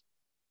quips.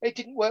 It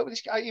didn't work with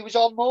this guy. He was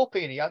all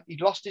mopey and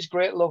he'd lost his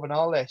great love and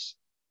all this.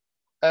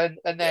 And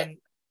then,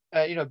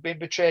 being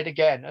betrayed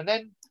again. And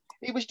then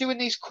he was doing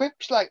these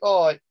quips like,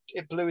 oh,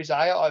 it blew his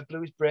eye out or it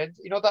blew his brain.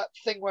 You know, that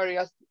thing where he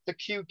has the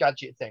Q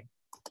gadget thing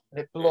and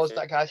it blows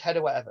that guy's head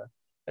or whatever.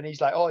 And he's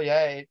like, oh,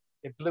 yeah,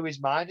 it blew his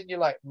mind. And you're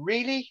like,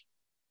 really?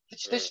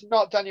 This is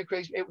not Daniel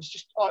Craig's. It was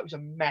just, it was a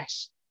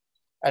mess.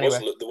 Anyway.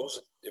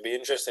 It'd be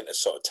interesting to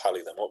sort of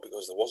tally them up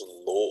because there wasn't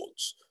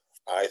loads,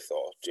 I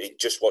thought.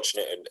 Just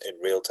watching it in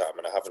real time,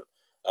 and I haven't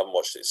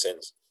watched it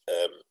since.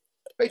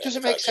 But it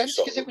doesn't make sense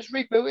because it was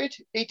rebooted.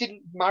 He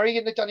didn't marry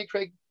in the Daniel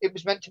Craig. It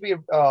was meant to be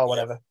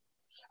whatever.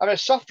 I mean, a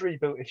soft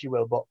reboot, if you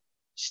will, but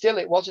still,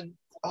 it wasn't.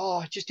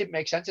 Oh, it just didn't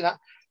make sense in that.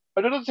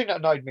 Another thing that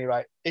annoyed me,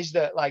 right, is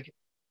that like,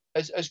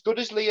 as good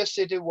as Leah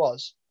Seydoux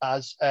was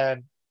as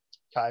can't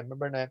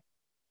remember her name,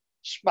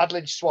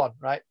 Madeline Swan,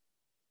 right?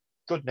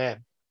 Good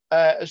name.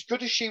 As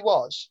good as she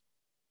was,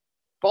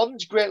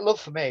 Bond's great love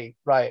for me,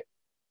 right,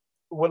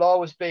 will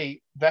always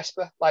be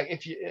Vesper. Like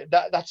if you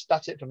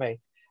that's it for me.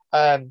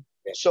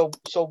 So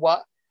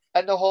what?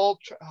 And the whole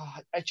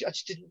I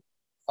just didn't.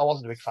 I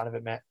wasn't a big fan of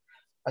it, mate.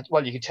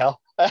 Well, you can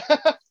tell.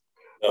 But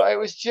it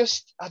was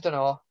just I don't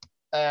know.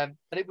 And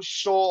it was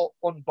so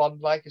un-Bond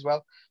like as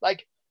well.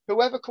 Like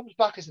whoever comes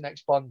back as the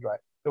next Bond, right?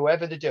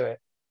 Whoever they do it,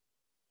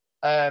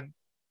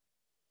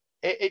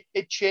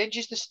 it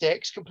changes the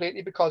stakes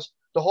completely because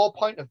the whole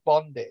point of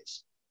Bond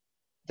is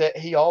that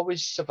he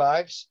always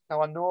survives.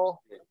 Now I know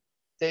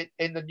that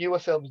in the newer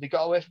films they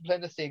got away from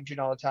playing the theme tune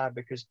all the time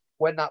because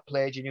when that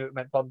played, you knew it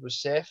meant Bond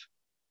was safe.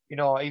 You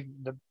know, even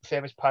the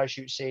famous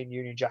parachute scene,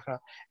 Union Jack,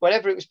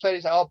 whenever it was played,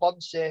 it's like, oh,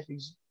 Bond's safe.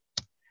 He's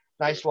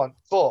nice one.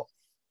 But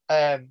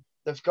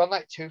they've gone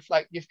like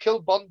you've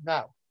killed Bond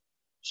now.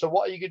 So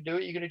what are you going to do?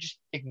 Are you going to just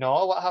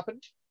ignore what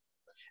happened?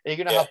 Are you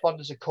going to have Bond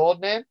as a code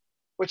name?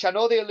 Which I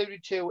know they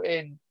alluded to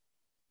in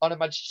On Her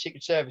Majesty's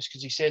Secret Service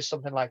because he says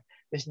something like,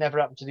 this never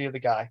happened to the other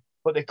guy.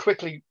 But they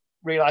quickly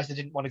realised they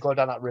didn't want to go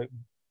down that route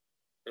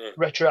and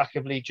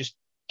retroactively just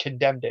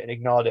condemned it and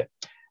ignored it.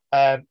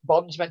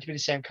 Bond's meant to be the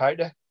same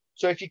character.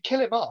 So if you kill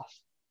him off,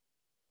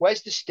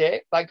 where's the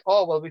stake? Like,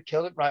 oh, well, we've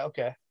killed him. Right,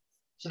 okay.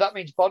 So that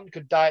means Bond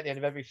could die at the end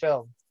of every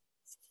film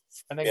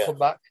and then come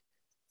back.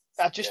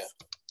 I just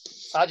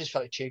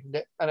felt it cheapened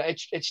it. And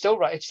it's still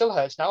right. It still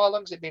hurts now. How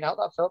long has it been out,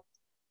 that film?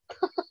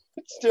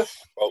 It's still...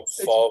 About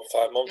 4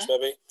 5 months,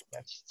 maybe? Yeah,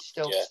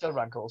 it's still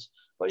rankles.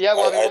 But yeah,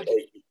 well,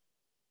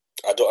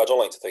 I don't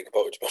like to think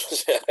about it, to be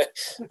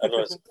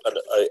honest.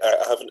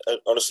 I haven't,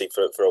 honestly,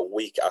 for a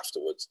week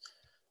afterwards,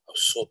 I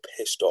was so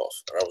pissed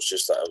off. And I was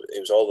just like, it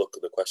was all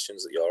the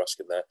questions that you're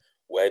asking there.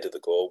 Where do they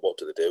go? What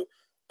do they do?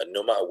 And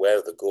no matter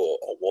where they go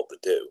or what they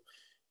do,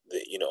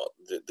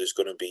 there's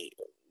going to be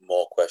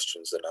more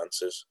questions than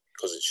answers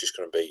because it's just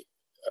going to be,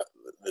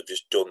 they've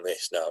just done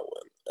this now.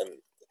 And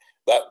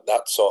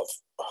that sort of...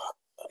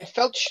 It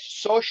felt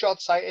so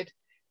short-sighted.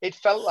 It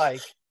felt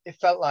like,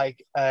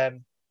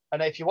 and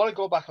if you want to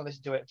go back and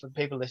listen to it, for the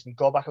people listening,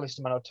 go back and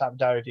listen to my No Time to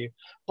Die review.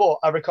 But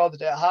I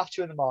recorded it at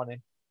 2:30 in the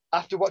morning.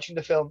 After watching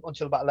the film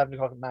until about 11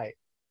 o'clock at night,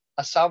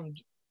 I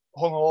sound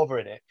hungover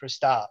in it for a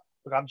start.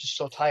 But I'm just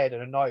so tired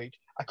and annoyed.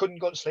 I couldn't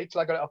go to sleep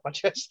till I got it off my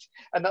chest,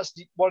 and that's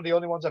one of the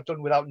only ones I've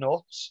done without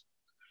notes.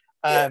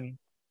 Yeah.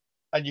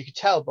 And you could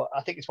tell, but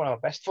I think it's one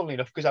of my best, funnily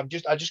enough, because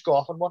I just go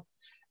off on one.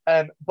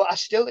 But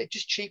it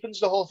just cheapens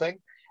the whole thing,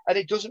 and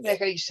it doesn't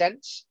make any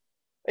sense.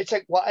 It's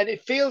like what, and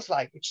it feels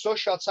like it's so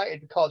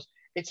short-sighted because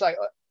it's like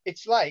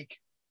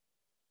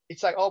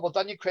oh well,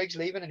 Daniel Craig's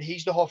leaving and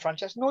he's the whole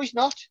franchise. No, he's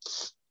not.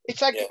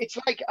 It's like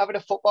having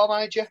a football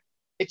manager.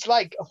 It's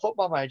like a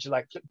football manager,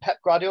 like Pep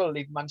Guardiola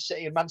leaving Man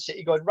City, and Man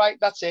City going, right,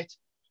 that's it.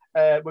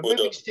 We're moving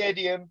done.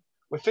 stadium.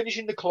 We're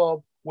finishing the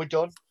club. We're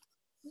done.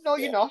 No,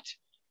 you're not.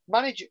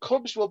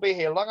 Clubs will be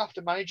here long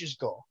after managers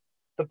go.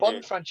 The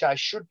Bond franchise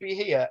should be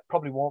here.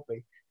 Probably won't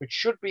be, but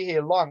should be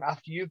here long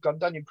after you've gone,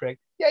 Daniel Craig.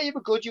 Yeah, you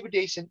were good. You were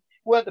decent.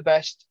 You weren't the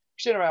best.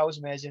 Casino Royale was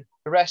amazing.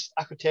 The rest,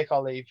 I could take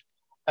or leave.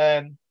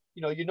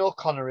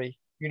 Connery.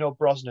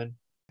 Brosnan.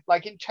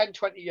 Like in 10,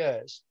 20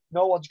 years,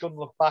 no one's going to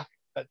look back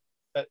at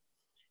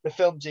the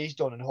films he's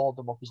done and hold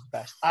them up as the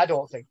best. I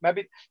don't think.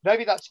 Maybe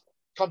that's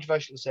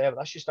controversial to say, but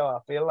that's just how I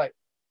feel like.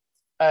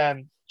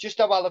 Just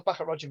how I look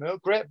back at Roger Moore,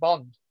 great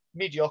Bond,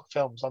 mediocre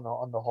films on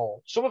the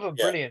whole. Some of them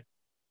brilliant,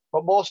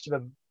 but most of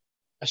them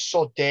are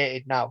so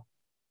dated now.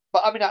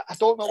 But I mean, I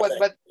don't know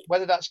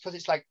whether that's because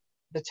it's like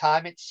the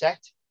time it's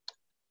set.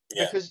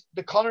 Yeah. Because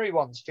the Connery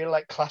ones feel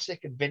like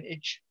classic and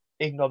vintage,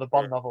 even though the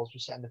Bond novels were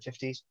set in the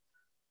 50s.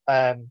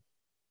 I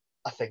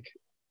think.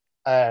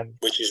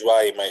 Which is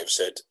why he might have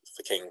said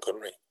for King and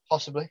Country.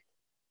 Possibly.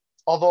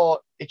 Although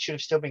it should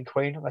have still been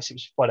Queen, unless it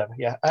was whatever,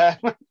 yeah.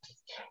 But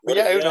who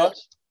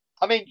knows?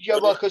 I mean,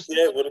 because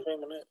it would have been,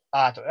 wouldn't it?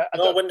 I don't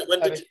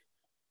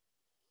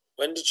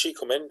when did she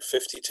come in?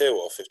 52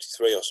 or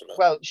 53 or something?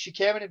 Well, she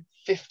came in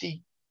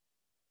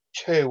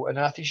 52, and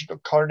then I think she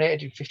got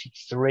coronated in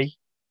 53.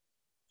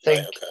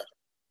 Okay.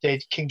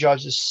 Did King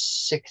George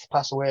VI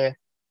pass away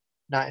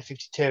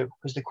 1952?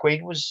 Because the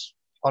Queen was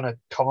on a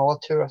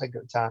Commonwealth tour, I think,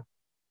 at the time.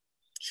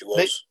 She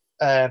was.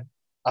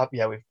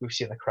 We've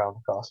seen The Crown,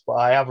 of course, but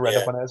I have read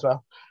up on it as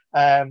well.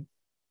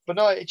 But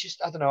no, it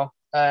just, I don't know.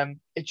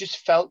 It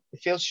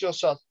feels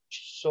so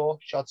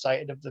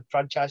short-sighted of the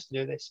franchise to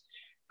do this,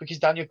 because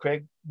Daniel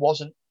Craig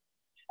wasn't.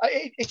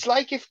 It's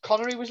like if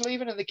Connery was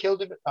leaving and they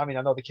killed him. I mean,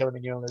 I know they killed him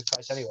in Union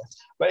twice anyway,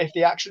 but if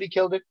they actually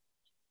killed him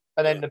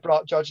and then they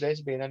brought George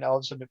Lazenby and then all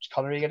of a sudden it was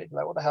Connery again, it'd be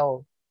like, what the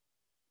hell?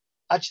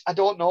 I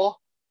don't know.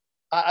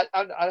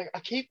 I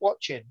keep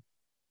watching.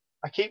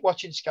 I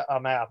love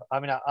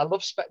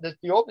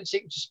the opening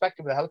sequence of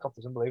Spectre with the helicopter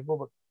is unbelievable,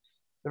 but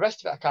the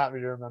rest of it I can't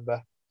really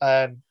remember.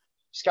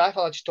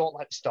 Skyfall, I just don't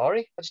like the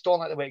story. I just don't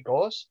like the way it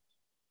goes.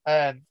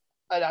 And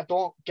I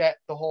don't get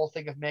the whole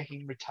thing of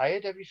making him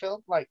retired every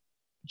film. Like,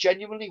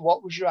 genuinely,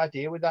 what was your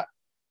idea with that?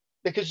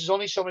 Because there's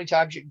only so many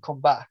times you can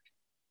come back.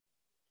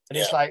 And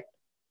it's like,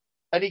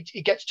 and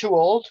he gets too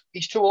old.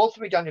 He's too old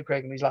for me, Daniel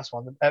Craig, in his last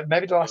one.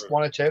 Maybe the last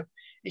one or two.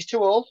 He's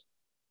too old.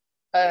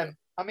 I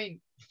mean,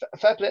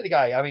 fair play to the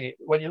guy. I mean,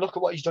 when you look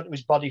at what he's done to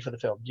his body for the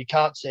film, you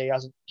can't say he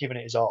hasn't given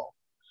it his all.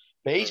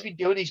 But he's been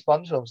doing these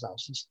Bond films now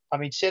since,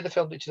 say they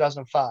filmed it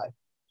 2005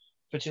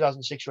 for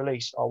 2006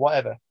 release or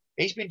whatever.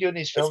 He's been doing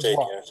these films,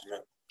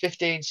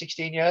 15,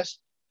 16 years?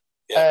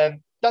 Yeah.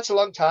 That's a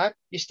long time.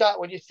 You start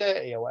when you're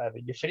 30 or whatever.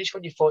 You finish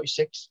when you're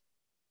 46.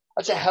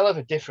 That's a hell of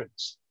a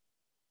difference.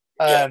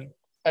 And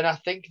I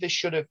think they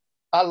should have.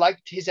 I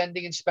liked his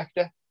ending in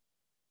Spectre.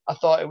 I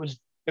thought it was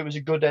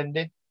a good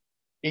ending.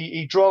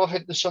 He drove off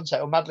into the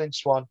sunset with Madeline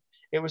Swan.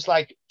 It was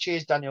like,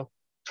 cheers, Daniel.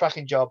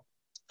 Cracking job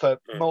for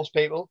most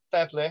people.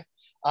 Fair play.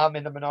 I'm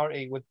in the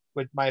minority with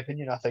my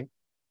opinion, I think.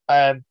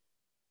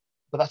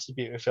 But that's the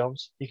beauty of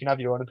films. You can have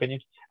your own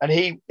opinion. And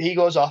he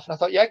goes off, and I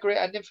thought, yeah, great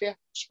ending for you.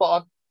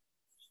 Spot on.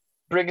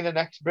 Bring in the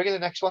next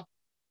one.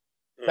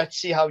 Let's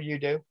see how you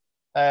do.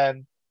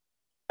 And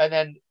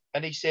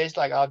he says,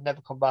 like, I'd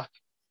never come back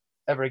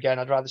ever again.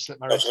 I'd rather slit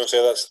my wrist. I was going to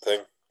say, that's the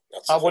thing.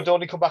 I would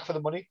only come back for the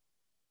money.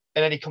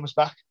 And then he comes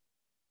back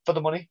for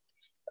the money.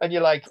 And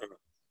you're like,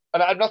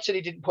 and I'm not saying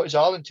he didn't put his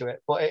all into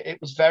it, but it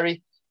was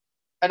very,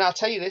 and I'll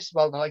tell you this,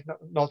 well, like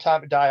No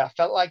Time to Die, I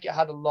felt like it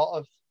had a lot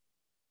of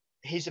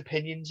his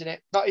opinions in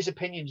it. Not his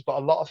opinions, but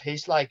a lot of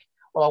his, like,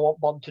 well, I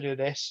want Bond to do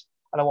this,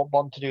 and I want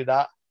Bond to do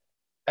that.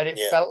 And it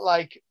felt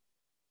like,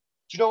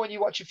 do you know when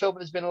you watch a film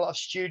and there's been a lot of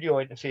studio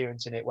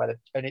interference in it,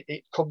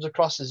 it comes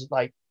across as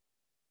like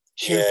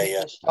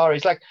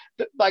stories,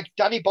 like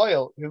Danny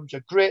Boyle, who's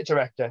a great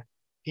director.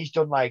 He's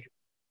done like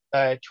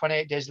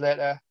 28 Days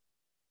Later,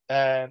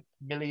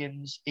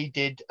 Millions. He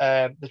did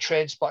the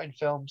Train Spotting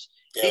films.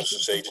 Yeah,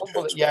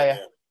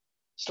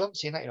 Still haven't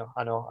seen that,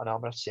 I know, I'm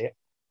gonna have to see it.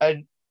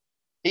 And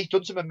he's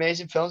done some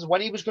amazing films.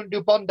 When he was going to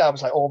do Bond, I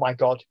was like, oh my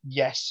god,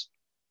 yes,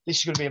 this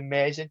is going to be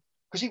amazing,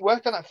 because he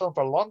worked on that film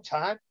for a long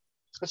time.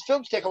 Because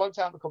films take a long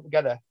time to come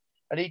together,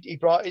 and he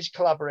brought his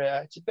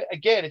collaborator. It's a bit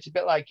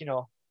like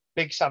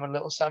Big Sam and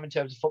Little Sam in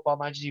terms of football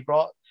managers. He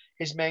brought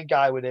his main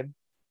guy with him,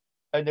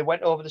 and they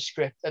went over the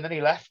script, and then he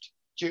left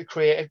due to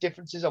creative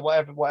differences or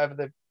whatever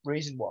the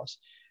reason was.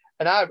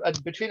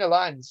 And between the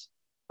lines,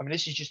 I mean,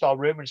 this is just all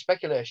rumor and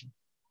speculation.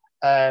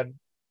 I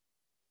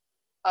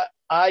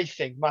I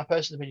think, my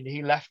personal opinion,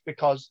 he left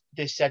because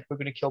they said we're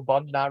going to kill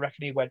Bond, and I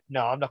reckon he went,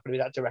 no, I'm not going to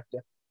be that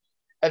director.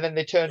 And then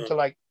they turned to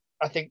like,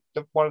 I think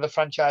one of the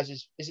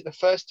franchises. Is it the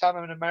first time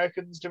an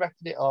American's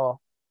directed it,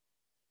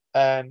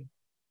 um,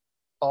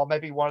 or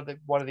maybe one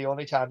of the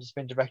only times it's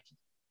been directed?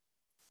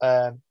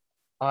 I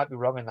might be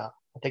wrong in that.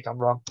 I think I'm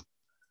wrong.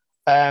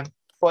 Um,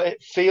 but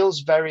it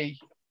feels very,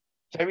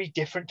 very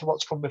different to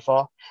what's come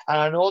before. And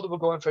I know that we're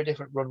going for a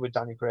different run with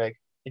Danny Craig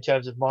in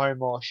terms of more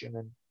emotion.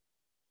 And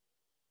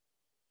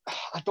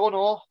I don't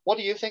know. What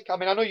do you think? I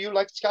mean, I know you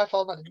liked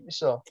Skyfall, didn't you?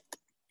 So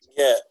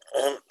Yeah,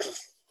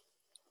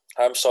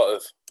 I'm sort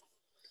of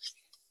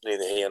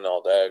neither here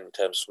nor there in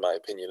terms of my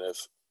opinion of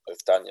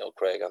Daniel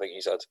Craig. I think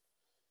he's had.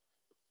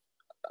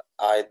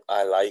 I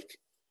like,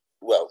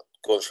 well,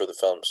 going through the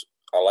films,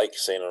 I like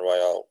Casino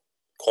Royale,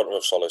 Quantum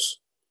of Solace.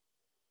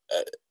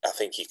 I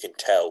think you can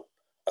tell.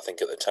 I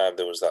think at the time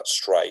there was that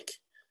strike,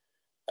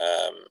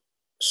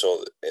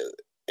 so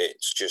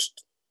it's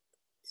just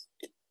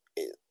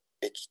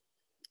it's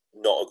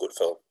not a good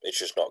film. It's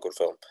just not a good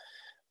film.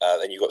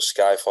 Then you got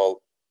Skyfall.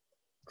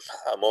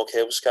 I'm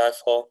okay with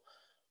Skyfall.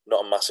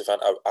 Not a massive fan.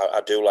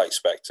 I do like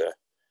Spectre.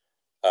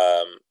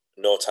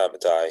 No Time to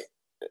Die.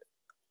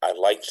 I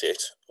liked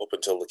it up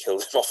until they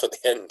killed him off at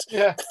the end.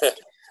 yeah,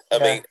 I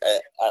mean,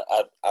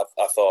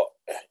 I thought,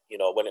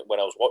 when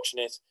I was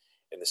watching it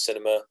in the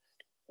cinema,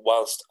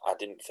 whilst I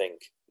didn't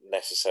think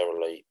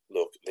necessarily,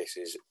 look, this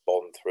is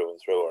Bond through and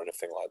through or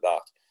anything like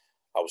that,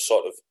 I was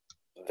sort of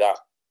that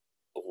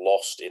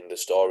lost in the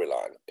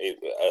storyline.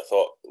 I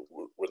thought,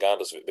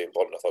 regardless of it being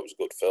Bond, I thought it was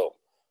a good film.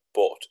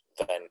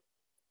 But then,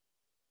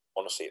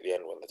 honestly, at the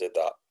end when they did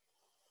that,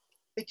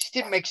 it just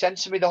didn't make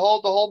sense to me. The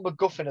whole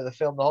MacGuffin of the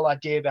film, the whole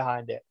idea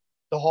behind it,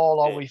 the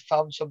whole we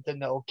found something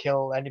that will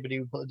kill anybody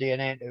who put the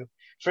DNA into.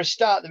 For a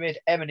start, they made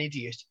M an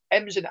idiot.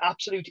 M's an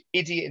absolute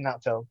idiot in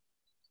that film.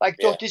 Like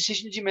those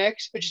decisions he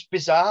makes are just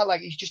bizarre.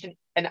 Like he's just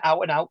an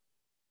out and out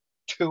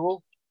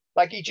tool.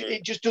 Like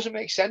it just doesn't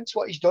make sense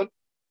what he's done.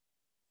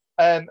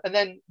 And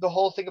then the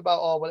whole thing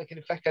about it can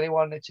affect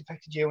anyone, it's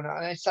affected you,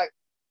 and it's like,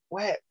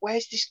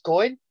 where's this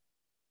going?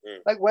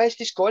 Like where's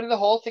this going? And the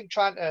whole thing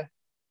trying to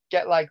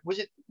get like, was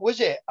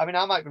it? I mean,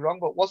 I might be wrong,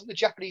 but wasn't the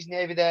Japanese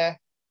Navy there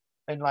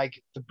and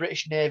like the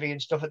British Navy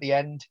and stuff at the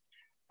end,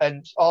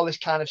 and all this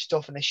kind of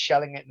stuff and this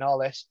shelling it and all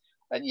this?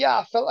 And yeah,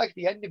 I felt like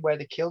the ending where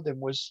they killed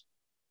him was.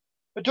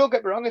 But don't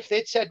get me wrong, if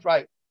they'd said,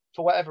 right,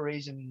 for whatever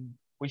reason,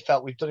 we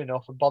felt we've done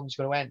enough and Bond's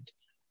going to end,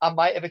 I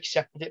might have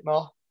accepted it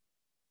more.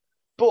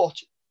 But,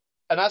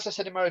 and as I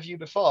said in my review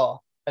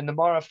before, and the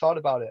more I've thought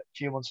about it a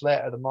few months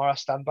later, the more I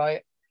stand by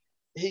it,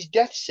 his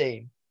death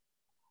scene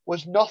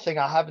was nothing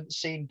I haven't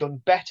seen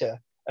done better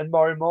and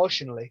more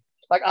emotionally.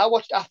 Like, I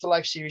watched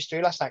Afterlife Series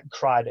 3 last night and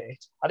cried at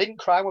it. I didn't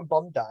cry when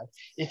Bond died.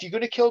 If you're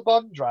going to kill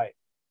Bond, right,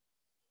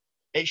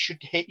 it should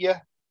hit you.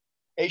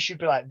 It should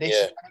be like this.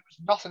 yeah. And it was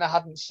nothing I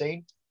hadn't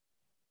seen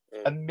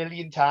a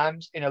million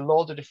times in a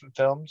load of different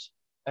films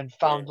and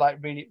found like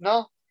really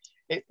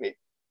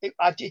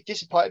it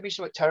disappointed me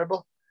somewhat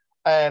terrible.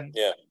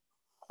 Yeah.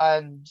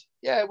 And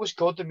yeah, it was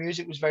good. The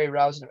music was very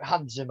rousing.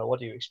 Hans Zimmer, what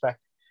do you expect?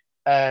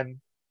 But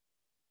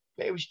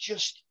it was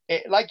just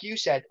like you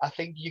said. I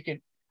think you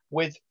can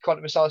with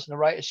Quantum of Solace and the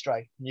writer's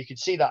strike, and you can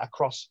see that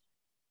across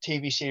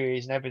TV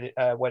series and everything.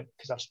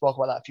 Because I've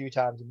spoken about that a few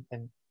times,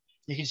 and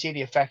you can see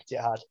the effect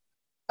it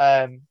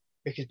had.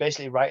 Because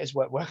basically writers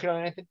weren't working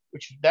on anything,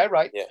 which they're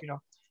right,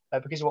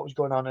 because of what was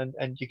going on,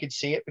 and you could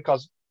see it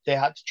because they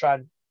had to try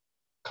and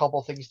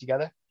cobble things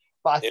together.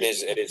 But I think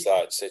it is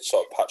that it's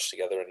sort of patched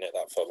together, isn't it?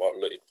 That film,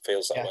 it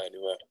feels that way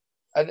anyway.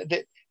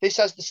 And this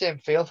has the same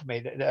feel for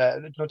me.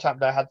 No Time to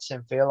Die had the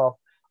same feel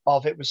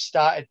of it was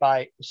started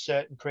by a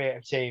certain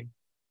creative team,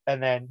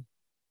 and then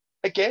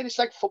again, it's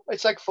like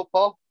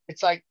football.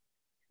 It's like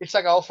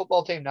our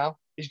football team now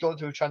is going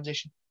through a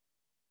transition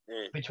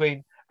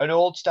between an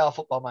old style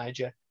football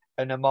manager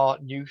and a more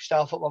new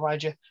style football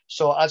manager.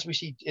 So as we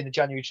see in the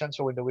January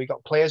transfer window, we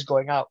got players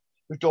going out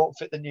who don't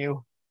fit the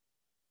new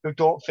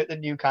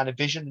kind of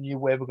vision, the new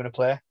way we're going to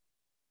play.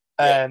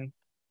 And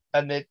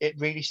it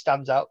really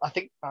stands out. I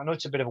know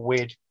it's a bit of a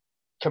weird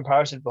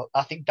comparison, but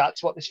I think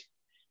that's what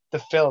the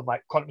film,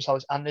 like Quantum of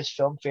Solace and this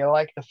film, feel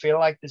like. They feel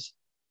like there's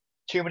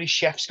too many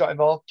chefs got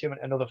involved.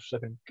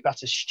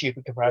 That's a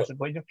stupid comparison,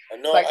 but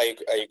I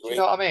agree. Do you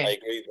know what I mean? I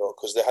agree though,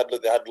 because they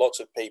had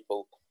lots of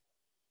people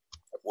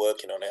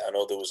working on it. I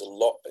know there was a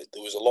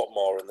lot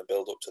more in the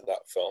build up to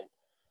that film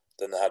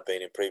than there had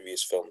been in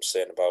previous films,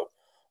 saying about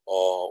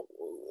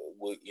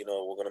we're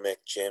going to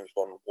make James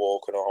Bond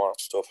walk and all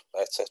that stuff,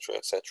 etc.,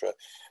 etc.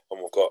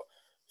 And we've got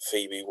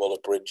Phoebe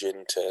Waller-Bridge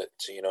in to.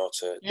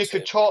 You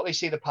could totally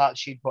see the parts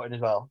she'd put in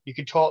as well. You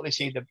could totally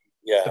see the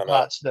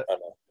parts that.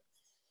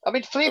 I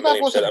mean,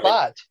 Fleabag wasn't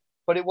bad,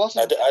 but it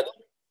wasn't. I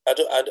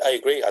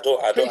agree.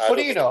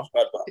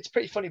 It's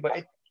pretty funny,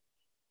 but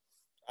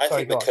I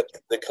think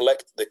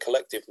the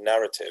collective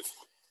narrative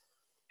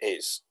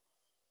is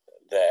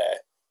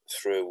there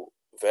through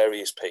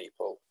various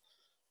people.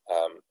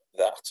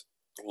 That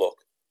look,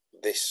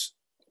 this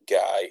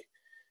guy,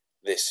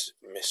 this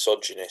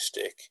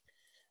misogynistic,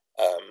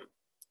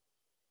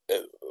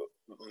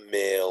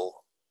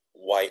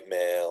 white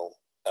male,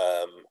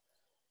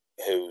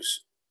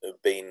 who's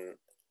been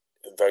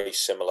very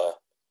similar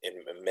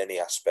in many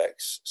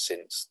aspects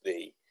since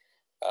the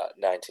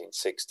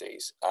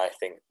 1960s. I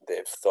think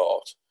they've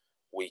thought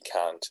we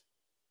can't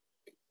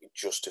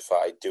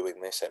justify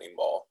doing this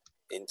anymore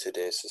in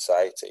today's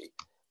society,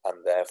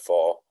 and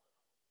therefore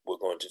we're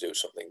going to do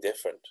something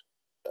different.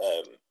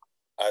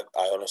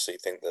 I honestly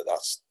think that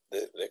that's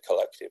the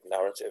collective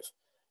narrative.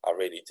 I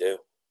really do.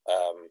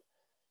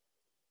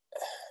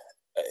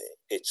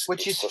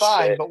 Which it's is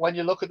fine, but when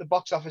you look at the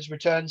box office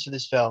returns for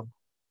this film,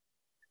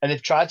 and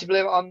they've tried to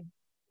blame it on,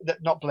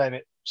 not blame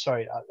it,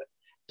 sorry,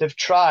 they've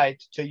tried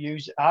to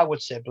use, I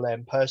would say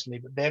blame personally,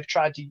 but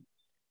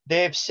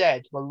they've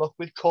said, well, look,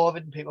 with COVID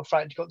and people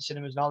frightened to go to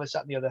cinemas and all this,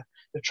 that, and the other,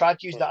 they've tried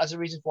to use that as a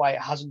reason for why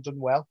it hasn't done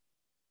well.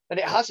 And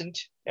it hasn't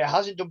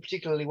done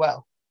particularly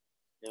well.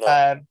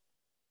 No.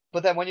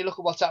 But then when you look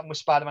at what's happened with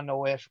Spider-Man No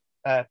Way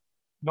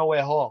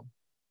Home,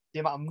 the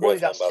amount of money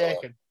that's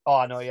taken. Oh,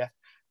 I know, yeah.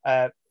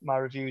 My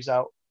review's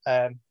out.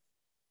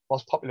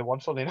 Most popular one,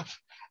 funnily enough.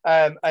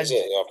 And is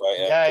it?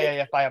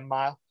 Yeah, by a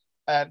mile.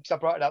 Because I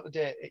brought it out the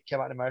day it came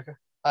out in America.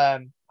 I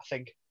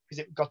think because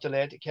it got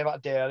delayed. It came out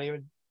a day earlier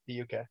in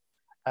the UK.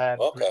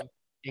 Okay.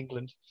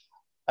 England.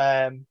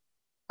 And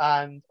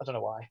I don't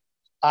know why.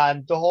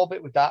 And the whole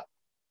bit with that,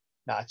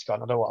 it's gone. I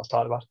don't know what I was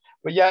talking about.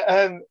 But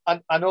yeah,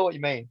 I know what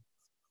you mean.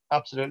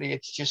 Absolutely.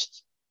 It's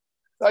just,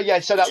 so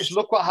that was,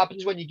 look what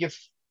happens when you give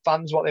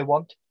fans what they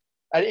want.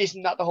 And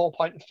isn't that the whole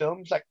point of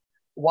films? Like,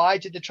 why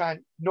did they try and,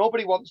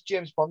 nobody wants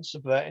James Bond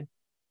subverting.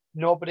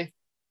 Nobody.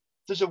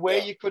 There's a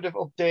way you could have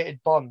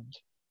updated Bond,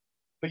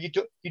 but you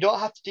don't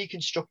have to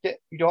deconstruct it.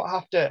 You don't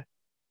have to,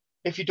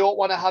 if you don't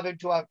want him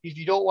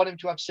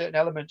to have certain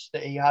elements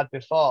that he had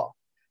before.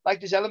 Like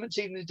there's elements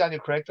even in the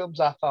Daniel Craig films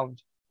I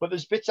found, but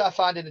there's bits I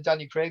find in the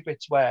Daniel Craig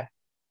bits where,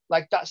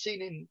 like that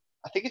scene in,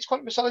 I think it's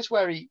Quantum of Solace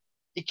where he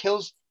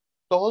kills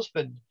the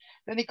husband,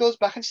 then he goes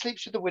back and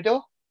sleeps with the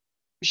widow.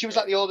 She was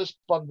like the oldest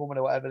Bond woman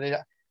or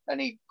whatever.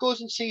 And he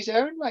goes and sees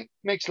her and like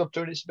makes love to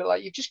her. And it's a bit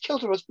like, you've just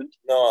killed her husband.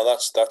 No,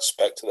 that's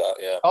Spectre. That,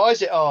 yeah. Oh,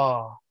 is it?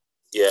 Oh,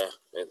 yeah.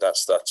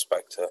 That's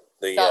Spectre.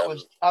 That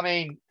was, I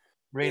mean,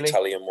 really, the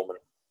Italian woman.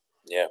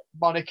 Yeah.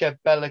 Monica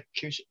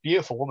Bellucci,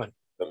 beautiful woman.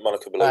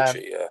 Monica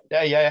Bellucci.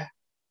 Yeah.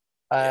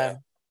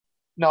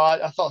 No,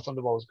 I thought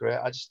Thunderball was great.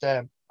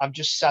 I'm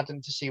just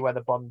saddened to see where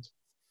the Bond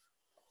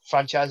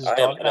franchise has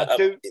gone.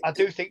 I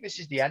do think this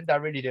is the end. I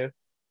really do.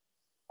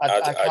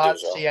 I can't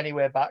see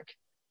anywhere back.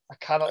 I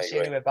cannot see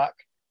anywhere back.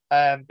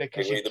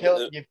 Because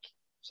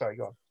sorry,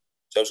 go on.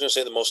 So I was going to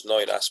say the most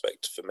annoying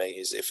aspect for me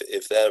is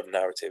if their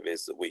narrative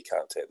is that we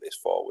can't take this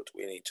forward,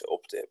 we need to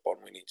update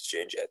Bond, we need to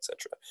change it,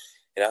 etc.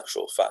 In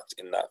actual fact,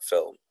 in that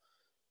film,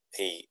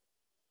 he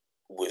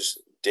was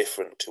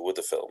different to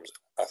other films.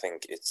 I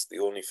think it's the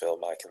only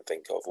film I can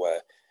think of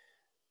where,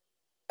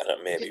 and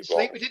it may be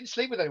wrong. We didn't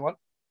sleep with anyone.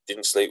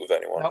 Didn't sleep with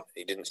anyone. No.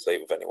 He didn't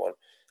sleep with anyone,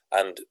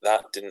 and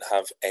that didn't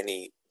have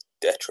any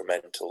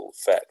detrimental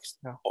effect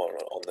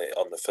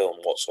on the film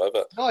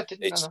whatsoever. No, it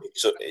didn't.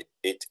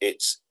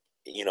 It's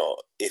you know,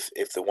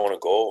 if they want to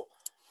go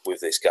with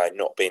this guy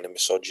not being a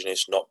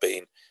misogynist, not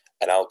being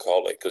an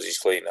alcoholic, because he's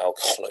clean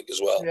alcoholic as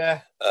well.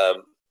 Yeah.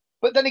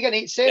 But then again,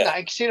 he's saying that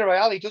in Casino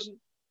Royale, he doesn't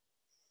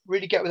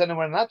really get with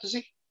anyone in that, does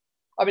he?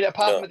 I mean,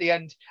 apart from at the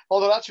end,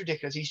 although that's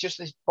ridiculous, he's just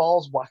his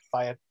balls whacked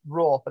by a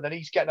rope, and then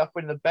he's getting up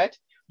in the bed,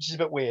 which is a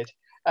bit weird.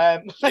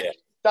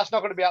 That's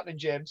not going to be happening,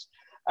 James.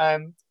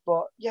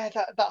 But yeah,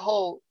 that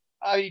whole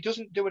he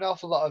doesn't do an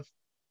awful lot of.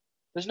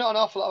 There's not an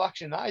awful lot of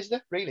action in that, is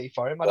there? Really,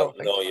 for him, I don't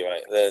think. No, you're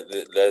right.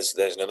 There's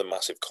another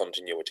massive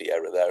continuity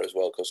error there as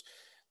well, because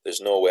there's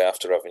no way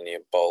after having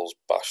your balls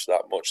bashed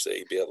that much that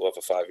he'd be able to have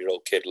a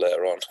 5-year-old kid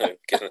later on.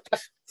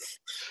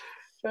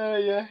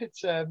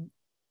 It's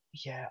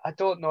I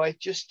don't know. It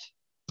just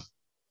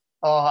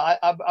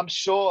I'm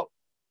sure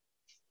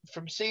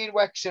from seeing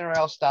where Casino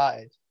Royale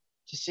started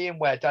to seeing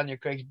where Daniel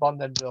Craig's Bond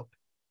ended up,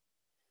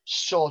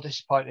 so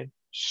disappointing.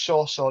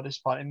 So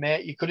disappointing,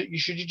 mate. You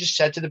should have just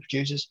said to the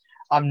producers,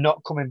 I'm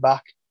not coming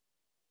back.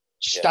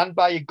 Stand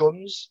by your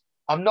guns.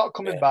 I'm not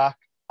coming back.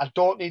 I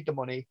don't need the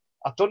money.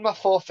 I've done my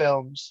 4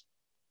 films.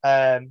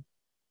 I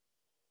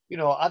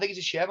think it's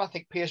a shame. I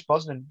think Pierce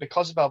Brosnan,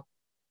 because of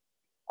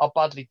how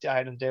badly Die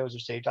Another Day was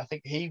received, I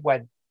think he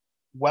went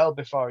well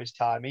before his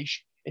time.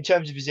 In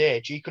terms of his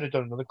age, he could have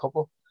done another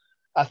couple.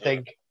 I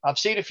think I've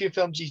seen a few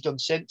films he's done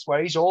since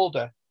where he's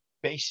older,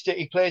 but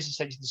he plays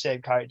essentially the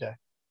same character.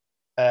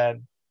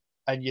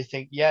 And you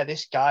think,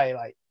 this guy,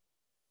 like,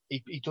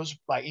 he does,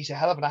 like, he's a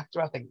hell of an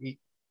actor. I think you've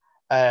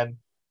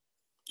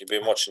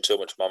been watching too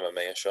much Mamma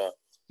Mia, sure.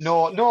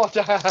 No.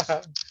 Still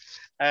got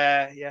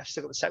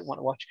the second one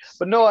to watch.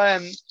 But no,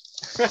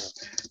 there's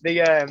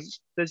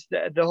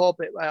the whole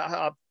bit.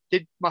 I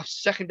did my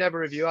second ever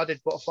review. I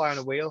did Butterfly on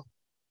a Wheel,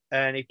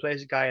 and he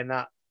plays a guy in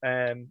that.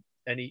 And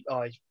he's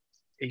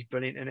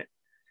brilliant in it.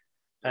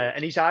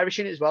 And he's Irish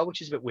in it as well,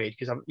 which is a bit weird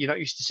because you're not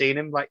used to seeing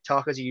him like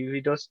talk as he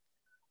usually does.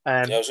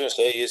 I was going to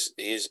say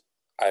he's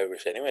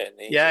Irish anyway.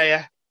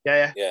 Yeah.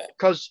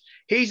 Because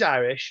he's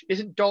Irish.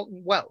 Isn't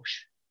Dalton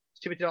Welsh?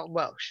 Timothy Dalton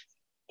Welsh?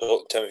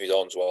 Oh, Timothy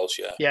Dalton's Welsh,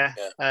 yeah. Yeah.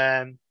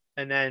 Yeah.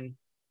 And then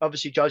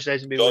obviously George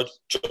Lazenby George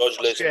was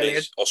Lazenby Australian.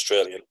 is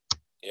Australian.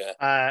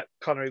 Yeah.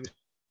 Connery was.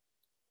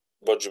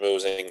 Roger Moore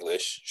was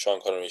English.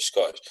 Sean Connery is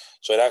Scottish.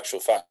 So in actual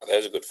fact,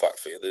 there's a good fact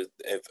for you.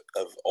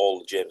 Of all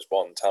the James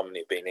Bonds, how many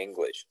have been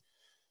English?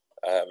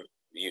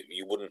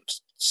 You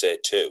wouldn't say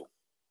two,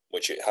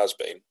 which it has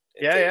been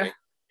in theory.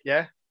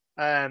 Yeah.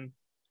 And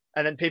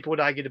then people would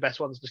argue the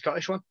best one's the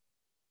Scottish one.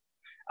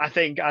 I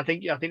think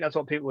that's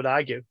what people would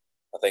argue.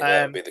 I think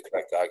that would be the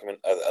correct argument.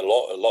 A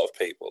lot of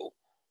people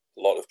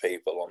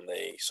on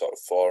the sort of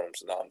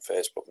forums and that on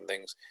Facebook and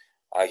things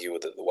argue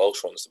that the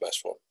Welsh one's the best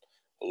one.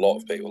 A lot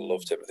of people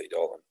love Timothy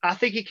Dalton. I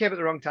think he came at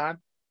the wrong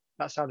time.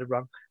 That sounded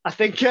wrong. I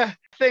think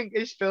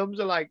his films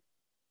are like,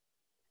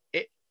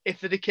 if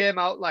they came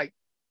out like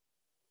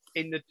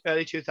in the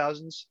early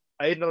 2000s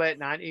or in the late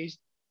 90s,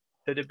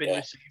 they'd have been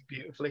received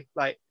beautifully.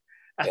 Like,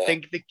 I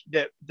think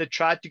they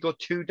tried to go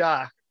too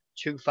dark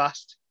too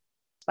fast.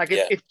 Like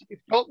if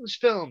Dalton's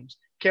films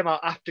came out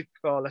after,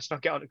 let's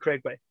not get on to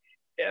Craig, but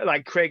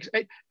like Craig's,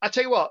 I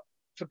tell you what,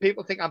 for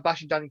people think I'm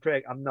bashing Daniel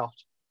Craig, I'm not.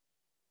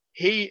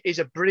 He is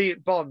a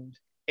brilliant Bond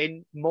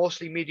in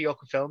mostly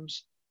mediocre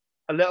films.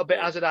 A little bit,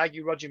 as I'd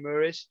argue, Roger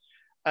Moore is.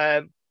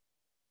 And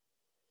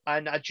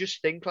I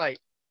just think, like,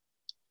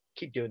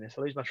 keep doing this.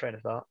 I lose my train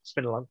of thought. It's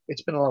been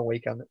a long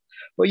weekend.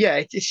 But yeah,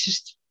 it's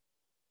just,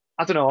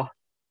 I don't know.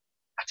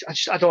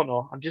 I don't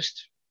know. I'm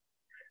just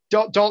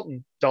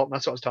Dalton. That's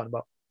what I was talking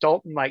about.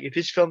 Dalton, like, if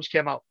his films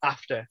came out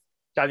after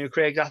Daniel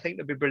Craig's, I think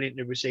they'd be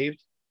brilliantly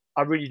received.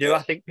 I really do.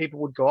 I think people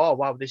would go, "Oh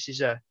wow, this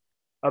is a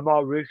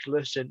more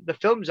ruthless," and the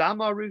films are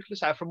more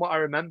ruthless. From what I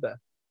remember,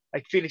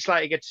 like Felix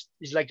Leiter gets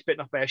his legs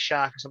bitten off by a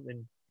shark or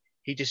something.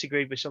 He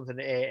disagreed with something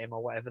that ate him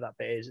or whatever that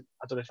bit is.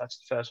 I don't know if that's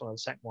the first one or the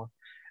second one.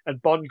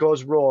 And Bond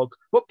goes rogue,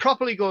 but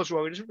properly goes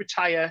rogue. He doesn't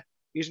retire.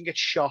 He doesn't get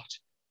shot.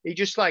 He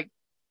just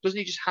doesn't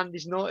he just hand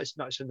his notice?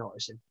 Not so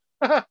noticing.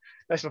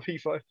 That's my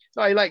P4.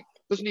 No,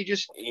 doesn't he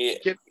just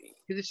give?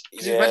 Because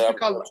I'm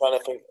trying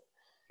to think.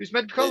 It was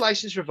meant to be called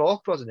License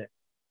Revoked, wasn't it?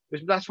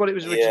 That's what it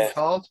was originally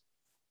called.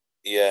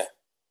 Yeah,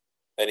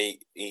 and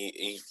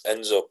he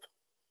ends up.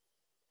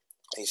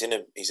 He's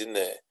in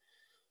the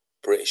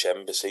British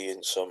Embassy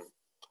in some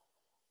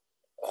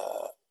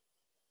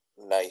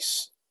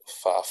nice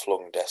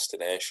far-flung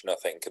destination, I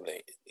think, and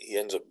he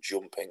ends up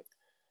jumping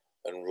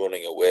and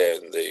running away,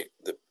 and the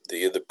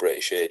other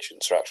British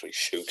agents are actually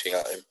shooting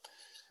at him.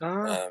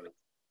 I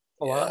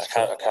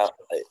can't.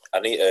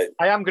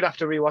 I am gonna have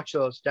to rewatch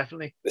those,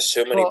 definitely. There's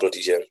so many bloody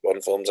James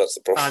Bond films. That's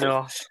the problem. I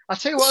know. I'll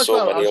tell you what,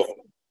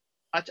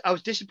 I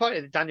was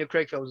disappointed in Daniel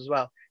Craig films as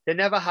well. They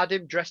never had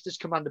him dressed as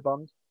Commander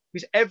Bond,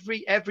 because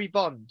every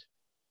Bond,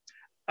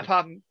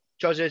 apart from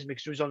George Lazenby,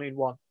 because he was only in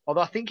one,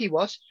 although I think he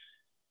was,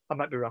 I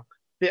might be wrong.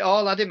 They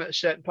all had him at a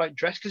certain point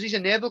dressed, because he's a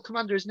naval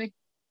commander, isn't he?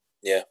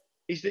 Yeah.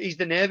 He's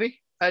the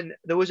Navy, and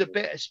there was a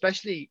bit,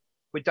 especially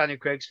with Daniel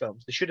Craig's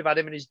films, they should have had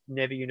him in his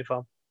Navy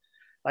uniform,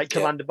 like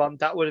Commander Bond.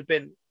 That would have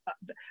been,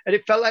 and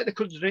it felt like they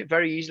could have done it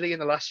very easily in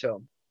the last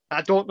film.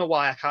 I don't know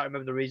why. I can't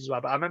remember the reasons why,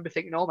 but I remember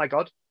thinking, oh my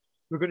God,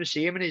 we're going to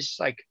see him in his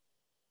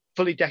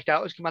fully decked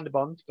out as Commander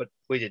Bond, but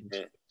we didn't.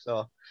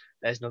 So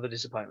there's another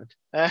disappointment.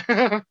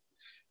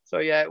 So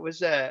yeah, it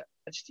was and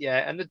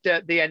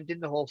the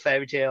ending, the whole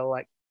fairy tale,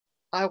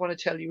 I want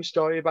to tell you a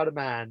story about a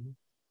man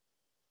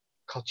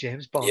called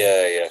James Bond.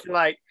 Yeah.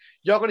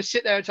 You're going to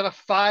sit there and tell a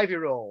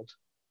 5-year-old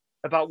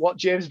about what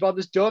James Bond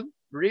has done?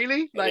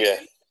 Really?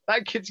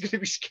 That kid's going to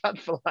be scared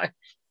for life.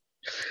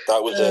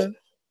 That was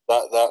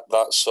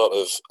that sort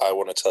of, I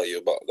want to tell you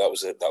about. That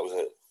was a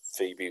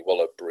Phoebe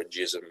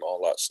Waller-Bridges and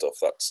all that stuff.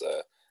 That's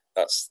her,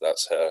 I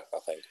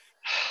think.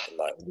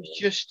 I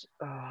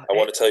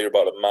want to tell you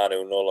about a man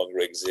who no longer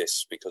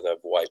exists because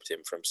I've wiped him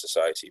from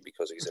society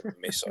because he's a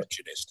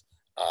misogynist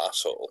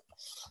arsehole.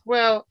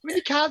 Well, I mean,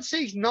 you can't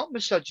say he's not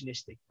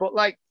misogynistic, but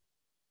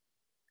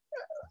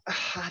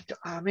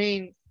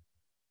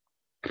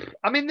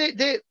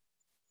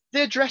they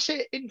address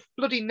it in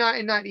bloody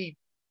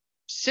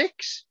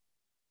 1996.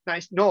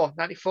 94,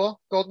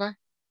 GoldenEye.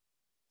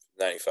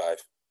 95.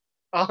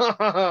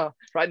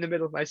 Right in the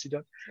middle, nicely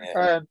done.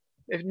 Yeah.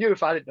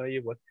 If I didn't know,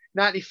 you would.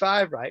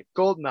 95, right?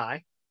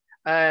 GoldenEye.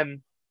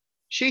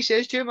 She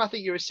says to him, "I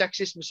think you're a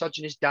sexist,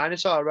 misogynist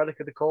dinosaur, a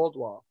relic of the Cold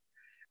War."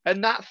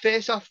 And that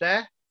face off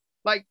there,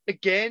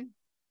 again,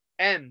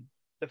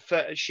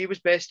 she was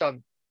based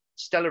on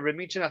Stella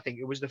Rimington. I think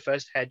it was the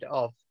first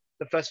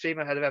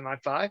female head of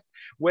MI5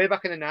 way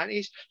back in the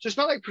 90s. So it's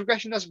not like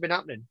progression hasn't been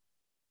happening.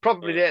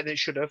 Probably later than it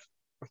should have,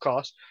 of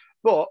course.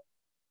 But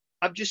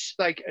I'm just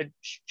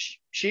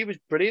she was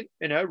brilliant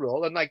in her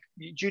role, and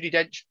Judi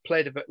Dench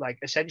played a bit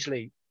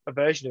essentially a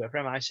version of her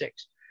from MI6,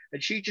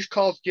 and she just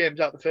calls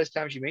James out the first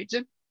time she meets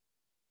him.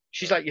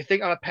 She's like, "You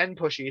think I'm a pen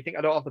pusher? You think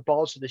I don't have the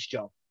balls for this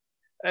job?"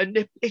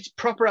 And it's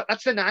proper.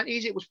 That's the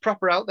 90s. It was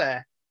proper out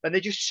there, and they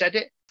just said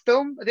it.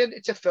 Film.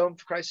 It's a film,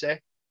 for Christ's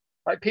sake.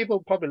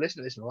 People probably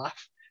listen to this and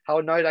laugh. How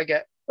annoyed I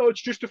get. Oh,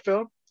 it's just a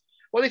film.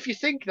 Well, if you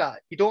think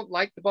that, you don't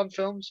like the Bond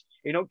films,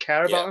 you don't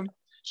care about them.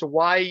 So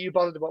why are you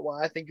bothered about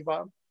what I think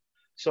about them?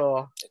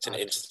 So it's an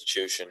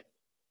institution.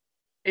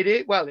 It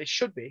is. Well, it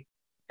should be.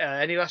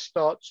 Any last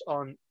thoughts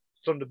on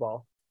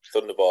Thunderball?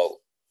 Thunderball,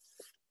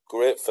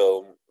 great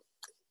film,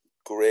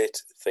 great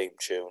theme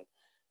tune.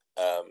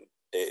 It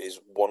is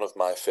one of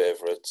my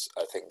favourites.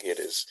 I think it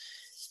is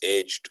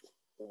aged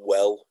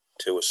well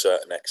to a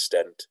certain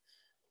extent.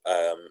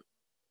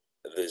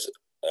 There's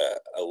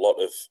a lot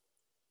of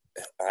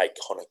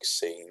iconic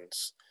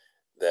scenes.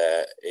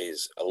 There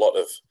is a lot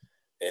of,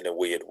 in a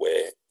weird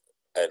way,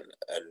 and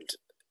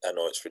I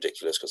know it's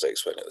ridiculous because I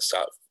explained at the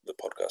start of the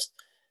podcast,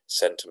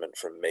 sentiment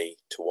from me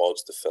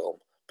towards the film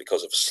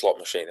because of a slot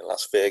machine in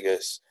Las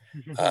Vegas,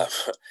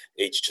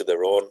 each to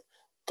their own,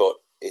 but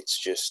it's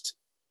just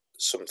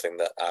something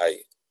that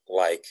I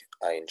like,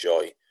 I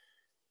enjoy.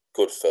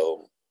 Good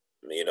film,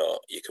 you know,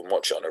 you can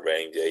watch it on a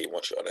rainy day, you can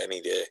watch it on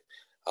any day.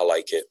 I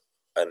like it,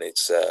 and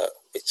it's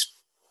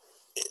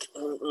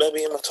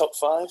maybe in my top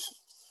five.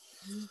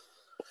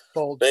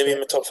 Maybe in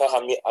my top five.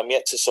 I'm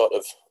yet to sort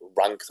of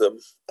rank them.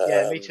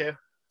 Yeah, me too.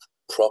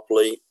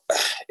 Properly,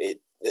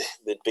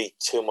 there'd be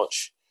too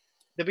much.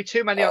 There'd be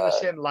too many on the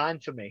same line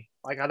for me.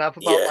 Like I'd have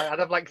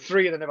like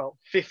 3 and then about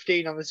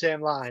 15 on the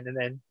same line, and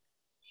then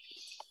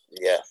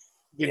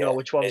you know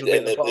which ones will be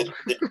at the bottom.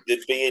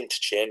 They'd be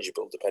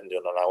interchangeable depending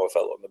on how I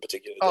felt on the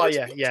particular day. Oh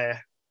yeah.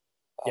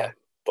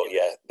 But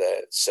yeah,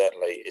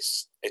 certainly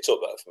it's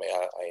up there for me.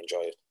 I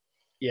enjoy it.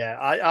 Yeah,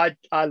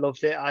 I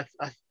loved it. I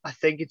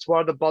think it's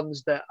one of the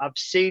Bonds that I've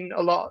seen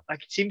a lot.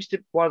 Like it seems to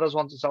be one of those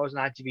ones that's always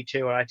on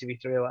ITV2 or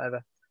ITV3 or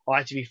whatever, or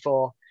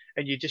ITV4,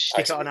 and you just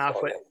stick it on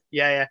halfway.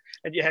 Yeah,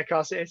 and of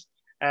course it is.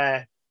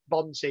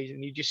 Bond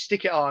season, you just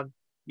stick it on,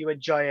 you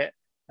enjoy it.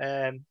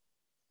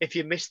 If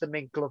you miss the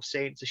mink glove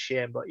scene, it's a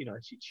shame, but you know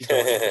she's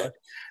always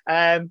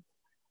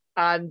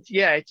and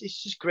yeah,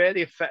 it's just great.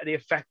 The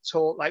effects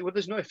all like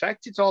there's no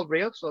effect; it's all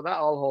real, so that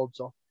all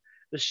holds up.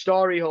 The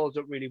story holds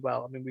up really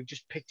well. I mean, we've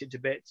just picked it to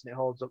bits, and it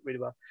holds up really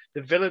well.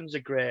 The villains are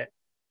great,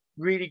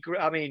 really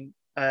great. I mean,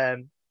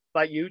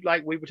 like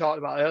we were talking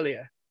about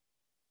earlier,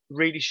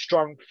 really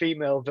strong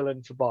female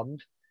villain for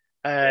Bond,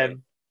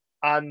 and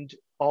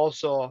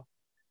also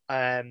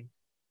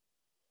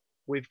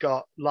we've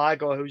got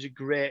Largo, who's a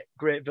great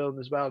villain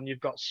as well, and you've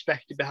got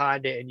Spectre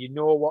behind it, and you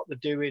know what they're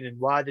doing and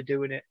why they're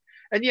doing it.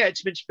 And yeah,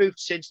 it's been spoofed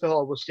since the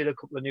whole "we'll steal a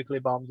couple of nuclear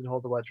bombs and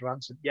hold the world to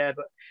ransom." Yeah,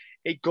 but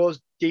it goes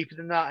deeper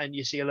than that, and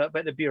you see a little bit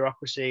of the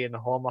bureaucracy and the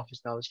Home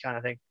Office and all this kind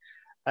of thing,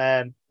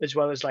 as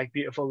well as like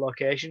beautiful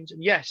locations.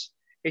 And yes,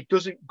 it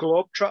doesn't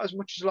globetrot as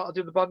much as a lot of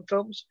the other Bond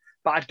films,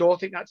 but I don't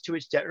think that's to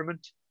its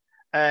detriment.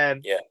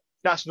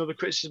 That's another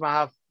criticism I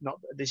have. Not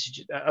this is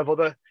just, of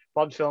other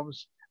Bond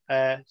films,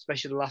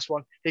 especially the last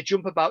one. They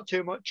jump about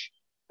too much,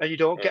 and you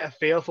don't get a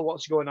feel for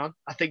what's going on.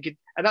 I think,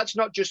 and that's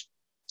not just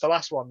the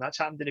last one. That's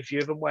happened in a few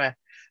of them where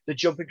they're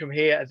jumping from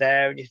here to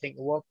there, and you think,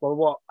 well,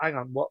 what? Hang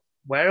on, what?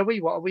 Where are we?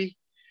 What are we?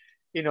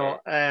 You know,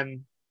 I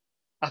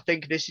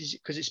think this is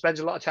because it spends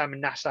a lot of time in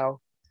Nassau,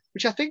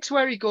 which I think is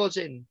where he goes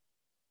in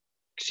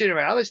Casino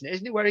Royale, isn't it?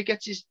 Isn't it where he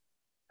gets his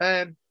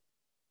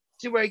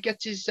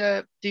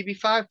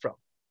DB5 from?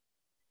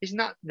 Isn't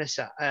that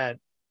Nassau?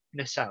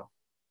 Nassau,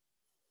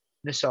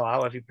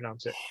 however you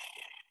pronounce it.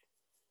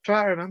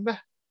 Try to remember.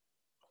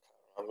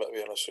 I'm going to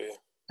be honest with you.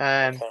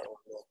 I can't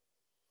remember.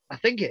 I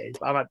think it is,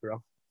 but I might be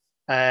wrong.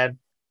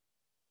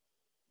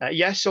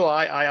 So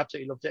I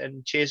absolutely loved it,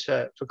 and cheers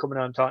for coming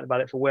on and talking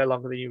about it for way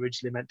longer than you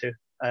originally meant to.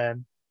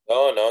 No,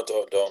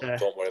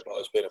 don't worry about it.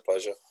 It's been a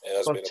pleasure. It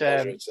has been a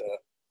pleasure.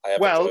 I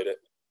have enjoyed it.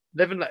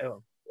 Live and Let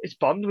it's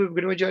Bond. We're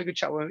going to enjoy a good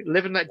chat.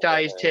 Live and Let Die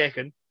is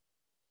taken.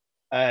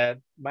 My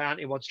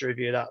auntie wants to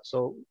review that.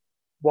 So,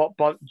 what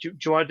Bond do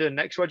you want to do the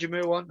next Roger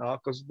Moore one? Oh,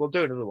 because we'll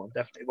do another one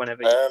definitely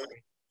whenever.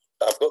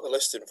 I've got the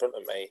list in front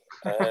of me.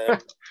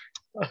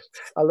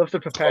 I love the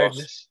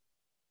preparedness.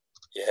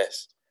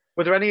 Yes.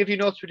 Were there any of your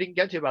notes we didn't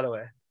get to, by the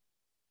way?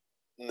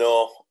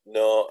 No.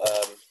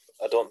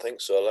 I don't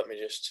think so. Let me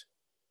just.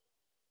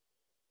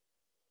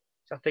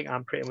 I think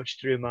I'm pretty much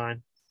through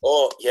mine.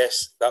 Oh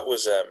yes, that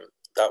was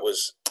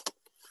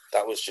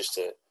just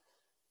a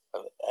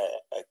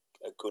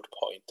good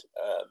point.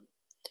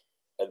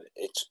 And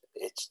it's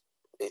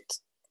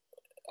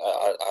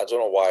I don't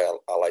know why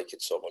I like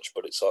it so much,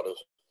 but it sort of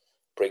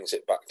brings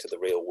it back to the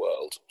real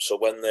world. So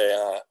when they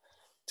are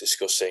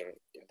discussing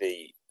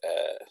the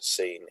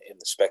scene in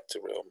the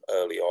Spectre room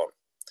early on,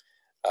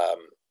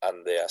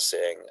 and they are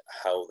saying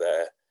how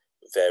their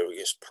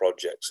various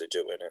projects are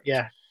doing it.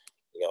 Yeah.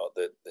 You know,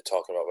 they're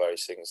talking about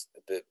various things.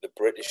 The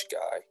British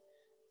guy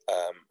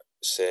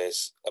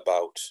says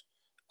about,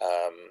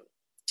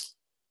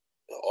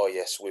 oh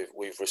yes,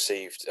 we've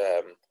received,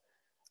 I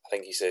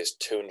think he says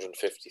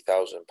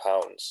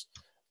 £250,000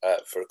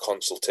 for a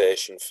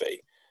consultation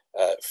fee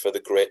for the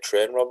Great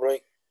Train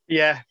Robbery.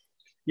 Yeah,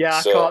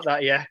 I caught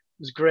that. Yeah, it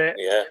was great.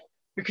 Yeah,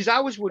 because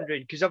I was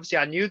wondering, because obviously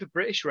I knew the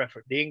British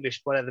reference, the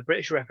English, but the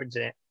British reference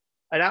in it,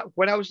 and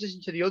when I was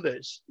listening to the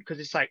others, because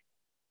it's like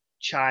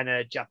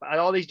China, Japan, and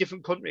all these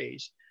different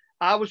countries,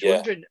 I was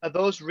wondering, are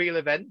those real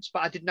events?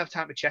 But I didn't have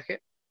time to check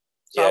it.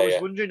 So I was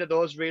wondering, are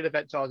those real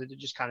events or did they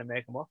just kind of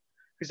make them up?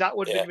 Because that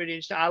would have been really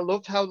interesting. I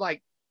loved how,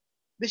 like,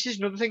 this is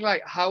another thing,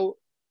 like how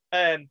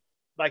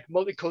like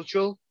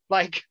multicultural,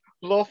 like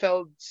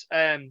Blofeld's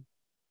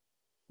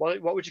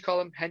what would you call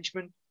them,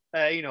 henchmen,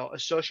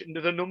 associate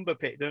the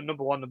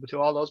number one, number two,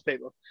 all those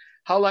people,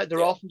 how like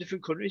they're all from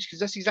different countries, because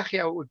that's exactly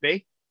how it would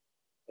be.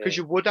 Because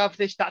you would have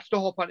this. That's the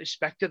whole point of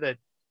Spectre. That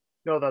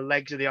the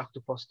legs of the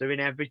octopus, they're in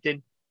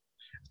everything.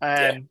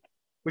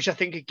 Which I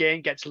think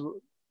again gets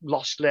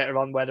lost later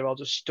on, where they're all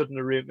just stood in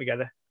a room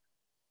together,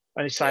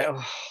 and it's like,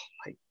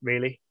 like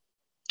really,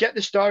 get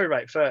the story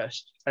right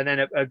first, and then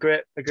a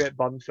great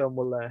Bond film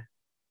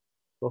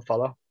will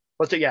follow.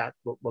 But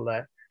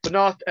but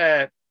not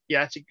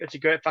it's a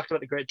great fact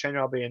about the Great Train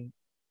Robbery, and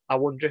I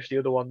wonder if the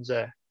other ones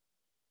are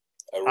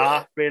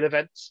real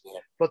events.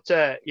 But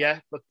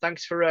but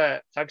thanks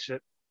for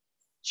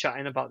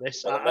chatting about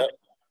this.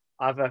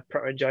 I've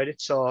pretty enjoyed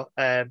it. So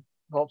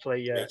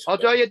hopefully,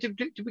 did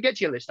we get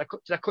to your list? Did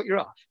I cut you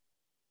off?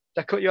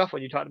 Did I cut you off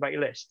when you talked about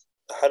your list?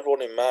 I had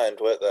one in mind,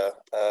 weren't there?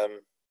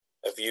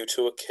 A View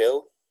to a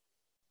Kill.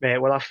 Mate,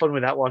 we'll have fun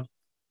with that one.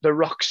 The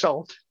Rock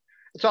Salt.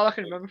 That's all I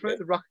can remember from it.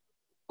 The Rock.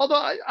 Although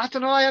I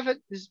don't know, I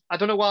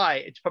don't know why.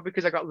 It's probably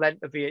because I got lent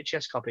a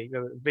VHS copy,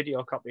 a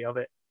video copy of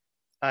it,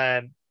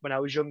 when I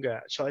was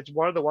younger. So it's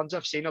one of the ones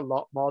I've seen a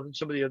lot more than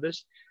some of the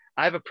others.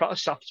 I have a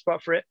soft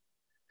spot for it,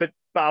 but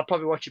I'll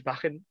probably watch it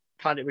back and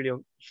find it really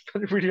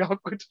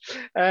awkward.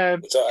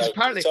 It's all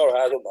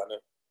right, man.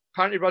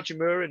 Apparently Roger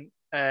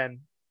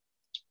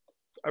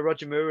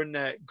Moore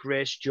and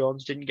Grace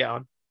Jones didn't get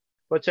on.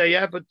 But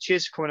but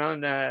cheers for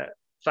coming on.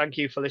 Thank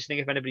you for listening.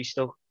 If anybody's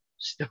still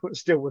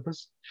with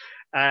us,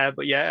 I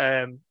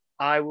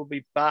will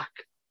be back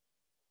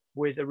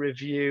with a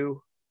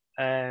review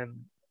at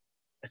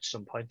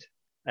some point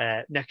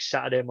next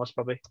Saturday, most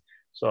probably.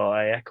 So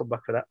come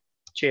back for that.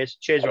 Cheers,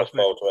 Ross.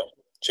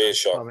 Cheers,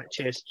 Sean.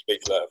 Cheers.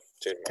 Speak later.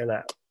 Cheers. See you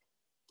later.